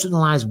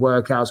personalized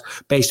workouts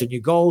based on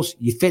your goals,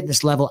 your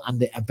fitness level, and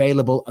the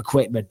available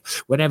equipment.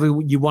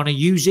 Whenever you want to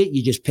use it,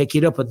 you just pick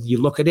it up and you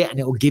look at it and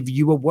it will give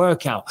you a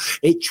workout.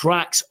 It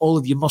tracks all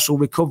of your muscle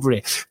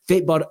recovery.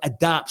 FitBod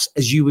adapts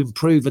as you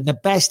improve. And the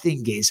best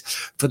thing is,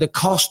 for the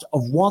cost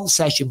of one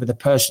session with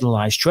a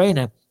personalized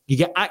trainer, you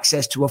get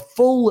access to a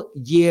full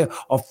year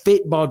of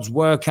FitBod's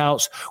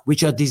workouts,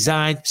 which are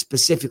designed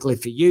specifically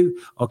for you.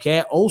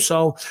 Okay.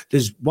 Also,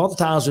 there's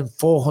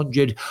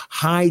 1,400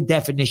 high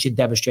definition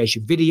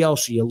demonstration videos.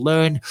 So you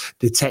learn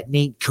the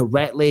technique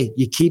correctly.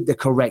 You keep the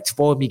correct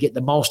form. You get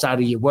the most out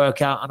of your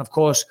workout. And of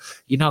course,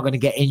 you're not going to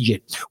get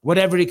injured.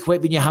 Whatever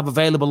equipment you have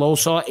available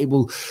also, it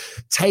will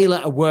tailor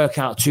a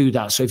workout to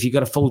that. So if you've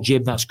got a full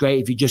gym, that's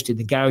great. If you're just in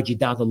the garage, you're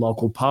down the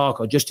local park,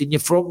 or just in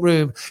your front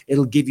room,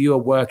 it'll give you a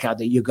workout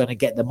that you're going to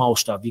get the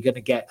most of. You're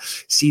going to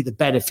see the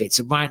benefits.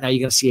 And right now,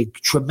 you're going to see a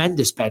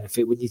tremendous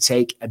benefit when you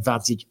take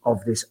advantage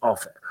of this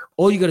offer.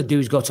 All you got to do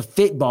is go to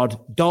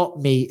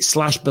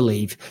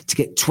fitbod.me/believe to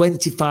get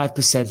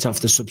 25% off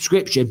the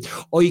subscription,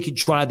 or you can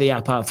try the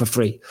app out for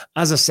free.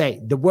 As I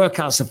say, the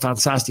workouts are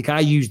fantastic.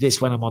 I use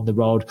this when I'm on the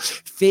road.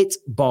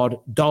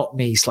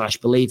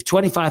 Fitbod.me/believe,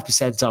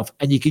 25% off,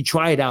 and you can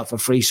try it out for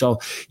free. So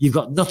you've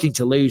got nothing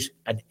to lose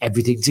and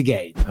everything to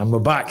gain. And we're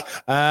back.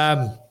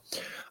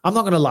 I'm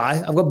not going to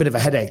lie. I've got a bit of a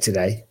headache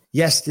today.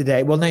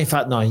 Yesterday, well, no, in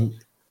fact, no.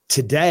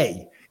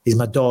 Today is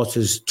my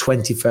daughter's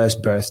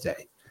 21st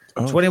birthday.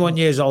 21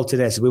 years old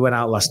today. So we went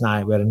out last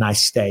night. We had a nice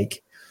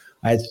steak.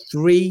 I had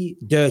 3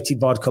 dirty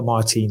vodka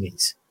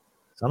martinis.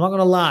 So I'm not going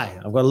to lie.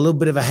 I've got a little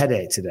bit of a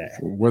headache today.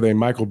 Were they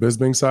Michael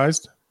Bisping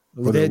sized?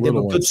 They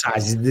were good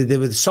sizes. They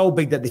were so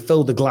big that they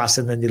filled the glass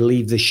and then they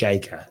leave the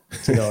shaker.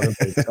 You know what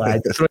I mean? So I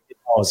had 3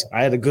 buzz.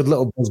 I had a good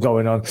little buzz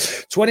going on.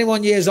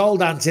 21 years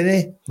old,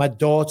 Anthony. My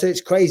daughter.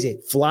 It's crazy.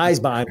 It flies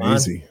by,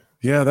 crazy. Man.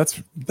 Yeah,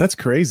 that's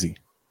crazy.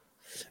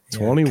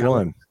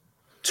 21.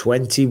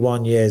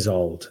 21 years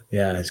old.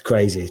 Yeah, it's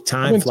crazy.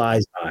 Time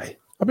flies by.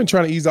 I've been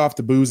trying to ease off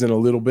the boozing a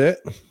little bit.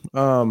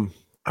 I'm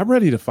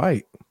ready to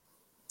fight.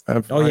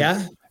 It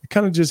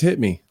kind of just hit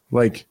me.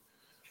 Like,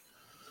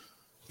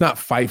 not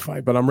fight,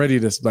 but I'm ready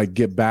to like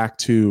get back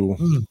to,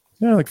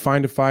 like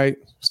find a fight,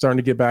 starting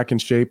to get back in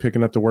shape,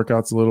 picking up the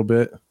workouts a little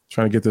bit,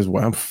 trying to get this.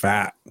 I'm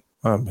fat.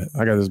 I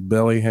got this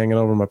belly hanging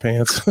over my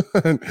pants.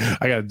 I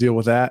got to deal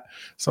with that.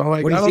 So I'm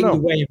like, what do you think you're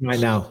weighing right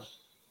now?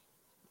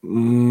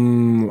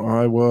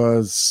 I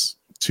was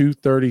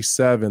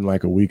 237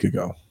 like a week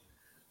ago.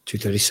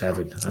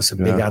 237. That's a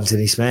big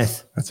Anthony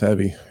Smith. That's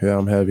heavy. Yeah,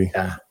 I'm heavy.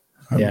 Yeah.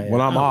 When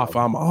I'm off,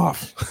 I'm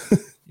off.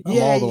 You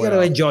got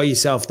to enjoy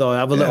yourself, though.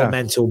 Have a little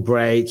mental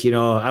break,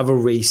 have a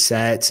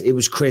reset. It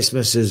was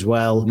Christmas as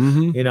well,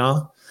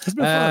 It's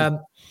been fun.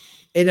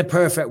 In a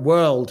perfect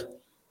world,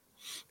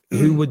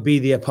 who would be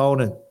the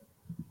opponent?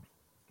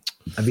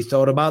 Have you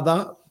thought about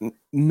that?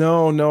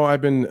 No.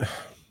 I've been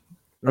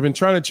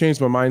trying to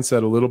change my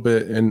mindset a little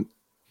bit, and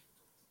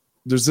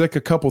there's like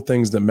a couple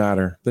things that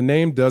matter. The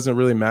name doesn't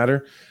really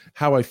matter.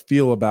 How I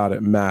feel about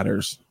it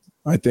matters.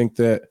 I think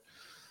that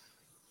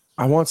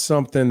I want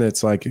something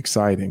that's like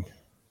exciting,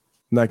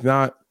 like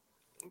not,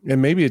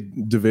 and maybe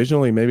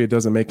divisionally, maybe it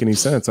doesn't make any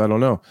sense. I don't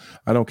know.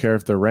 I don't care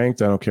if they're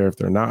ranked. I don't care if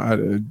they're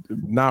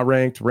not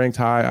ranked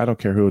high. I don't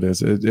care who it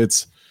is.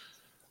 It's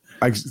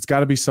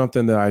got to be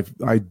something that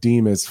I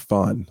deem as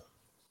fun.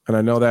 And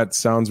I know that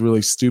sounds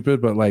really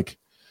stupid, but like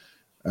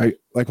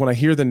when I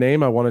hear the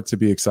name, I want it to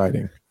be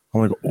exciting. I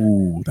want to go,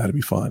 ooh, that'd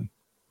be fun.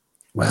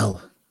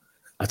 Well,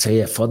 I'll tell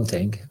you a fun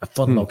thing, a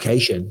fun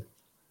location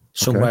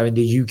somewhere in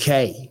the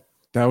UK.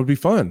 That would be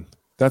fun.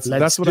 That's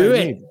what I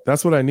need.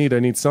 That's what I need. I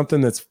need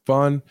something that's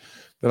fun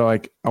that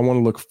I want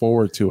to look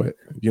forward to it.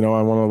 I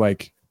want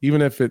to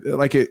even if it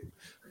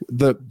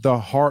the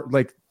heart,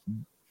 like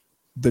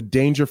the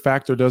danger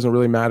factor doesn't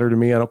really matter to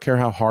me. I don't care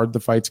how hard the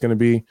fight's going to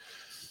be.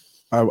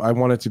 I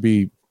want it to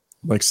be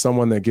like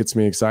someone that gets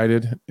me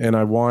excited, and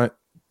I want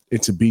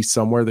it to be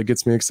somewhere that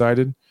gets me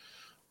excited.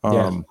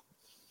 And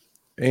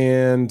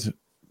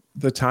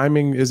the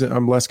timing isn't,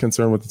 I'm less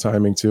concerned with the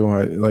timing too.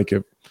 I like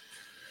it.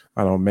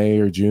 I don't know, May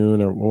or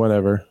June or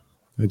whatever.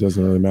 It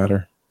doesn't really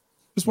matter.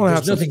 Just want to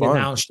have some fun. There's nothing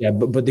announced yet,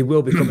 but they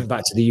will be coming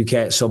back to the UK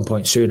at some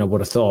point soon, I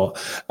would have thought.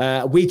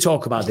 We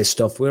talk about this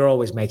stuff. We're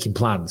always making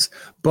plans.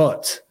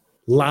 But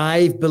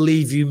live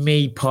Believe You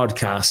Me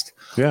podcast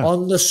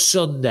on the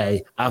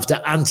Sunday after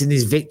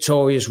Anthony's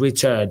victorious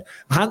return.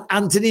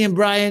 Anthony and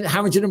Brian,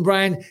 Harrington and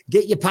Brian,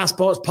 get your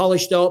passports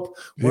polished up.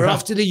 We're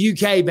off to the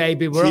UK,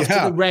 baby. We're off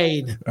to the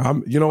rain.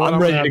 You know what?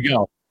 I'm ready to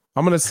go.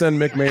 I'm going to send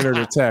Mick Maynard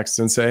a text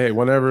and say, hey,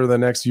 whenever the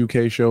next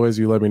UK show is,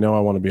 you let me know. I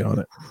want to be on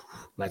it.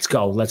 Let's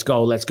go. Let's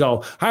go. Let's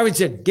go.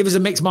 Harrington, give us a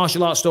mixed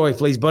martial arts story,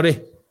 please,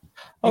 buddy.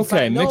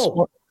 Okay.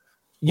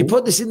 You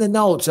put this in the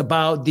notes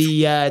about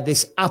the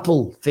this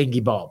Apple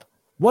thingy bob.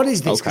 What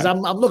is this? Because I'm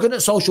looking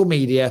at social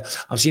media.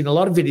 I've seen a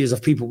lot of videos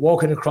of people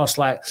walking across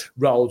like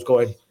roads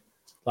going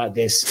like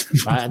this.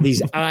 Right? And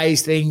these eye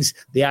things.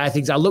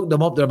 I looked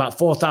them up. They're about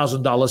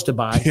 $4,000 to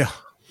buy. Yeah.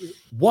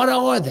 What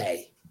are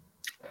they?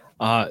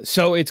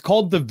 So it's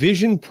called the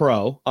Vision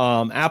Pro.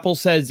 Apple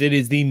says it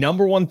is the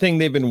number one thing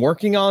they've been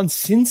working on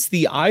since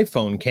the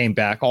iPhone came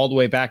back all the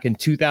way back in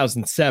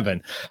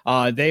 2007.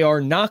 They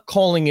are not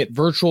calling it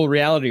virtual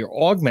reality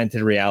or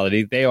augmented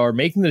reality. They are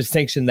making the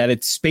distinction that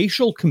it's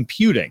spatial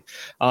computing.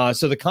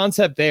 So the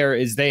concept there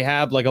is they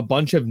have like a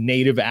bunch of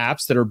native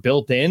apps that are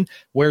built in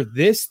where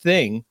this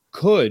thing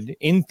could,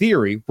 in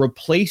theory,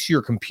 replace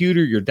your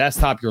computer, your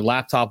desktop, your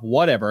laptop,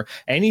 whatever.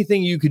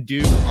 Anything you could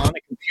do on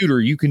a computer,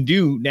 you can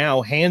do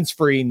now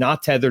hands-free,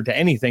 not tethered to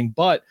anything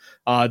but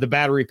the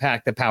battery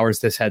pack that powers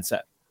this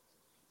headset.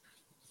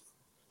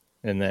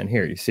 And then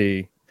here you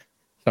see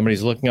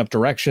somebody's looking up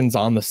directions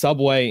on the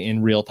subway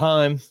in real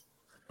time.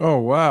 Oh,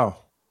 wow.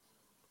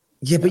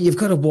 Yeah, but you've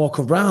got to walk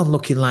around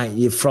looking like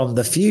you're from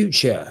the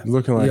future.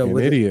 Looking like an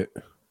idiot.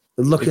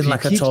 Looking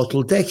like a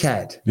total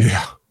dickhead.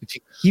 Yeah. If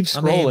you keep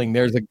scrolling,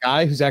 there's a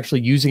guy who's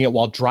actually using it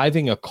while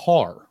driving a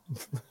car.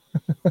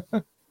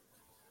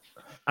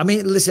 I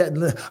mean,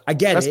 listen, I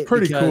get That's it.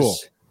 Pretty cool.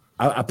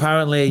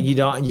 Apparently, you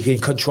can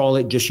control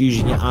it just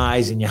using your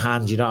eyes and your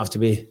hands. You don't have to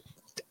be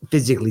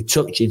physically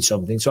touching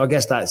something. So I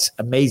guess that's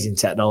amazing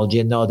technology,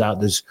 and no doubt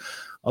there's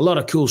a lot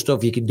of cool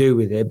stuff you can do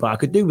with it. But I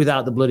could do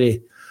without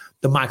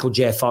the Michael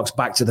J. Fox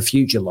Back to the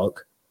Future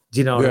look. Do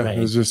you know what I mean?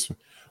 It was just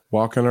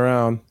walking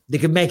around. They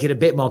could make it a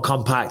bit more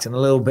compact and a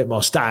little bit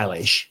more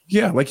stylish.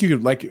 Yeah, like you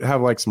could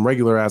have some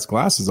regular ass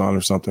glasses on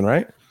or something,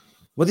 right?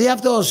 Well, they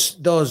have those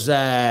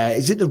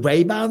is it the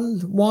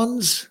Ray-Ban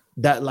ones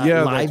that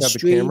live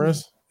stream? The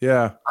cameras?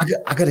 Yeah.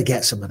 I got to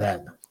get some of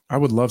them. I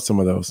would love some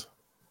of those.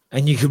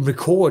 And you can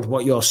record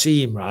what you're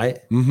seeing, right?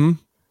 Mm-hmm.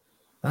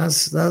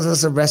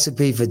 That's a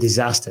recipe for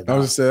disaster. I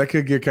was just saying that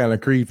could get kind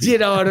of creepy. Do you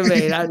know what I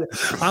mean?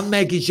 I'm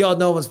making sure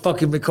no one's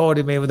fucking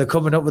recording me when they're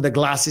coming up with the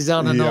glasses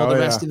on and all the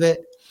rest of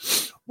it.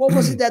 What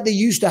was it that they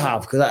used to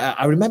have? Because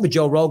I remember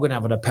Joe Rogan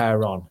having a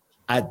pair on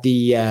at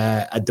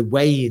the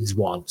weigh-ins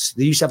once.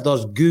 They used to have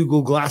those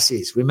Google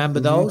glasses. Remember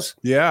those?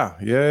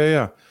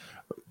 Yeah.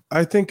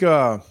 I think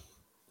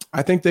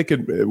they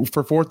could,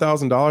 for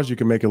 $4,000, you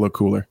can make it look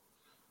cooler.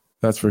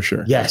 That's for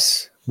sure.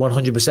 Yes,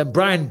 100%.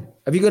 Brian,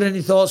 have you got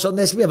any thoughts on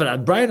this? We haven't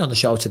had Brian on the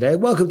show today.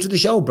 Welcome to the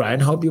show, Brian.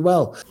 Hope you're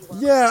well.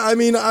 Yeah, I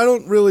mean, I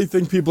don't really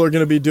think people are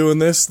going to be doing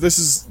this.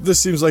 This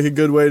seems like a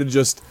good way to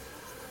just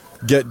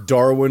get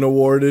Darwin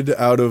awarded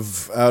out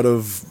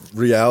of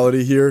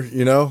reality here,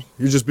 you know?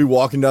 You just be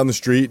walking down the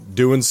street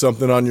doing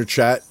something on your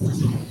chat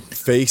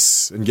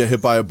face and get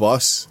hit by a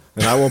bus,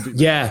 and I won't be.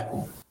 Yeah.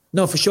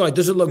 No, for sure. It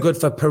doesn't look good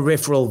for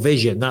peripheral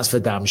vision. That's for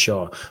damn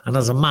sure. And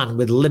as a man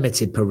with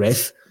limited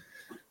periph,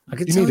 I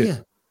can tell you,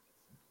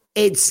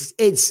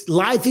 it's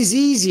life is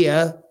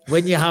easier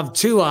when you have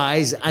two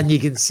eyes and you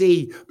can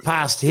see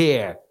past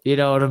here. You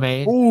know what I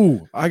mean?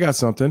 Ooh, I got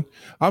something.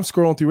 I'm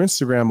scrolling through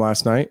Instagram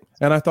last night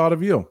and I thought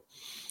of you.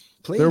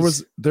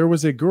 Please. There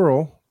was a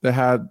girl that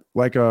had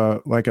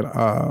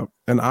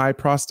an eye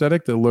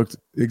prosthetic that looked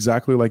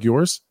exactly like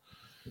yours.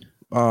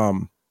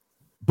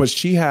 But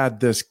she had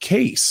this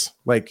case,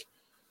 like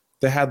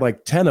they had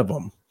like 10 of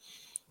them.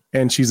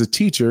 And she's a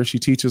teacher. She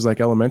teaches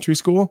like elementary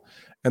school,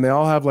 and they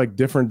all have like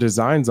different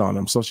designs on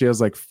them. So she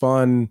has like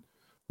fun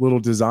little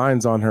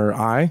designs on her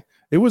eye.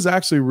 It was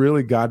actually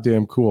really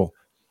goddamn cool.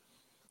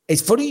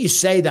 It's funny you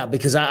say that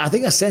because I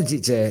think I sent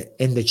it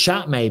in the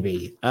chat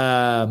maybe.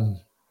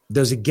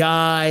 There's a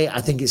guy,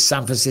 I think it's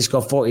San Francisco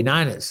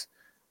 49ers.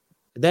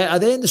 Are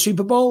they in the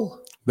Super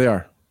Bowl? They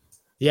are.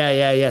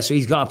 Yeah. So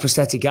he's got a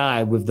prosthetic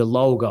eye with the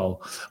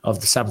logo of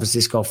the San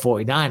Francisco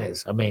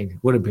 49ers. I mean,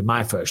 wouldn't be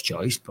my first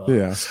choice, but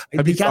yeah.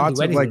 Have you thought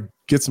to like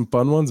get some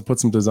fun ones and put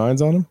some designs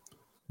on them?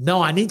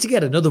 No, I need to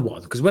get another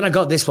one because when I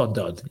got this one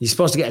done, you're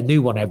supposed to get a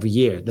new one every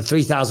year. The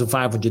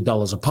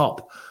 $3,500 a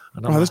pop.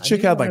 And this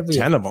chick had like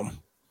 10 of them.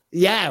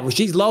 Yeah, well,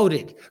 she's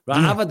loaded. Right,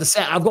 I've had the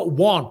set. I've got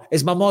one.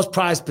 It's my most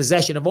prized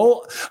possession of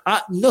all.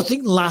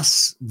 Nothing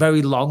lasts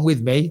very long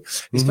with me,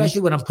 especially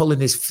when I'm pulling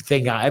this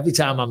thing out. Every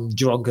time I'm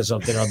drunk or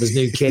something, or there's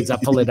new kids, I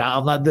pull it out.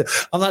 I'm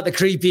like the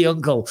creepy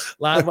uncle.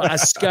 Like I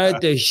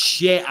scared the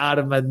shit out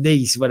of my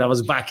niece when I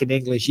was back in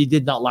England. She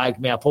did not like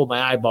me. I pulled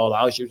my eyeball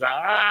out. She was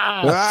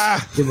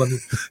like,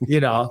 you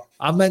know.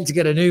 I'm meant to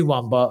get a new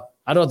one, but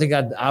I don't think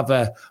I'd have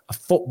a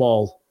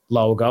football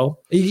logo.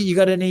 You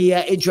got any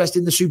interest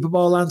in the Super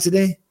Bowl,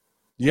 Anthony?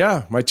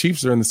 Yeah, my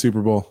Chiefs are in the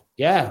Super Bowl.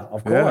 Yeah,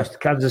 of course. Yeah.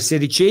 Kansas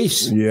City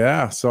Chiefs.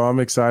 Yeah, so I'm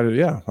excited.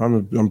 Yeah,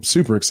 I'm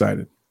super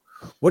excited.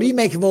 What do you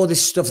make of all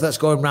this stuff that's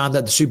going around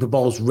that the Super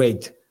Bowl's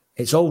rigged?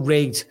 It's all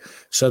rigged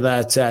so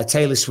that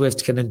Taylor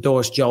Swift can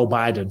endorse Joe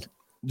Biden.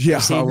 Yeah.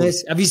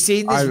 Have you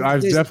seen this?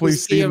 I've definitely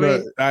seen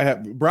that. I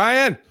have.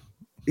 Brian.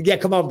 Yeah,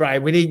 come on,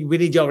 Brian. We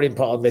need your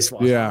input on this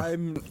one. Yeah.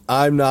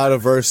 I'm not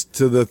averse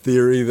to the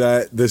theory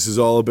that this is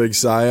all a big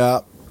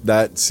psyop.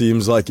 That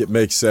seems like it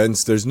makes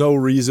sense. There's no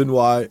reason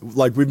why.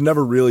 Like, we've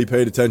never really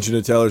paid attention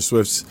to Taylor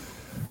Swift's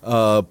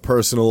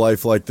personal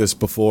life like this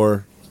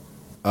before.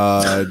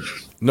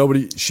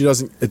 She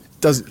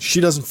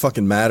doesn't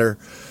fucking matter.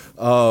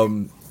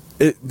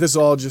 This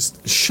all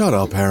just shut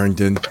up,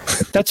 Harrington.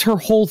 That's her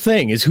whole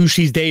thing, is who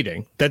she's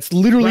dating. That's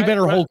literally been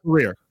her whole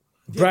career.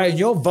 Brian,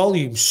 your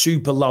volume's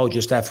super low,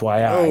 just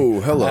FYI. Oh,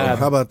 hello.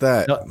 How about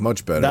that?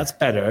 Much better. That's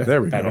better.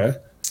 There we go.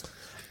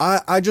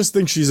 I just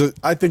think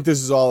I think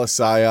this is all a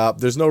psyop.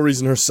 There's no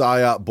reason her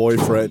psyop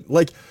boyfriend,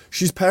 like,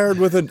 she's paired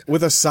with a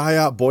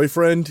psyop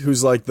boyfriend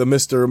who's like the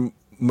Mr.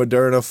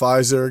 Moderna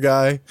Pfizer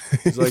guy.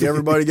 He's like,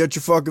 everybody get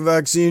your fucking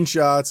vaccine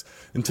shots.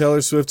 And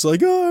Taylor Swift's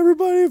like, oh,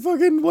 everybody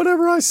fucking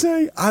whatever I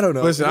say. I don't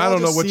know. Listen, I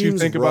don't know what you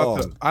think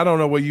I don't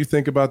know what you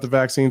think about the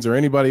vaccines or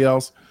anybody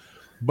else.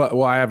 But,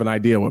 well, I have an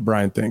idea what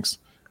Brian thinks.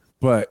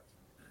 But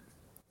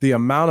the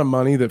amount of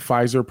money that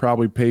Pfizer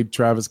probably paid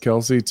Travis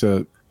Kelce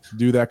to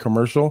do that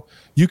commercial,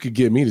 you could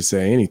get me to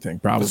say anything,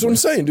 probably. That's what I'm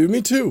saying, dude.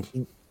 Me too.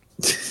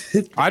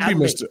 I'd be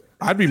Mr.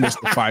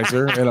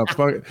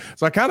 Pfizer.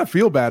 So I kind of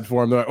feel bad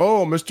for him. They're like,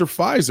 oh, Mr.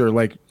 Pfizer.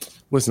 Like,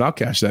 listen, I'll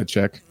cash that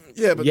check.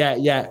 Yeah, but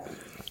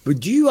But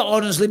do you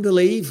honestly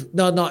believe,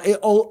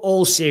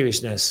 all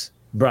seriousness,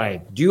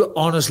 Brian, do you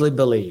honestly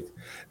believe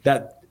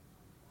that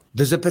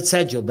there's a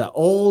potential that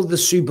all the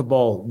Super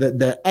Bowl,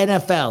 the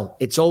NFL,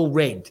 it's all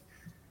rigged?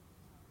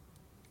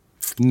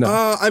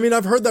 No, I mean,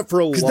 I've heard that for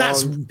a long.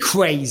 That's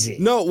crazy.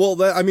 No, well,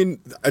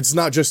 it's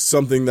not just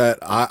something that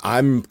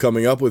I'm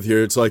coming up with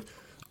here. It's like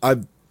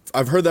I've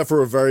heard that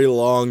for a very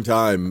long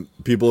time.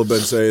 People have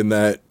been saying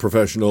that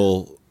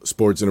professional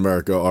sports in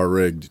America are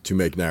rigged to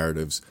make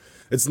narratives.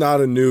 It's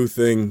not a new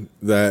thing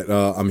that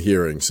I'm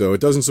hearing, so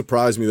it doesn't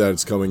surprise me that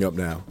it's coming up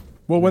now.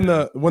 Well, when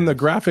the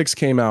graphics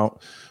came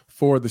out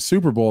for the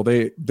Super Bowl,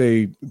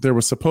 there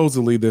was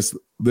supposedly this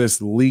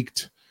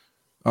leaked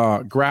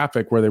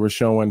graphic where they were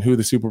showing who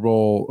the Super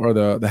Bowl or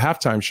the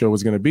halftime show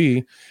was going to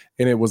be.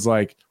 And it was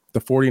like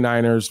the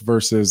 49ers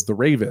versus the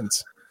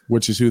Ravens,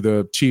 which is who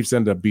the Chiefs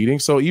ended up beating.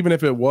 So even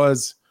if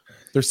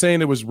they're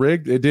saying it was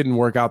rigged, it didn't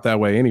work out that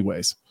way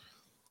anyways,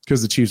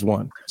 because the Chiefs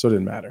won. So it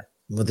didn't matter.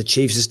 Well, the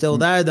Chiefs are still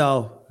there,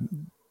 though.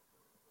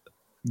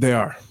 They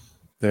are.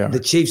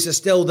 The Chiefs are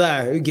still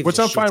there. Which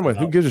I'm fine with.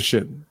 Who gives a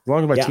shit? As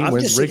long as my team wins,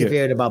 I'm just sick of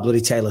hearing about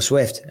bloody Taylor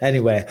Swift.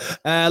 Anyway,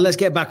 let's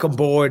get back on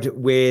board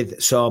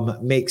with some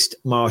mixed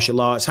martial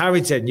arts.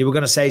 Harrington, you were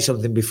going to say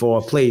something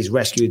before. Please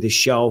rescue this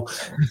show.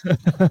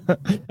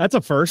 That's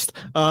a first.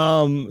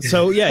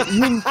 So, yeah.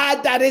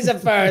 That is a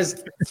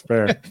first. It's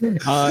fair.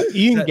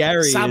 Ian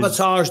Gary.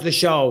 Sabotage the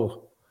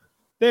show.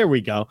 There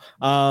we go.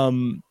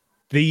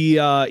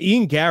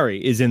 Ian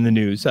Gary is in the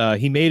news.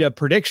 He made a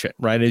prediction,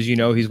 right? As you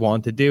know, he's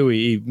wanted to do.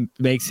 He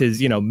makes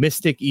his,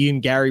 mystic Ian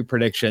Gary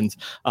predictions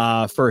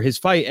for his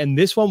fight. And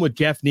this one with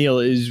Jeff Neal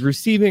is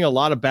receiving a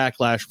lot of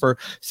backlash for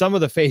some of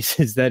the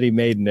faces that he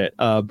made in it.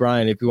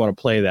 Brian, if you want to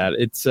play that,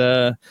 it's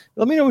let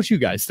me know what you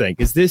guys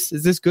think. Is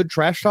this good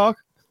trash talk?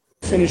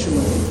 Finish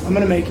him. I'm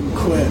gonna make him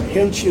quit.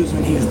 He'll choose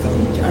when he's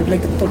done. I'd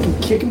like to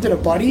fucking kick him to the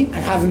body and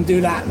have him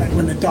do that, like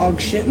when the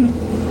dog's shitting.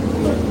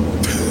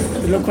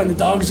 Look when the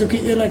dogs look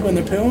at you, like when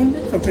they're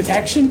pooing for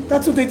protection.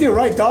 That's what they do,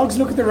 right? Dogs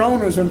look at their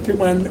owners when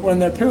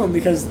they're pooing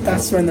because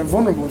that's when they're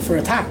vulnerable for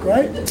attack,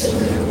 right?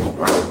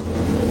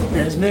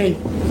 There's me.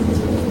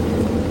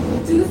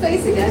 Do the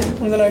face again.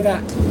 Something like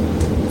that.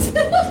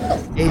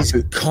 He's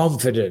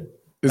confident.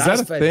 Is that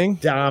a thing?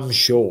 Damn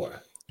sure.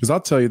 Because I'll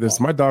tell you this,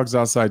 my dog's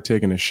outside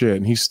taking a shit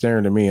and he's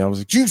staring at me. I was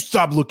like, you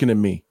stop looking at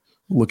me.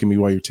 Look at me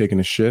while you're taking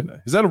a shit.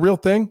 Is that a real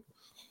thing?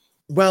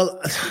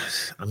 Well,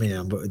 I mean,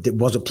 I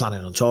wasn't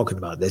planning on talking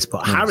about this,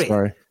 but Harry.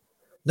 Sorry.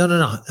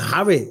 No.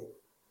 Harry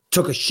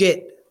took a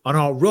shit on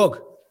our rug,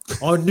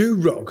 our new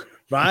rug,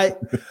 right?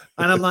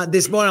 And I'm like,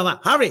 this morning, I'm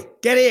like, Harry,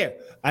 get here.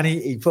 And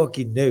he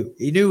fucking knew.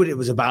 He knew what it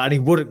was about and he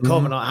wouldn't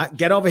come. And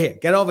get over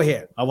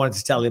here. I wanted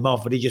to tell him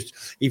off, but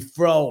he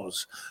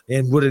froze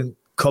and wouldn't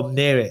come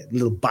near it,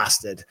 little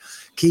bastard.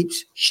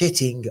 Keeps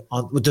shitting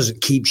on, well,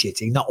 doesn't keep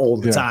shitting, not all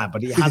the time,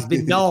 but he has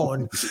been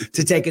known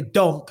to take a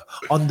dump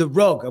on the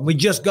rug. And we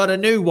just got a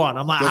new one.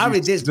 I'm like,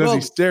 Harry, this rug. Does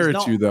he stare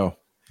at you, though?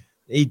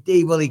 He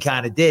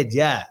kind of did,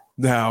 yeah.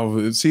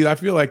 Now, see, I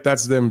feel like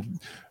that's them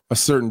a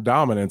certain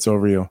dominance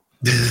over you.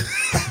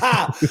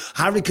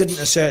 Harry couldn't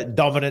assert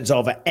dominance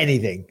over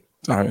anything.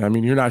 I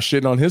mean, you're not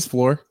shitting on his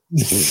floor.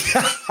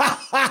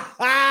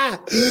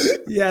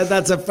 Yeah,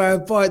 that's a fair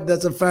point.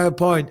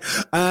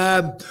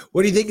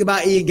 What do you think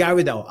about Ian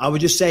Gary, though? I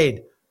was just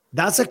saying,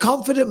 that's a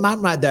confident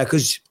man right there,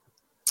 because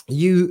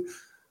you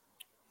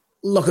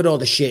look at all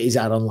the shit he's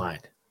had online.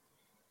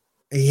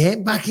 He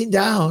ain't backing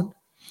down.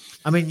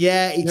 I mean,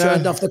 he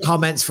turned off the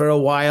comments for a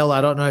while.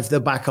 I don't know if they're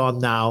back on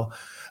now.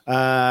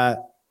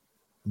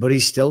 But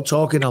he's still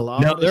talking a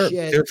lot of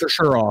shit. They're for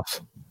sure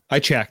off. I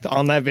checked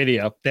on that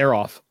video. They're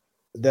off.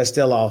 They're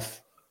still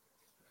off.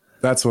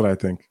 That's what I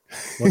think.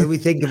 What do we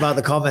think about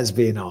the comments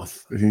being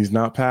off? He's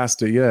not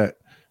past it yet.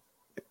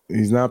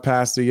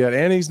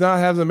 And he's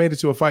hasn't made it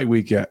to a fight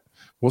week yet.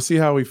 We'll see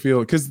how we feel,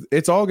 because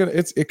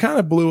it kind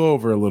of blew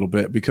over a little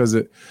bit, because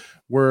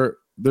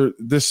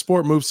this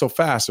sport moves so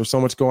fast. There's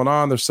so much going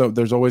on. There's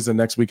always the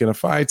next weekend of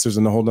fights. There's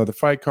a whole nother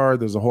fight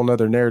card. There's a whole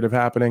nother narrative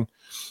happening.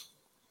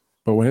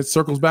 But when it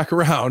circles back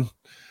around,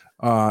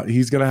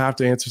 he's going to have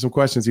to answer some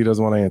questions he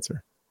doesn't want to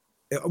answer.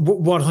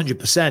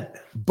 100%.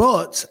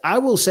 But I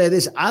will say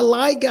this. I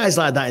like guys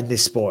like that in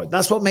this sport.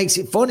 That's what makes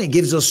it fun. It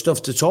gives us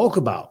stuff to talk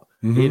about,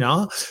 you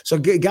know? So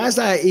guys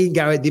like Ian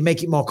Garrett, they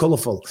make it more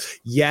colorful.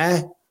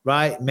 Yeah,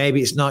 right?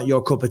 Maybe it's not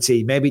your cup of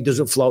tea. Maybe it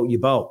doesn't float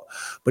your boat.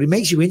 But it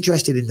makes you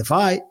interested in the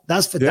fight.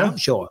 That's for damn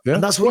sure. Yeah.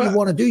 And that's what you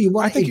want to do. You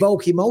want to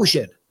evoke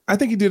emotion. I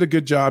think he did a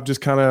good job just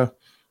kind of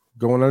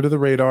going under the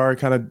radar,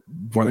 kind of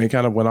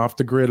went off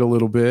the grid a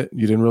little bit.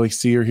 You didn't really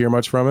see or hear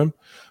much from him.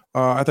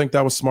 I think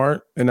that was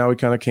smart. And now he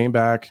kind of came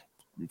back,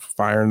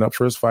 firing up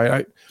for his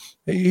fight.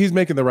 He's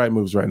making the right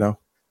moves right now.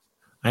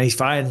 And he's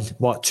fighting,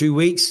 2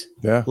 weeks?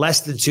 Yeah.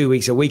 Less than 2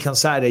 weeks, a week on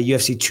Saturday,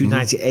 UFC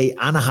 298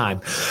 Anaheim.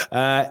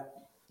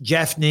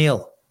 Jeff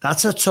Neal.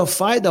 That's a tough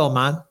fight, though,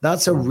 man.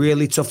 That's a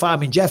really tough fight. I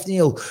mean, Jeff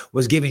Neal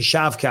was giving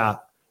Shavkat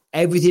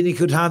everything he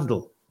could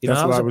handle.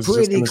 That was a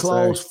pretty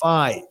close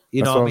fight.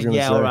 All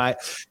right.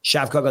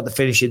 Shavkat got the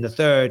finish in the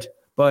third,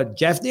 but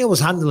Jeff Neal was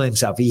handling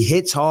himself. He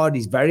hits hard.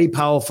 He's very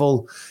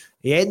powerful.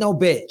 He ain't no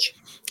bitch.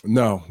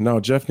 No.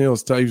 Jeff Neal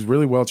he's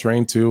really well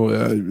trained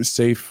too.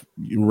 Safe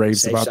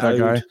raves about that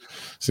guy.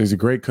 So he's a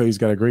great coach. He's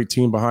got a great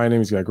team behind him.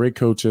 He's got great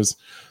coaches.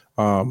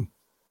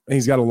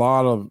 He's got a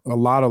lot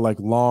of like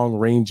long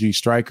rangy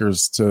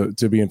strikers to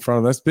be in front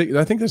of. That's big.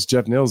 I think that's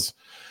Jeff Neal's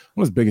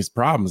one of his biggest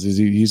problems is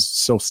he's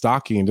so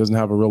stocky and doesn't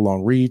have a real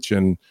long reach,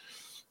 and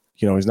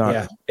he's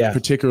not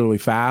particularly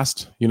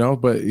fast.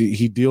 But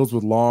he deals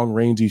with long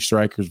rangy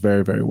strikers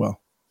very, very well.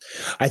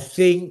 I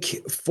think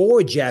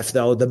for Jeff,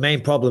 though, the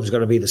main problem is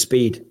going to be the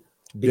speed,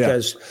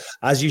 because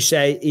as you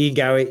say, Ian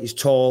Garrett is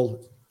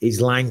tall, he's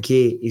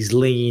lanky, he's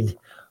lean,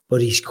 but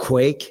he's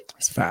quick.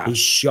 He's fast. He's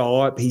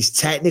sharp. He's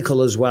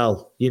technical as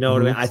well. You know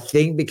what I mean? I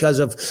think because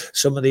of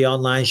some of the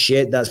online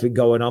shit that's been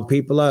going on,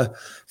 people are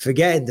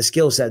forgetting the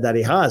skill set that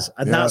he has.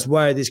 And that's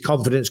where this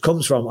confidence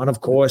comes from. And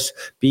of course,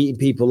 beating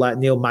people like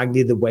Neil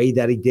Magny the way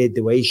that he did,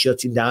 the way he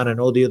shut him down and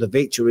all the other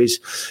victories,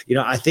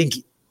 I think,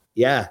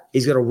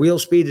 he's got a real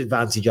speed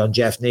advantage on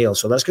Jeff Neal.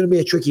 So that's going to be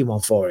a tricky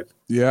one for him.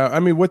 Yeah. I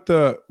mean, with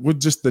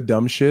just the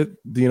dumb shit,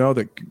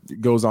 that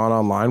goes on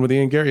online with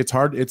Ian Gary, it's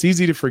hard. It's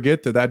easy to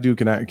forget that dude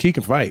he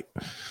can fight.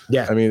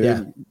 Yeah. I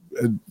mean,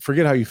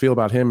 forget how you feel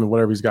about him and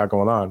whatever he's got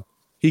going on.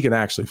 He can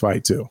actually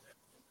fight too.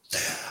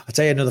 I'll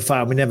tell you another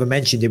fight. We never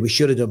mentioned it. We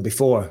should have done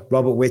before.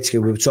 Robert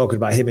Whittaker. We were talking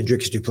about him and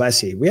Dricus du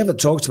Plessis. We haven't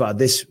talked about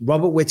this.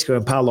 Robert Whittaker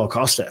and Paulo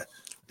Costa.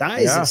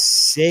 That is a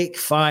sick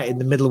fight in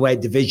the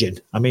middleweight division.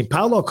 I mean,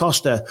 Paulo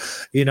Costa,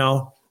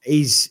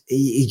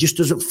 he just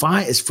doesn't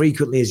fight as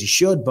frequently as he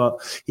should, but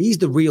he's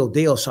the real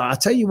deal. So I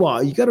tell you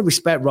what, you got to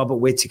respect Robert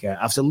Whittaker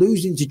after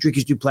losing to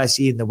Dricus du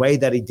Plessis in the way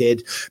that he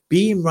did,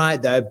 being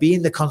right there,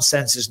 being the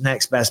consensus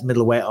next best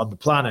middleweight on the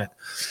planet.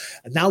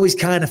 And now he's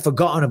kind of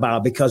forgotten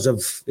about because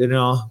of,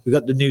 we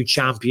got the new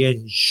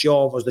champion.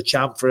 Sean was the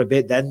champ for a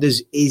bit. Then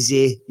there's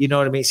Izzy. You know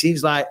what I mean? It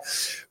seems like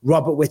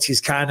Robert Whittaker's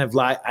kind of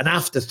like an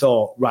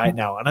afterthought right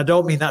now. And I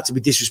don't mean that to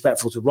be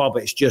disrespectful to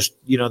Robert. It's just,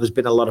 there's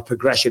been a lot of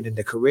progression in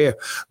the career.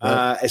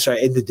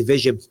 In the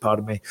division,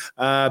 pardon me.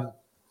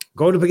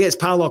 Going up against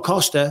Paulo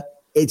Costa,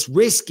 it's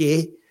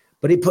risky,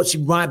 but it puts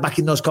him right back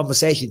in those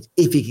conversations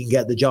if he can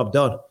get the job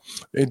done.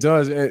 It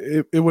does.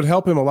 It would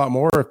help him a lot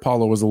more if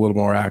Paulo was a little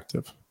more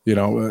active.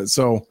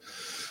 So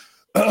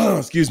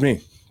excuse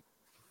me.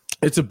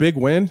 It's a big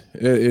win.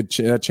 It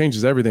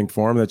changes everything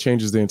for him. That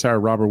changes the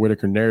entire Robert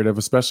Whittaker narrative,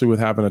 especially with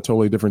having a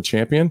totally different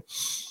champion.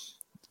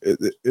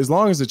 As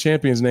long as the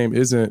champion's name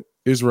isn't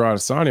Israel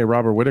Adesanya,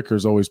 Robert Whittaker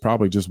is always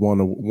probably just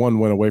one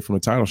win away from a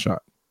title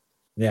shot.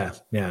 Yeah.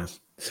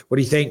 What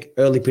do you think?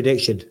 Early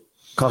prediction: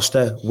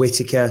 Costa,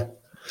 Whittaker.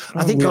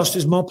 I think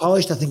Costa's more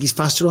polished. I think he's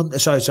faster on.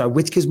 Sorry.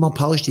 Whittaker's more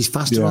polished. He's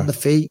faster on the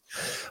feet,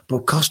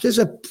 but Costa's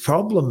a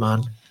problem,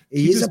 man.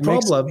 he is a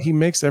problem. He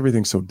makes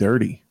everything so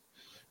dirty.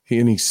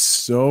 And he's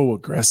so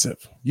aggressive.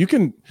 You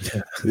can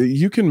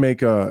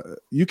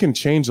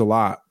change a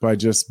lot by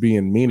just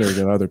being meaner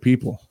than other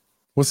people.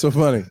 What's so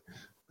funny?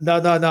 No.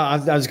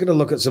 I was going to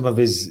look at some of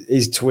his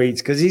tweets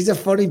because he's a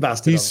funny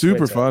bastard. He's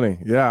super funny.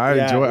 Yeah,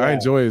 I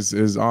enjoy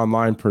his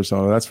online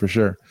persona. That's for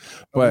sure.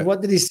 But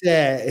what did he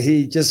say?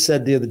 He just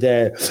said the other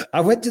day,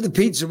 I went to the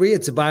pizzeria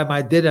to buy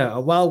my dinner,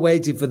 and while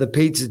waiting for the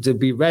pizza to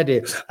be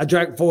ready, I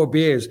drank 4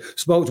 beers,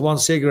 smoked 1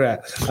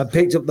 cigarette, and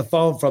picked up the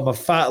phone from a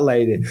fat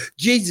lady.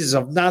 Jesus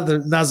of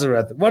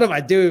Nazareth, what am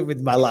I doing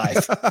with my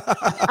life?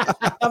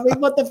 I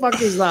mean, what the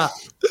fuck is that?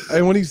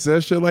 And when he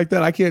says shit like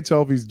that, I can't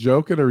tell if he's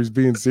joking or he's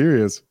being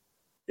serious.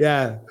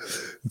 Yeah.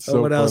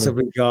 So what else have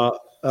we got?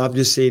 I've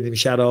just seen him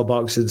shadow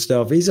box and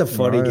stuff. He's a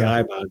funny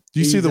guy, man. Do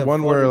you see the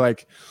one where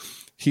like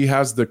he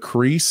has the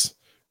crease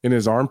in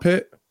his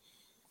armpit?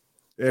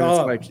 And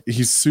it's like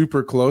he's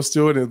super close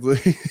to it. And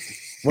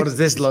what does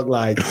this look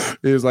like?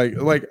 It was like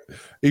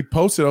he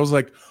posted. I was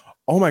like,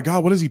 oh my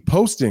God, what is he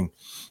posting?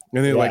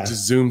 And then like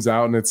just zooms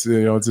out and it's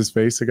it's his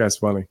face. The guy's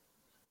funny.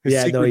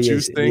 His secret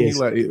juice thing.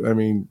 I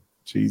mean,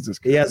 Jesus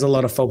Christ. He has a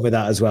lot of fun with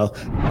that as well.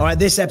 All right,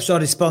 this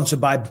episode is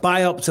sponsored by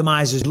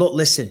Bioptimizers. Look,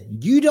 listen,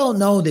 you don't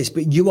know this,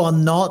 but you are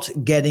not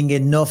getting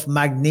enough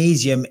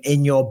magnesium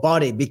in your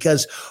body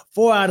because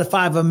 4 out of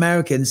 5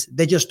 Americans,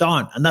 they just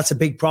aren't. And that's a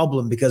big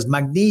problem because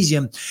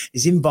magnesium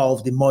is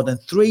involved in more than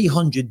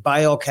 300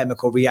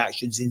 biochemical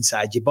reactions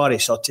inside your body.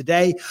 So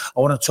today, I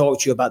want to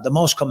talk to you about the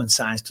most common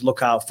signs to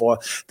look out for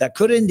that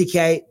could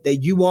indicate that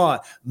you are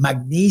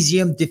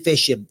magnesium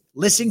deficient.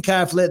 Listen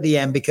carefully at the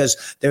end because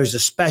there is a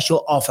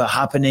special offer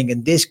happening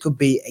and this could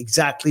be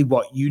exactly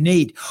what you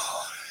need.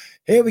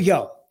 Here we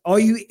go. Are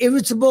you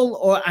irritable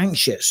or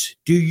anxious?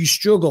 Do you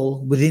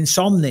struggle with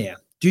insomnia?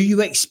 Do you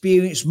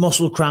experience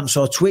muscle cramps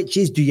or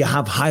twitches? Do you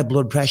have high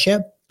blood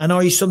pressure? And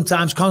are you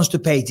sometimes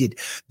constipated?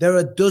 There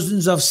are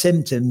dozens of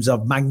symptoms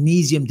of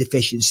magnesium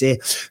deficiency.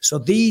 So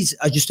these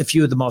are just a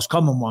few of the most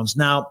common ones.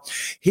 Now,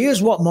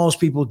 here's what most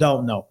people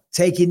don't know.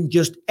 Taking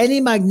just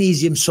any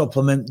magnesium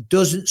supplement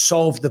doesn't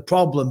solve the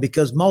problem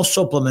because most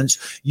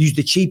supplements use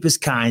the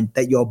cheapest kind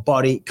that your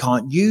body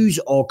can't use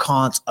or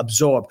can't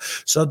absorb.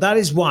 So that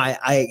is why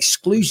I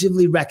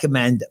exclusively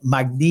recommend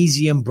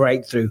Magnesium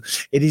Breakthrough.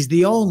 It is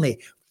the only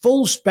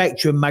full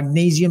spectrum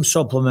magnesium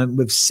supplement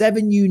with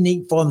 7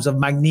 unique forms of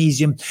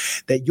magnesium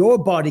that your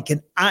body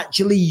can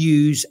actually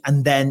use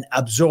and then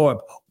absorb.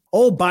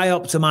 All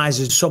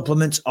Bioptimizers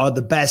supplements are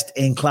the best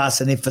in class.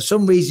 And if for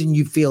some reason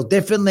you feel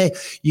differently,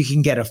 you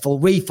can get a full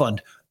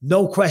refund.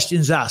 No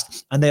questions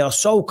asked. And they are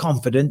so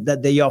confident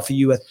that they offer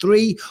you a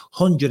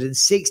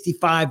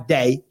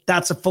 365-day,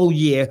 that's a full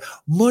year,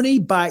 money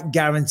back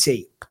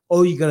guarantee.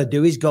 All you got to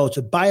do is go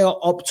to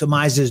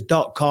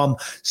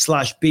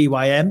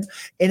biooptimizers.com/BYM.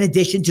 In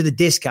addition to the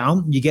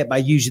discount you get by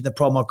using the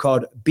promo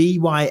code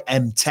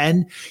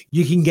BYM10,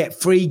 you can get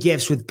free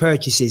gifts with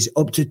purchases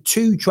up to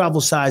 2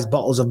 travel-sized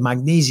bottles of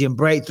Magnesium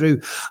Breakthrough.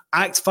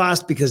 Act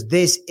fast because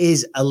this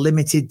is a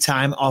limited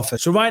time offer.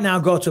 So right now,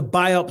 go to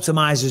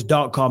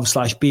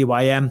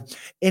biooptimizers.com/BYM.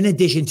 In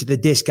addition to the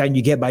discount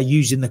you get by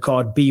using the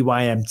code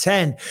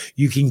BYM10,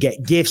 you can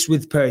get gifts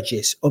with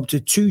purchase up to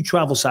 2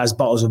 travel-sized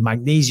bottles of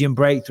Magnesium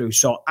Breakthrough.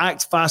 So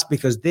act fast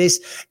because this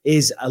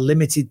is a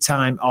limited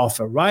time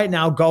offer. Right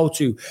now, go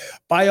to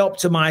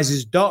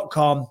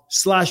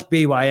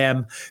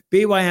biooptimizers.com/BYM.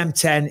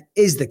 BYM10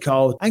 is the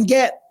code and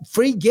get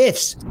free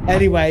gifts.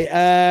 Anyway,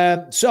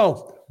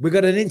 so we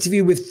got an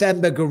interview with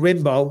Themba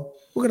Gorimbo.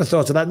 We're going to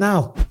throw to that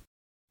now.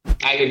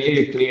 I can hear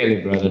you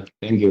clearly, brother.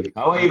 Thank you.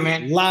 How are you,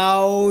 man?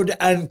 Loud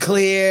and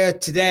clear.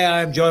 Today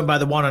I am joined by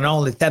the one and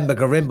only Themba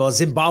Gorimbo,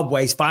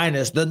 Zimbabwe's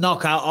finest, the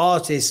knockout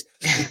artist,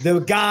 the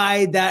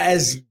guy that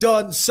has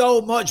done so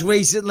much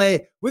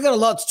recently. We got a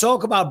lot to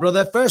talk about,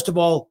 brother. First of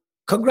all,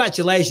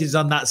 congratulations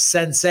on that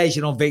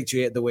sensational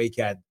victory at the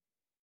weekend.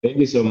 Thank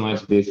you so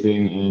much,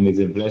 Bisping, and it's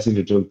a blessing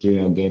to talk to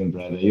you again,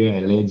 brother. You're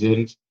a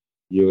legend.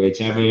 You're a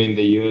champion in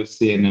the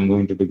UFC, and I'm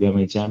going to become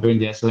a champion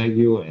just like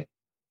you were.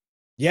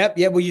 Yep.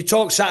 Well, you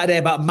talked Saturday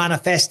about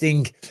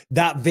manifesting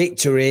that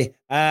victory.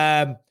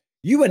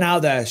 You went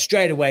out there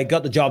straight away,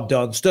 got the job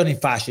done, stunning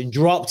fashion,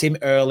 dropped him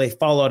early,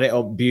 followed it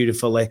up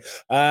beautifully.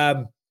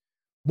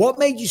 What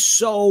made you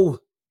so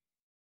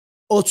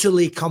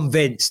utterly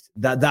convinced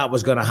that that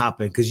was going to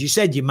happen? Because you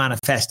said you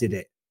manifested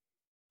it.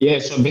 Yeah.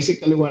 So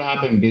basically, what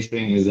happened this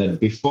spring is that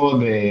before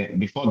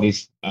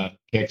this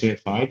catcher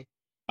fight,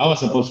 I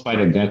was supposed to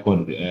fight a guy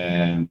called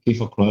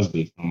Kiefer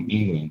Crosby from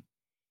England.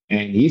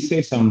 And he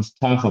said some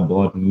stuff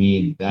about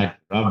me that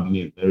rubbed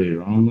me very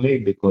wrongly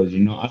because,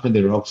 after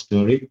the Rock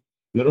story,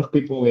 a lot of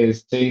people were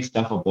saying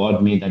stuff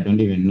about me that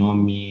don't even know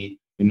me,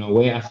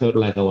 where I felt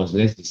like I was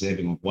less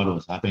deserving of what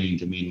was happening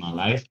to me in my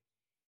life.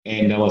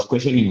 And I was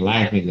questioning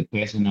life as a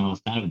person. I was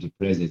kind of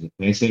depressed as a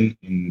person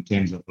in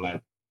terms of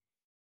like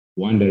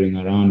wandering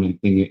around and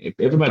thinking,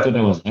 everybody thought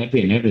I was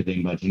happy and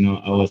everything, but,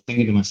 I was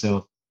thinking to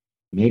myself,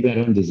 maybe I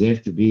don't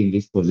deserve to be in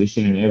this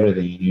position and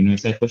everything. And,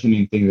 start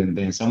questioning things. And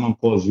then someone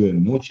calls you a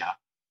moocher,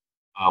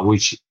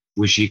 which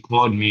he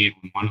called me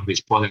on one of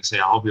his posts and said,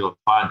 I hope your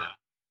father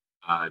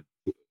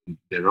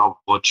The Rock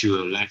bought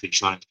you a life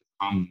insurance to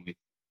come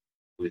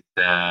with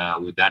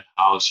that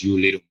house, you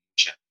little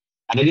moocher.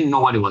 And I didn't know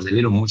what it was, a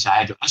little moocher. I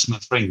had to ask my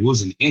friend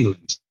who's in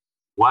England,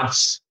 what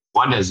does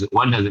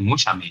the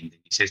moocher mean? And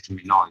he says to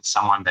me, no, it's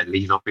someone that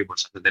leaves off people.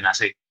 So then I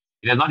say,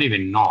 he does not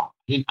even know.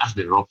 I didn't ask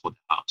the Rock for the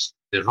house.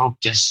 The Rock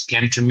just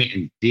came to me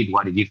and did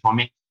what he did for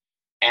me.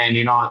 And,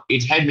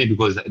 it hurt me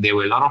because there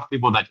were a lot of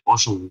people that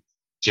also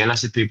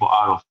jealousy people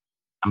out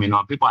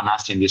of, people are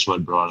nasty in this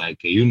world, bro, like,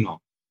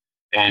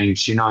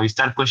 And, you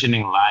start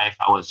questioning life.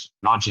 I was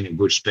not in a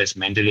good space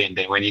mentally. And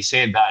then when he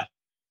said that,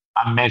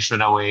 I made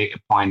straight away a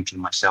point to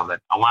myself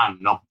that I want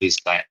to knock this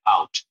guy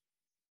out.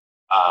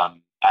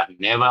 I've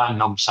never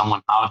knocked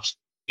someone out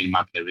in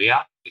my career.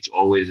 It's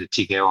always a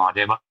TK or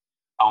whatever.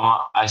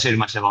 I said to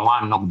myself, I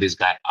want to knock this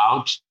guy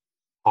out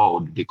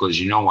cold because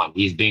you know what?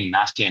 He's being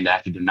nasty and I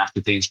have to do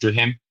nasty things to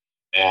him.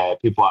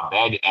 People are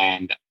bad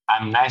and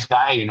I'm a nice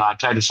guy. I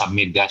try to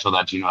submit that so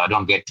that, I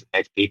don't get to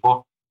hurt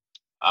people.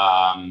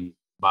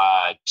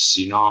 But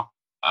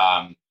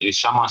if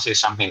someone says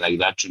something like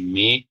that to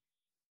me,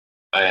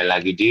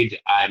 like he did,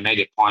 I made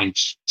a point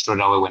straight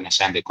away when I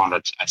signed the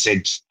contract. I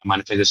said, I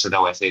manifested straight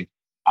away. I said,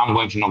 I'm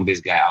going to knock this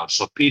guy out.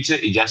 So Peter,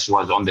 he just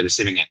was on the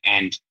receiving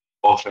end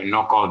of a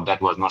knockout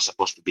that was not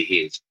supposed to be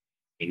his.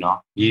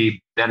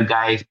 That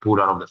guy pulled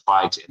out of the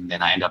fight, and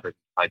then I ended up at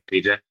fight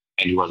Peter,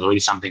 and it was already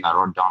something I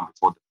wrote down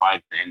before the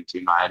fight, and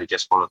I had to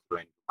just follow through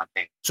and do my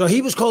thing. So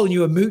he was calling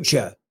you a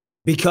moocher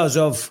because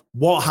of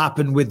what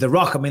happened with The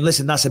Rock. I mean,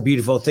 listen, that's a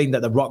beautiful thing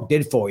that The Rock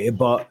did for you,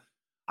 but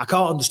I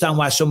can't understand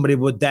why somebody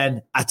would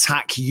then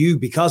attack you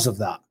because of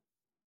that.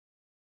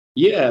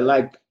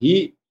 Yeah,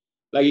 he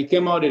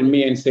came out at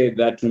me and said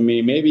that to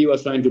me. Maybe he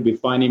was trying to be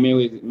funny.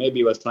 Maybe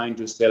he was trying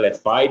to sell a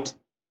fight.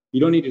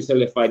 You don't need to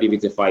sell a fight if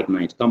it's a fight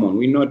night. Come on,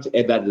 we're not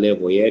at that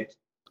level yet.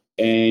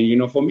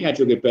 And, for me, I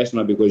took it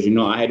personal because,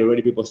 I had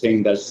already people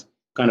saying that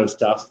kind of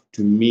stuff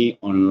to me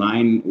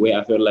online where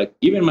I felt like,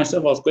 even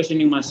myself, I was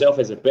questioning myself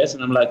as a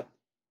person. I'm like,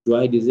 do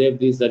I deserve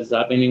this that's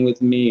happening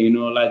with me?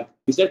 You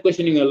start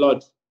questioning a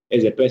lot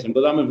as a person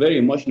because I'm a very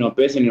emotional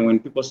person. And when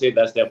people say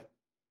that stuff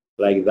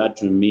like that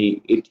to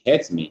me, it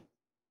hurts me.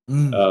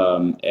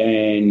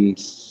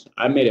 And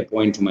I made a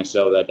point to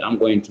myself that I'm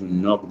going to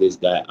knock this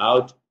guy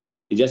out.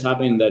 It just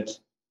happened that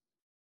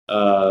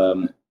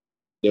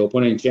the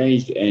opponent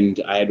changed,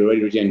 and I had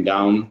already written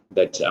down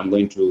that I'm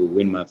going to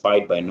win my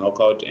fight by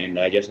knockout, and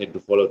I just had to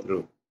follow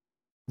through.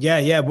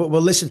 Yeah.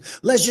 Well, listen,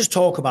 let's just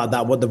talk about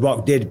that, what The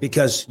Rock did,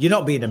 because you're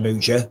not being a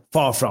moocher,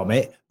 far from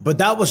it, but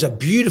that was a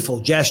beautiful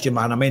gesture,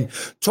 man. I mean,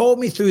 talk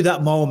me through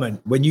that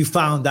moment when you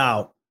found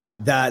out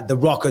that The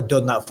Rock had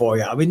done that for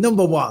you. I mean,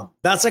 number one,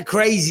 that's a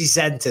crazy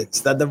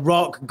sentence that The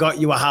Rock got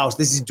you a house.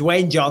 This is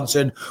Dwayne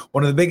Johnson,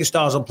 one of the biggest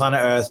stars on planet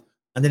Earth,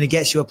 and then he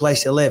gets you a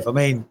place to live. I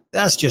mean,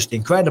 that's just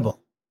incredible.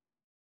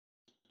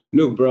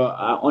 Look, bro,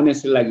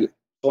 honestly,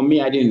 for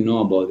me, I didn't know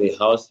about the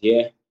house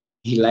here.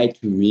 He lied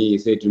to me. He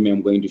said to me,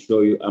 I'm going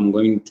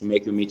to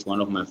make you meet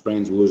one of my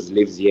friends who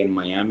lives here in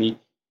Miami.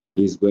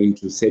 He's going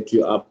to set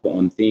you up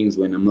on things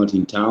when I'm not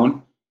in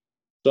town.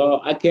 So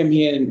I came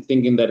here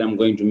thinking that I'm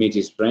going to meet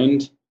his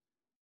friend.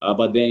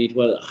 But then it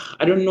was,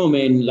 I don't know,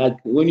 man, like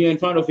when you're in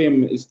front of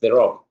him, it's The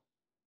Rock.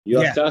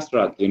 You're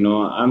starstruck,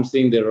 I'm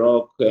seeing The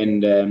Rock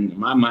and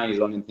my mind is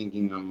only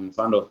thinking I'm in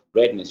front of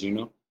greatness,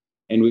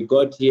 And we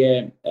got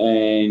here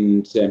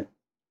and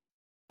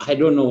I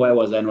don't know why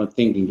was I not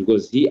thinking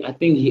because I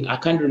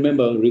can't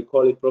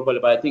recall it properly,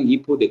 but I think he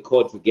put the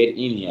code to get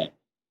in here.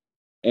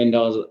 And I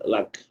was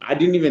like, I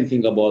didn't even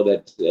think about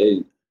that.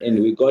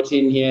 And we got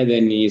in here,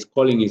 then he's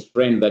calling his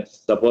friend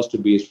that's supposed to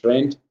be his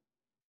friend.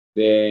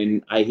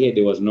 Then I hear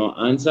there was no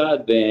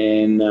answer.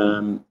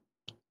 Then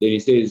he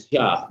says,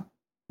 yeah,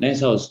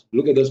 nice house.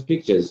 Look at those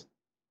pictures.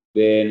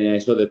 Then I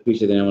saw the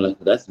picture. Then I'm like,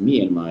 that's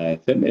me and my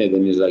family.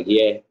 Then he's like,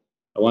 yeah,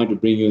 I want to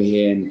bring you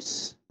here and,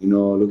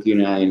 look in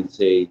your eye and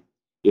say,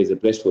 here's a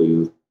place for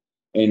you.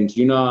 And,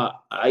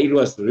 it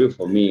was real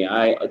for me.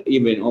 I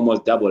even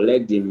almost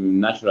double-legged him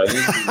natural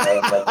instinct. I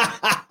was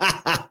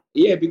like,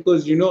 yeah,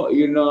 because,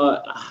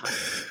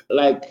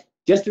 like,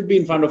 just to be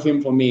in front of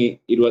him for me,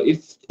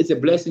 it's a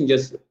blessing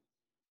just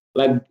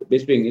like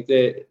this thing.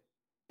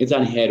 It's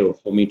unheard of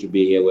for me to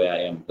be here where I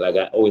am. Like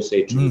I always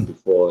say to you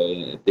before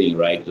thing,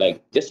 right?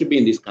 Like just to be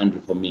in this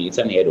country for me, it's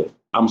unheard of.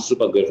 I'm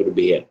super grateful to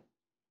be here.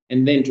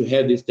 And then to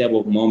have this type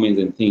of moments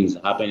and things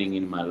happening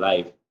in my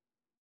life,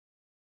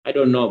 I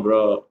don't know,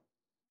 bro.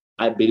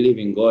 I believe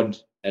in God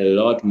a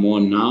lot more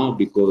now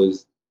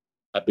because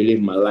I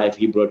believe my life,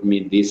 He brought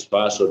me this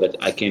far so that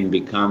I can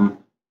become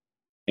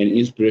an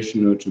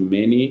inspirational to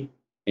many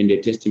and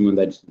a testimony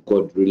that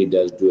God really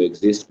does do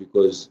exist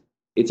because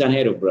it's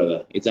unheard of,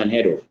 brother. It's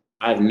unheard of.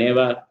 I've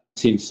never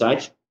seen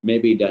such.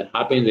 Maybe that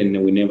happens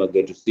and we never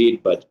get to see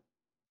it. But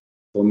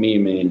for me,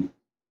 man,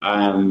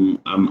 I'm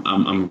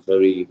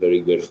very,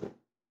 very grateful.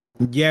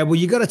 Yeah, well,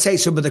 you got to take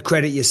some of the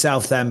credit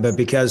yourself then, but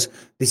because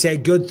they say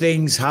good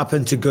things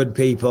happen to good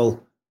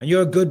people. And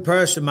you're a good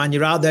person, man.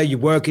 You're out there, you're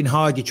working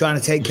hard, you're trying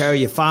to take care of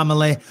your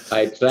family.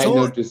 I try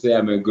not to say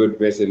I'm a good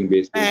person,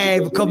 basically.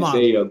 Hey, come on.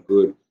 Say you're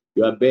good.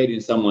 you are bad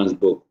in someone's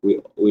book.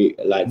 We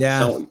like.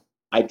 So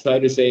I try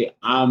to say,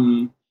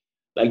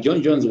 like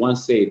John Jones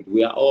once said,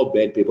 we are all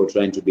bad people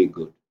trying to be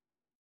good.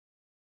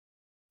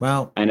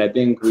 Well, and I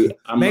think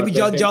maybe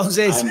John Jones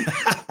is.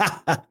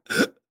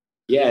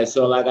 Yeah,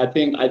 so like I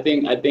think,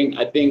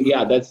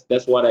 yeah,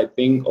 that's what I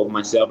think of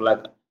myself.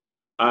 Like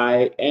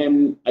I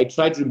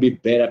try to be a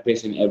better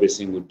person every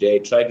single day.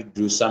 Try to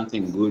do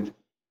something good.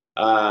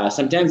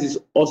 Sometimes it's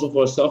also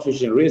for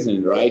selfish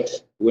reason, right?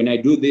 When I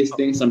do these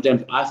things,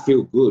 sometimes I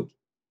feel good,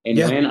 and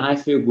when I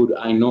feel good,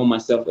 I know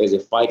myself as a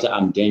fighter.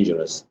 I'm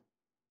dangerous,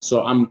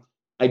 so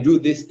I do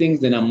these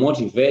things, then I'm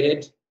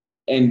motivated,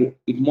 and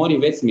it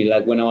motivates me.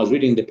 Like when I was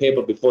reading the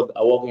paper before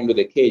I walked into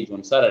the cage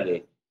on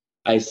Saturday,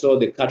 I saw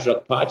the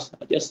cataract part.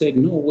 I just said,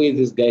 no way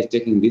this guy is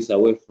taking this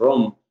away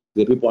from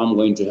the people I'm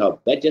going to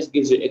help. That just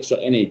gives you extra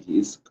energy.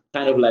 It's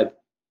kind of like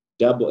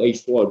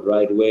double-edged sword,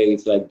 right? Where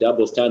it's like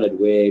double standard,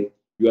 where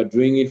you are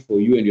doing it for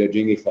you and you are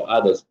doing it for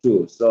others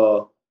too.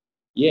 So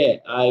yeah,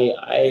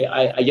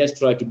 I just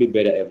try to be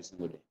better every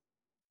single day.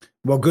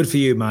 Well, good for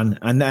you, man.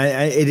 And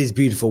it is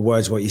beautiful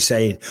words, what you're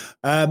saying.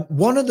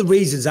 One of the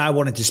reasons I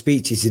wanted to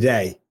speak to you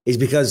today is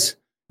because,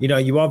 you know,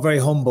 you are very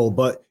humble,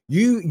 but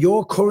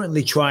you're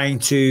currently trying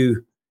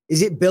to,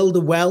 is it build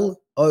a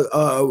well?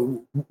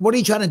 What are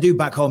you trying to do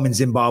back home in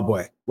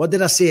Zimbabwe? What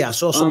did I see? I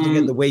saw something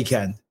at the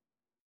weekend.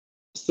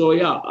 So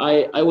yeah,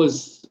 I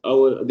was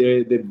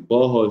the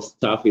borehole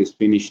stuff is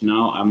finished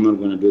now. I'm not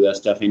going to do that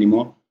stuff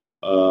anymore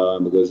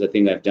because I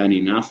think I've done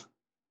enough.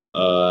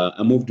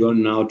 I moved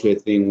on now to a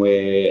thing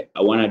where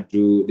I want to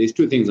do, there's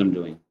two things I'm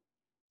doing.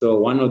 So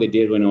one of the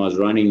days when I was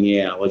running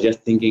here, I was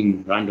just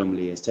thinking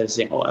randomly and started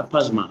saying, oh, I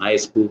passed my high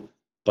school,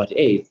 but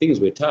hey, things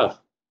were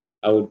tough.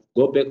 I would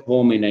go back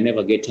home and I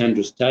never get time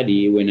to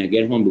study when I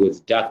get home because it's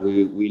dark.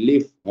 We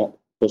leave for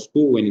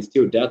school when it's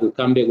still dark. We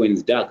come back when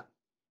it's dark.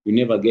 We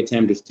never get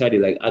time to study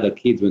like other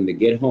kids when they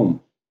get home.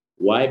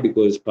 Why?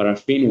 Because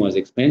paraffin was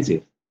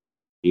expensive,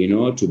 you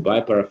know, to buy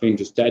paraffin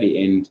to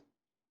study, and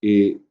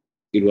it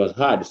was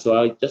hard.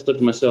 So I just thought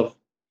to myself,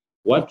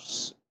 what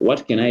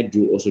can I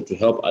do also to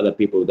help other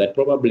people that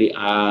probably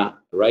are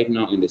right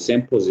now in the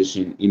same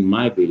position in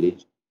my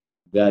village,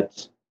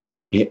 that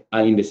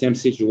are in the same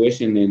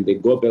situation, and they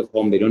go back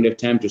home, they don't have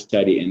time to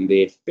study, and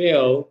they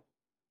fail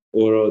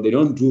or they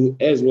don't do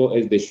as well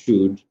as they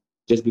should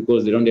just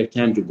because they don't have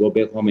time to go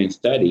back home and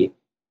study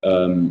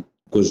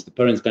because the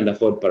parents can't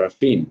afford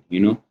paraffin,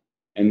 you know?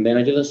 And then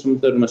I just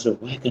thought to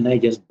myself, why can't I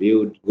just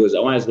build, because I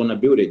was going to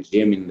build a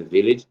gym in the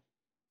village.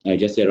 I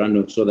just say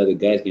random so that the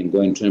guys can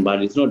go and train,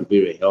 but it's not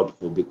very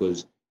helpful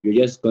because you're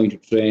just going to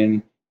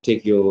train,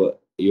 take your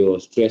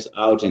stress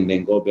out, and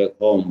then go back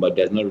home, but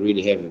does not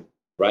really have a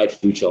bright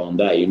future on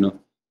that, you know.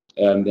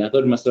 Then I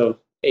thought to myself,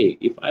 hey,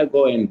 if I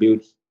go and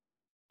build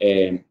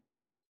a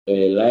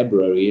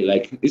library,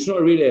 like it's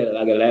not really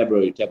like a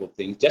library type of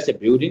thing, just a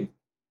building,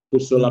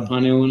 put solar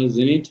panels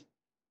in it,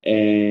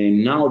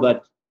 and now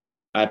that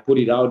I put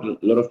it out, a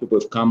lot of people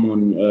have come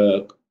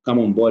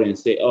on board and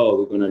say,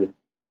 oh,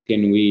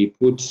 can we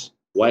put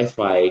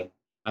Wi-Fi?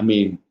 I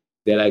mean,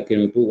 they're like, can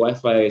we put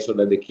Wi-Fi so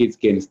that the kids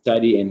can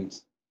study, and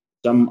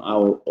some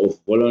out of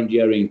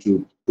volunteering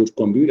to put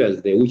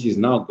computers there, which is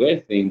now a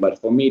great thing. But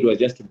for me, it was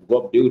just to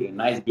go build a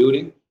nice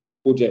building,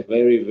 put a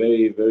very,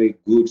 very, very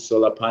good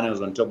solar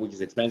panels on top, which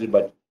is expensive,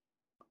 but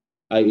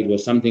it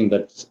was something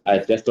that I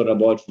just thought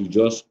about. You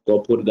just go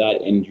put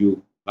that and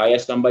you hire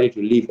somebody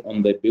to live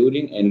on the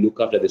building and look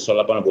after the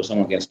solar panel because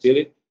someone can steal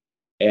it.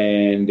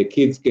 And the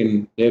kids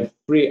can have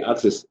free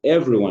access.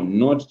 Everyone,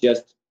 not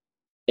just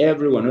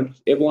everyone, not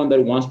everyone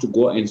that wants to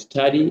go and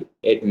study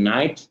at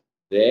night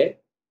there,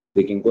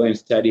 they can go and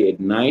study at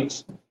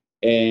night.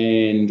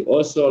 And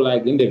also,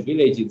 like in the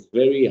village, it's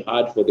very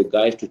hard for the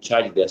guys to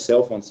charge their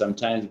cell phones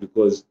sometimes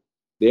because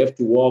they have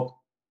to walk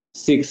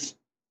 6-10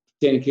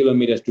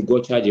 kilometers to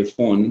go charge a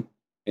phone,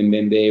 and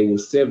then they will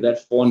save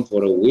that phone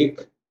for a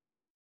week.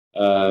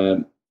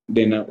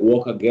 Then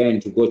walk again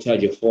to go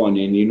charge a phone,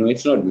 and you know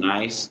it's not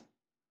nice.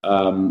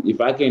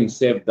 If I can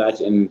save that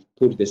and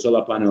put the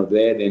solar panel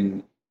there,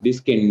 then this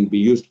can be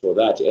used for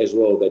that as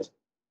well, that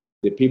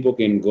the people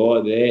can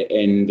go there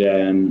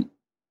and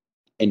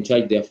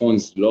charge their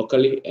phones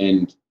locally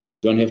and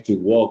don't have to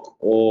walk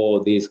all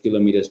these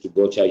kilometers to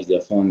go charge their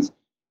phones.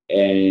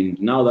 And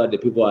now that the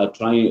people are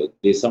trying,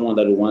 there's someone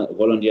that want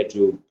volunteer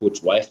to put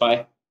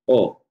Wi-Fi.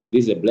 Oh,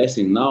 this is a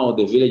blessing. Now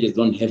the villagers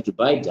don't have to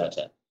buy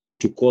data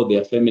to call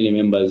their family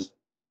members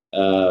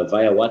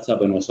via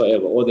WhatsApp and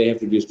whatsoever. All they have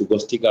to do is to go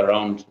stick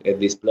around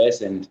at this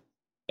place and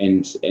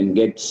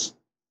get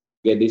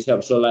this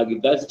help. So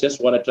like that's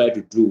just what I try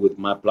to do with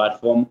my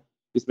platform,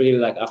 especially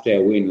like after I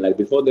win. Like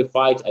before the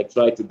fight, I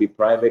try to be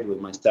private with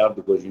my staff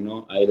because you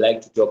know I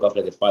like to talk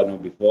after the fight,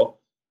 not before.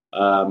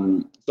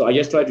 So I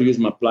just try to use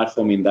my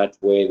platform in that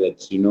way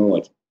that you know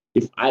what,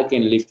 if I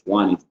can lift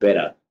one, it's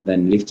better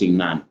than lifting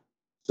none.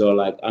 So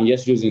like I'm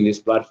just using this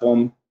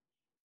platform.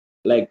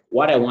 Like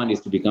what I want is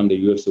to become the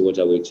UFC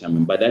welterweight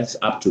champion, but that's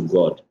up to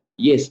God.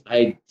 Yes,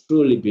 I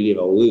truly believe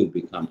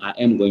I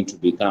am going to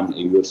become a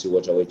UFC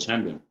welterweight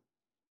champion,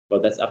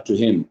 but that's up to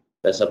him.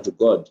 That's up to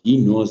God. He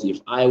knows if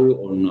I will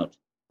or not.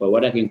 But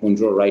what I can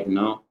control right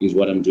now is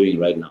what I'm doing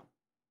right now.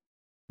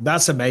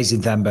 That's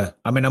amazing, Themba.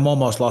 I mean, I'm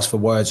almost lost for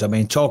words. I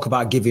mean, talk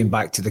about giving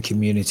back to the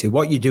community.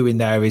 What you're doing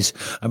there is,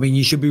 I mean,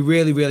 you should be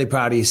really, really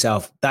proud of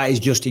yourself. That is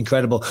just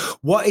incredible.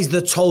 What is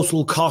the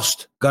total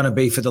cost going to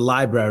be for the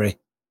library?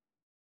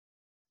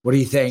 What do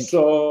you think?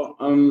 So,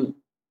 I'm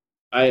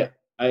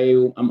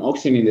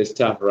auctioning the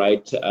stuff,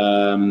 right?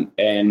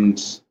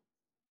 And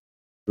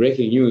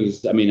breaking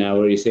news. I mean, I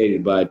already said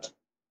it, but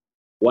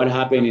what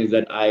happened is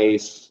that I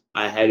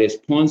had a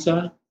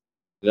sponsor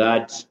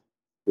that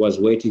was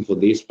waiting for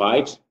this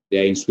fight.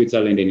 They're in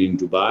Switzerland and in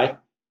Dubai,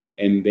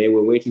 and they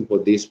were waiting for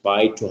this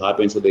fight to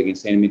happen so they can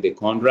send me the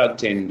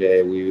contract, and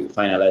we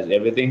finalized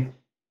everything.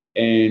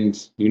 And,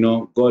 you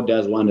know, God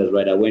does wonders,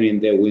 right? I went in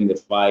there, win the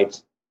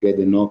fight, get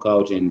the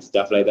knockout and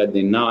stuff like that.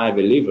 Then now I have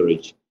a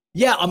leverage.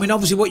 Yeah, I mean,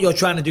 obviously what you're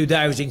trying to do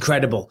there is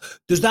incredible.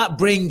 Does that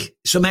bring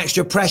some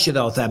extra pressure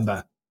though,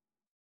 Themba?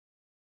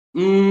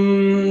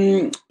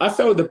 I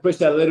felt the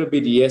pressure a little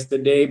bit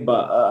yesterday,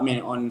 but I mean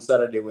on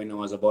Saturday when I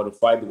was about to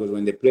fight, because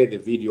when they played the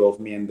video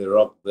of me and The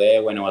Rock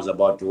there when I was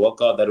about to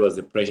walk out, that was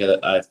the pressure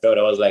that I felt.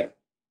 I was like,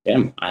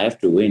 damn, I have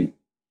to win.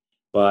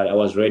 But I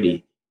was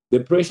ready.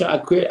 The pressure I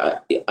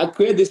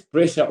create this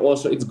pressure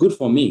also, it's good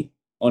for me,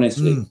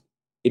 honestly.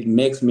 It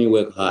makes me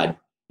work hard.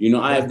 You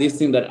know, I have this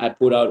thing that I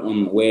put out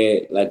on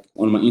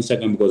my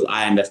Instagram, because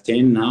I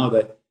understand now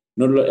that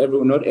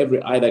not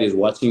every eye that is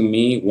watching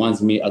me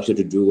wants me actually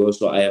to do well.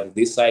 So I have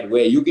this side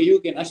where you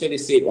can actually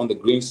see it on the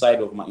green side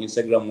of my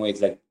Instagram, where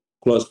it's like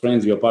close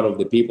friends. You're part of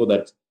the people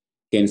that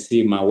can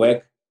see my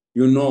work.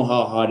 You know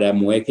how hard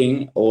I'm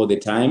working all the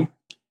time,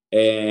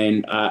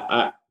 and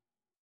I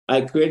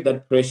create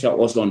that pressure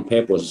also on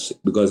purpose,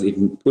 because it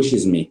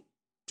pushes me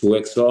to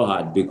work so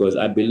hard. Because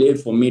I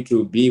believe for me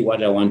to be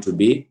what I want to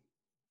be,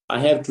 I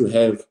have to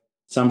have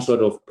some sort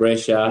of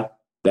pressure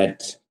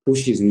that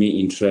pushes me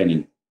in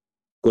training.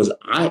 Because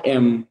I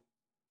am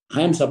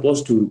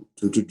supposed to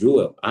do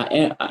it.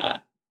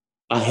 I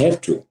have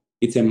to.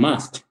 It's a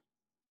must.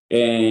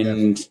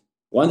 And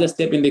once I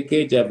step in the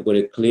cage, I've got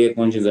a clear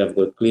conscience, I've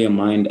got a clear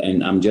mind,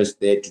 and I'm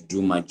just there to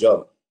do my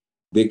job.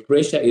 The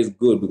pressure is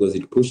good because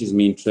it pushes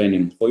me in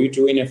training. For you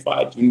to win a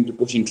fight, you need to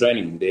push in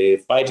training. The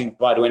fighting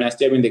part, when I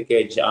step in the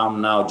cage,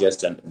 I'm now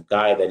just a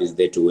guy that is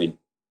there to win.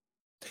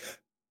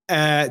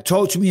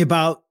 Talk to me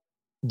about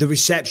the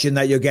reception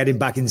that you're getting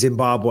back in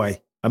Zimbabwe.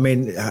 I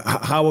mean,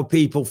 how are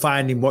people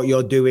finding what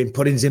you're doing,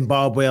 putting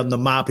Zimbabwe on the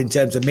map in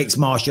terms of mixed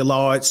martial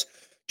arts,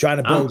 trying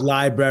to build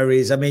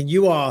libraries? I mean,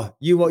 you are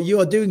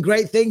doing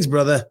great things,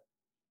 brother.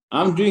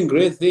 I'm doing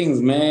great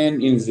things,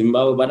 man, in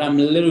Zimbabwe, but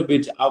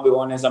I'll be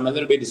honest, I'm a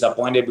little bit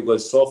disappointed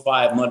because so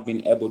far I've not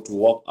been able to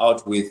walk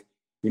out with,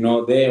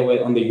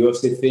 there on the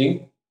UFC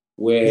thing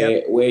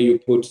where you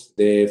put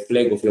the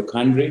flag of your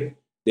country.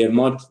 They're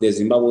not the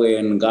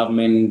Zimbabwean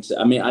government.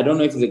 I mean, I don't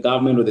know if it's the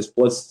government or the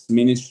sports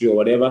ministry or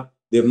whatever.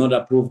 They've not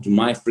approved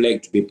my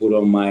flag to be put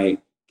on my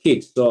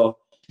kit. So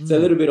it's a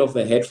little bit of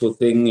a hateful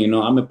thing.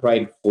 I'm a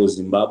prideful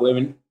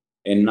Zimbabwean,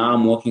 and now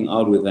I'm walking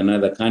out with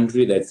another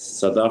country, that's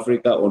South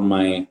Africa, on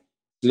my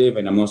sleeve,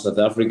 and I'm not South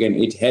African.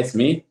 It hurts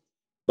me,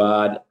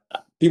 but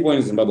people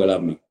in Zimbabwe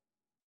love me.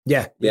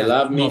 Yeah, they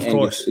love me, of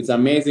course. It's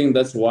amazing.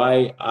 That's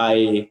why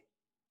I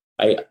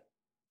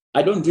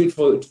don't do it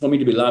for me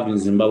to be loved in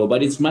Zimbabwe,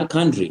 but it's my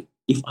country.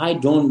 If I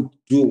don't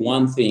do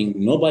one thing,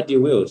 nobody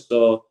will.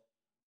 So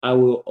I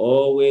will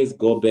always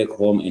go back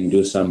home and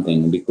do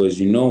something, because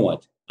you know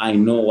what? I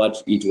know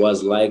what it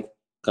was like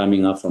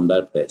coming up from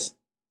that place.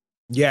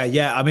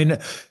 Yeah. I mean,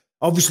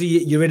 obviously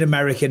you're in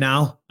America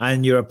now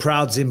and you're a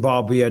proud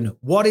Zimbabwean.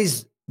 What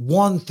is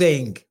one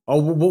thing,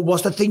 or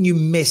what's the thing you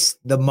miss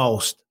the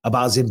most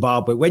about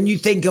Zimbabwe? When you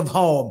think of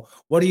home,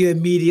 what do you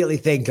immediately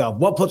think of?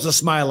 What puts a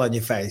smile on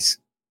your face?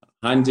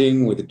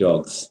 Hunting with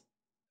dogs.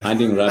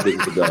 Hunting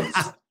rabbits with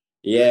dogs.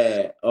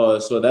 Yeah. Oh,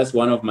 so that's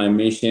one of my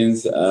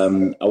missions.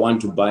 I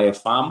want to buy a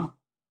farm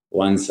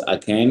once I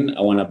can.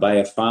 I want to buy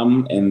a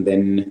farm. And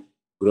then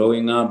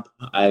growing up,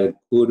 I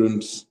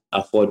couldn't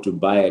afford to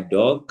buy a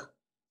dog.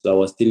 So I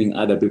was stealing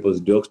other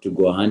people's dogs to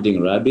go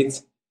hunting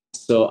rabbits.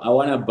 So I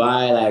want to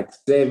buy like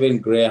 7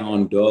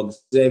 Greyhound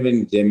dogs,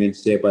 7 German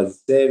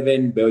Shepherds,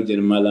 7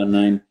 Belgian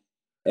Malinois,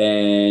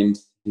 and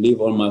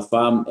live on my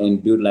farm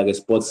and build like a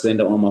sports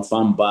center on my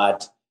farm.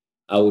 But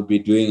I will be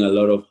doing a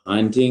lot of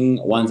hunting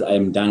once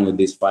I'm done with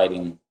this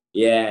fighting.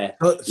 Yeah.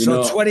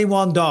 So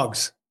 21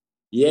 dogs.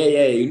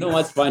 Yeah. You know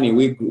what's funny?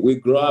 We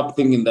grow up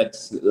thinking that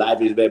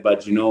life is bad,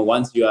 but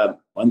once you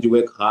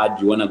work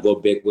hard, you want to go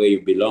back where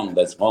you belong.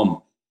 That's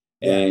home.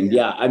 And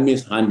I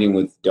miss hunting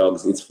with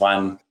dogs. It's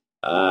fun.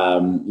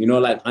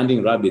 Like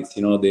hunting rabbits,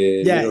 the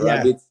little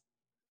rabbits.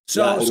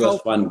 So it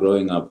was fun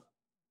growing up.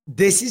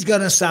 This is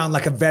going to sound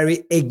like a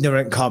very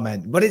ignorant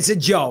comment, but it's a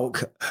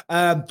joke.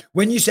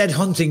 When you said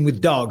hunting with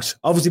dogs,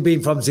 obviously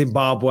being from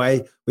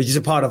Zimbabwe, which is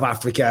a part of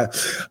Africa,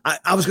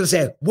 I was going to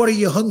say, what are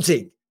you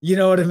hunting? You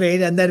know what I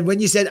mean? And then when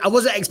you said, I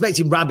wasn't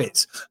expecting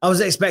rabbits, I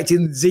was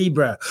expecting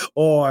zebra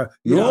or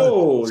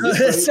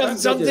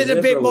something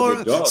a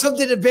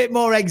bit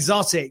more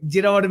exotic. Do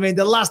you know what I mean?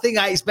 The last thing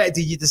I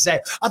expected you to say,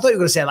 I thought you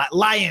were going to say like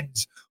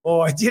lions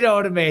or, do you know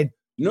what I mean?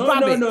 No.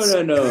 Rabbits.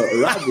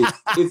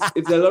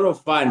 It's a lot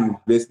of fun,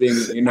 this thing,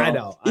 you know. I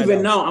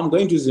know. Now, I'm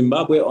going to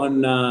Zimbabwe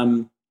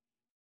on,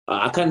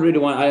 I can't really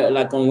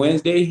like on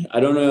Wednesday.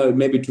 I don't know,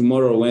 maybe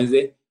tomorrow or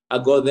Wednesday. I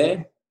go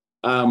there.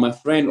 My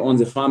friend owns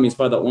a farm. His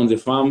father owns a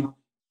farm.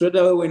 So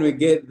that way, when we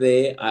get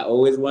there, I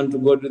always want to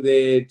go to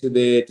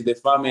the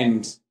farm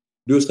and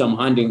do some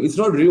hunting. It's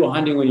not real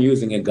hunting when you're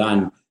using a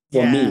gun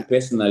for me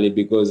personally,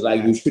 because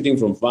like you're shooting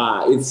from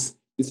far. It's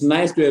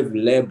nice to have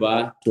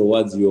labor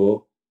towards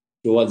your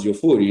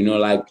food. You know,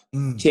 like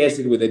chase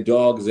it with the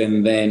dogs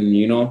and then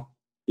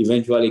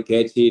eventually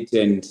catch it.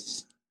 And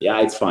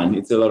yeah, it's fun.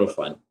 It's a lot of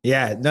fun.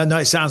 Yeah, no,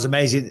 it sounds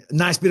amazing.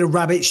 Nice bit of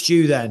rabbit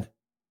stew then.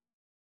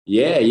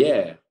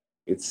 Yeah.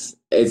 It's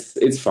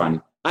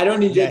fun. I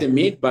don't enjoy the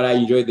meat, but I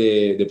enjoy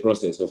the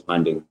process of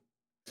hunting.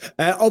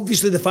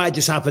 Obviously, the fight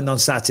just happened on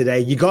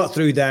Saturday. You got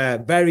through there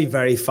very,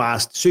 very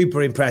fast.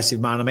 Super impressive,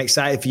 man. I'm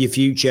excited for your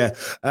future.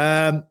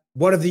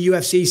 What have the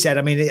UFC said?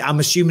 I mean, I'm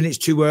assuming it's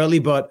too early,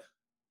 but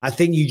I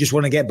think you just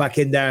want to get back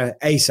in there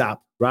ASAP,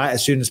 right?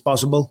 As soon as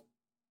possible.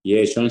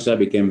 Yeah, Sean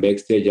became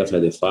backstage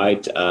after the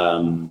fight.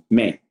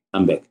 May,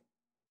 I'm back.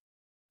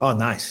 Oh,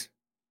 nice.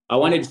 I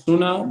wanted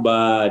sooner,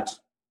 but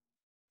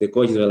the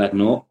coaches were like,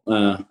 no,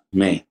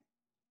 May.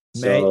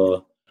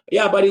 So,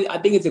 yeah, but I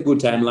think it's a good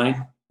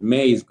timeline.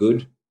 May is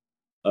good.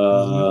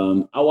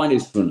 I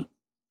wanted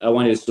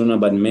sooner,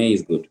 but May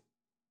is good.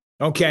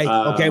 Okay.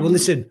 Well,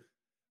 listen,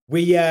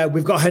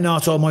 we've got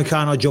Renato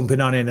Moicano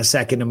jumping on in a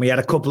second, and we had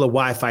a couple of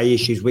Wi-Fi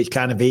issues, which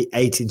kind of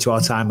ate into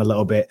our time a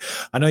little bit.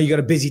 I know you got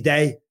a busy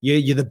day.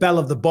 You're the belle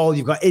of the ball.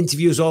 You've got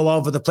interviews all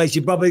over the place.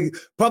 You're probably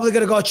going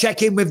to go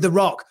check in with The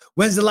Rock.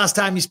 When's the last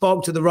time you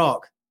spoke to The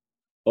Rock?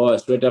 Oh,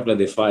 straight after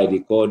the fight, he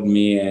called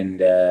me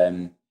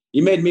and he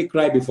made me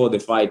cry before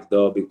the fight,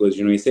 though, because,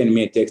 he sent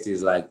me a text.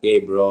 He's like, hey,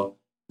 bro,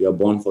 you're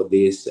born for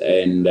this,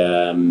 and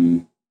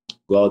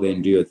go out there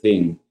and do your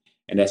thing.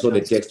 And I saw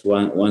the text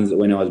once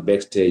when I was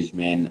backstage,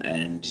 man,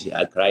 and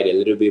I cried a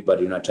little bit,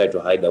 but, I tried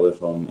to hide away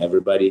from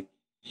everybody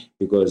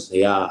because,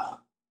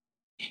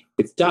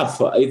 it's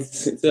tough.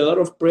 It's a lot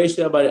of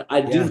pressure, but I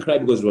didn't cry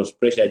because it was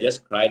pressure. I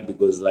just cried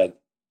because, like,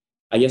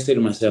 I just said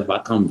to myself, I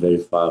come very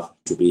far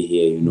to be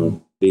here,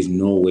 There's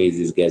no way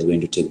this guy's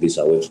going to take this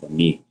away from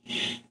me.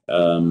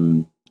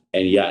 And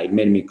it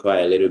made me cry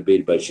a little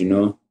bit, but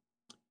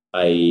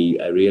I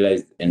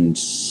realized and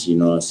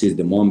seized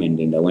the moment,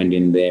 and I went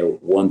in there,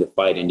 won the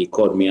fight, and he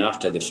called me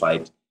after the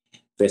fight.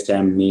 First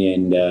time me,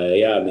 and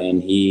man,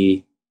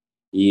 he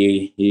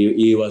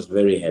was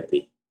very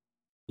happy.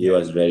 He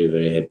was very,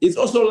 very happy. It's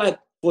also like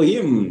for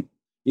him,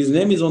 his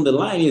name is on the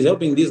line. He's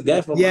helping this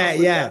guy from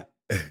Africa. Yeah.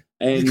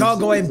 And you can't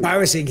go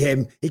embarrassing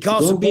him. He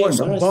can't support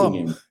some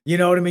bum. You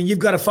know what I mean? You've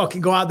got to fucking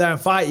go out there and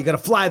fight. You got to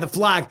fly the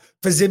flag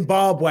for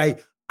Zimbabwe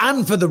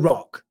and for The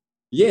Rock.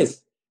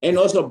 Yes. And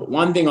also,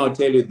 one thing I'll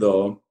tell you,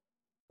 though,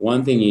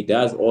 one thing he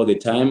does all the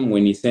time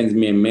when he sends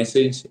me a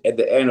message at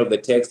the end of the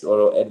text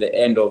or at the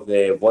end of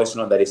the voice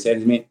note that he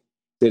sends me,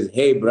 says,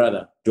 hey,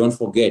 brother, don't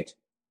forget,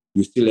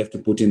 you still have to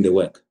put in the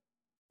work.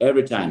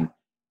 Every time.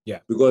 Yeah.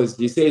 Because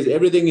he says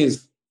everything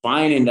is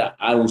fine and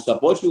I will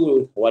support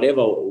you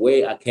whatever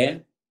way I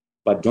can.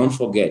 But don't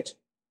forget,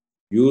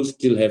 you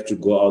still have to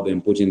go out there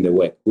and put in the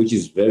work, which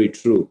is very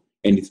true.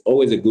 And it's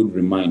always a good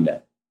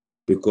reminder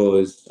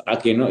because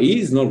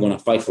he's not going to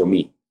fight for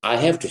me. I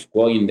have to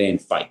go in there and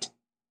fight.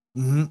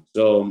 Mm-hmm.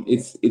 So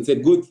it's a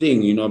good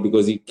thing,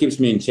 because it keeps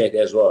me in check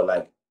as well.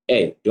 Like,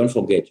 hey, don't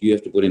forget, you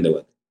have to put in the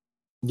work.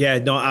 Yeah,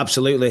 no,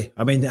 absolutely.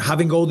 I mean,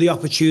 having all the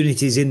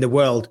opportunities in the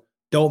world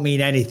don't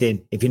mean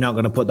anything if you're not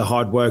going to put the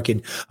hard work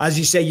in. As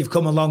you say, you've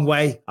come a long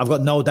way. I've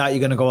got no doubt you're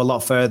going to go a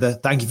lot further.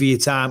 Thank you for your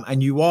time.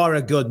 And you are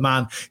a good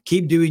man.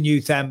 Keep doing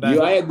you, Themba.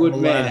 You are a good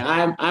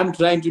man. I'm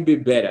trying to be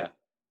better.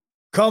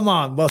 Come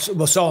on. Well,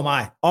 so am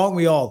I. Aren't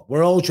we all?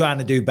 We're all trying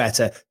to do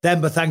better.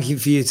 Themba, thank you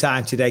for your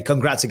time today.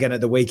 Congrats again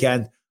at the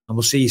weekend. And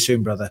we'll see you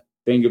soon, brother.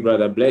 Thank you,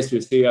 brother. Bless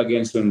you. See you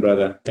again soon,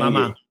 brother. Thank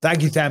you.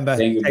 Thank you, Themba.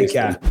 Thank you. Take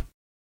care.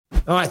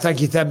 All right.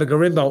 Thank you, Themba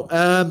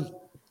Garimbo.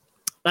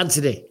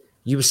 Anthony.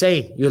 You were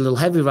saying you're a little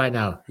heavy right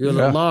now. You're a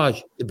little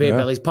large. The beer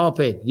belly's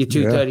popping. You're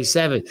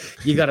 237.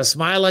 You got a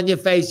smile on your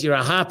face. You're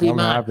a happy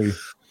man. Happy.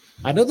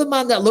 Another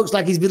man that looks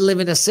like he's been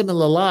living a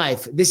similar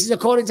life. This is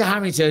according to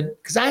Harrington,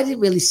 because I didn't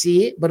really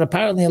see it, but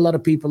apparently a lot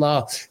of people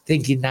are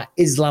thinking that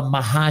Islam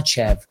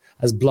Makhachev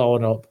has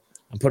blown up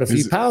and put a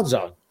few pounds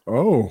on.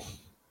 Oh,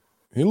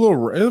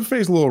 his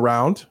face a little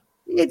round.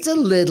 It's a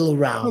little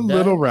round. A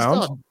little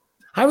round.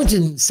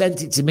 Harrington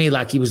sent it to me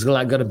like he was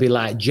going to be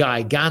like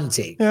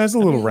gigantic. Yeah, it's a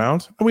little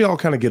round. We all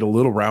kind of get a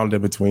little round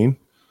in between.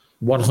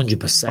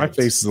 100%. My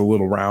face is a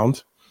little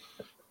round.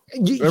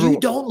 You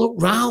don't look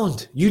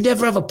round. You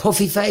never have a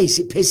puffy face.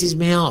 It pisses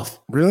me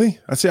off. Really?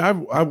 I say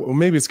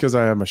maybe it's because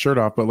I have my shirt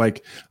off, but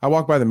like I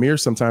walk by the mirror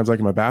sometimes, like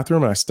in my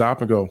bathroom, and I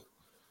stop and go,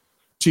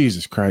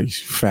 Jesus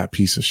Christ, you fat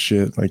piece of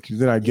shit. Like,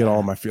 then I get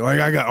all my feel.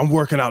 Like, I'm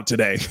working out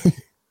today.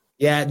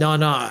 Yeah, no.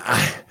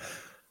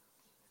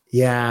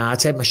 I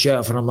take my shirt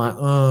off and I'm like,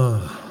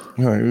 oh.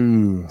 Like,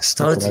 ooh,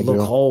 starting to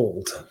look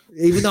old.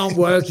 Even though I'm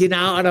working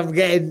out and I'm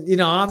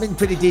getting, I'm in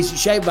pretty decent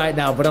shape right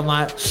now, but I'm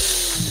like,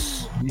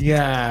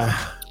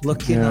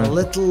 looking a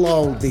little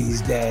old these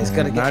days.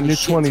 Gotta get not in your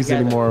 20s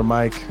anymore,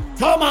 Mike.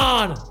 Come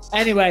on.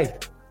 Anyway,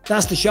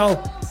 that's the show.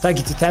 Thank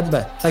you to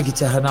Temba. Thank you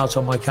to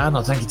Renato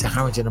Moicano. Thank you to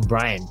Harrington and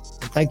Brian.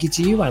 And thank you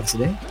to you,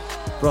 Anthony.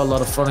 Brought a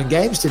lot of fun and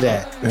games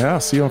today. Yeah, I'll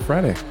see you on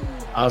Friday.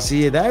 I'll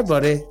see you there,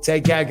 buddy.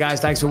 Take care,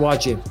 guys. Thanks for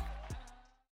watching.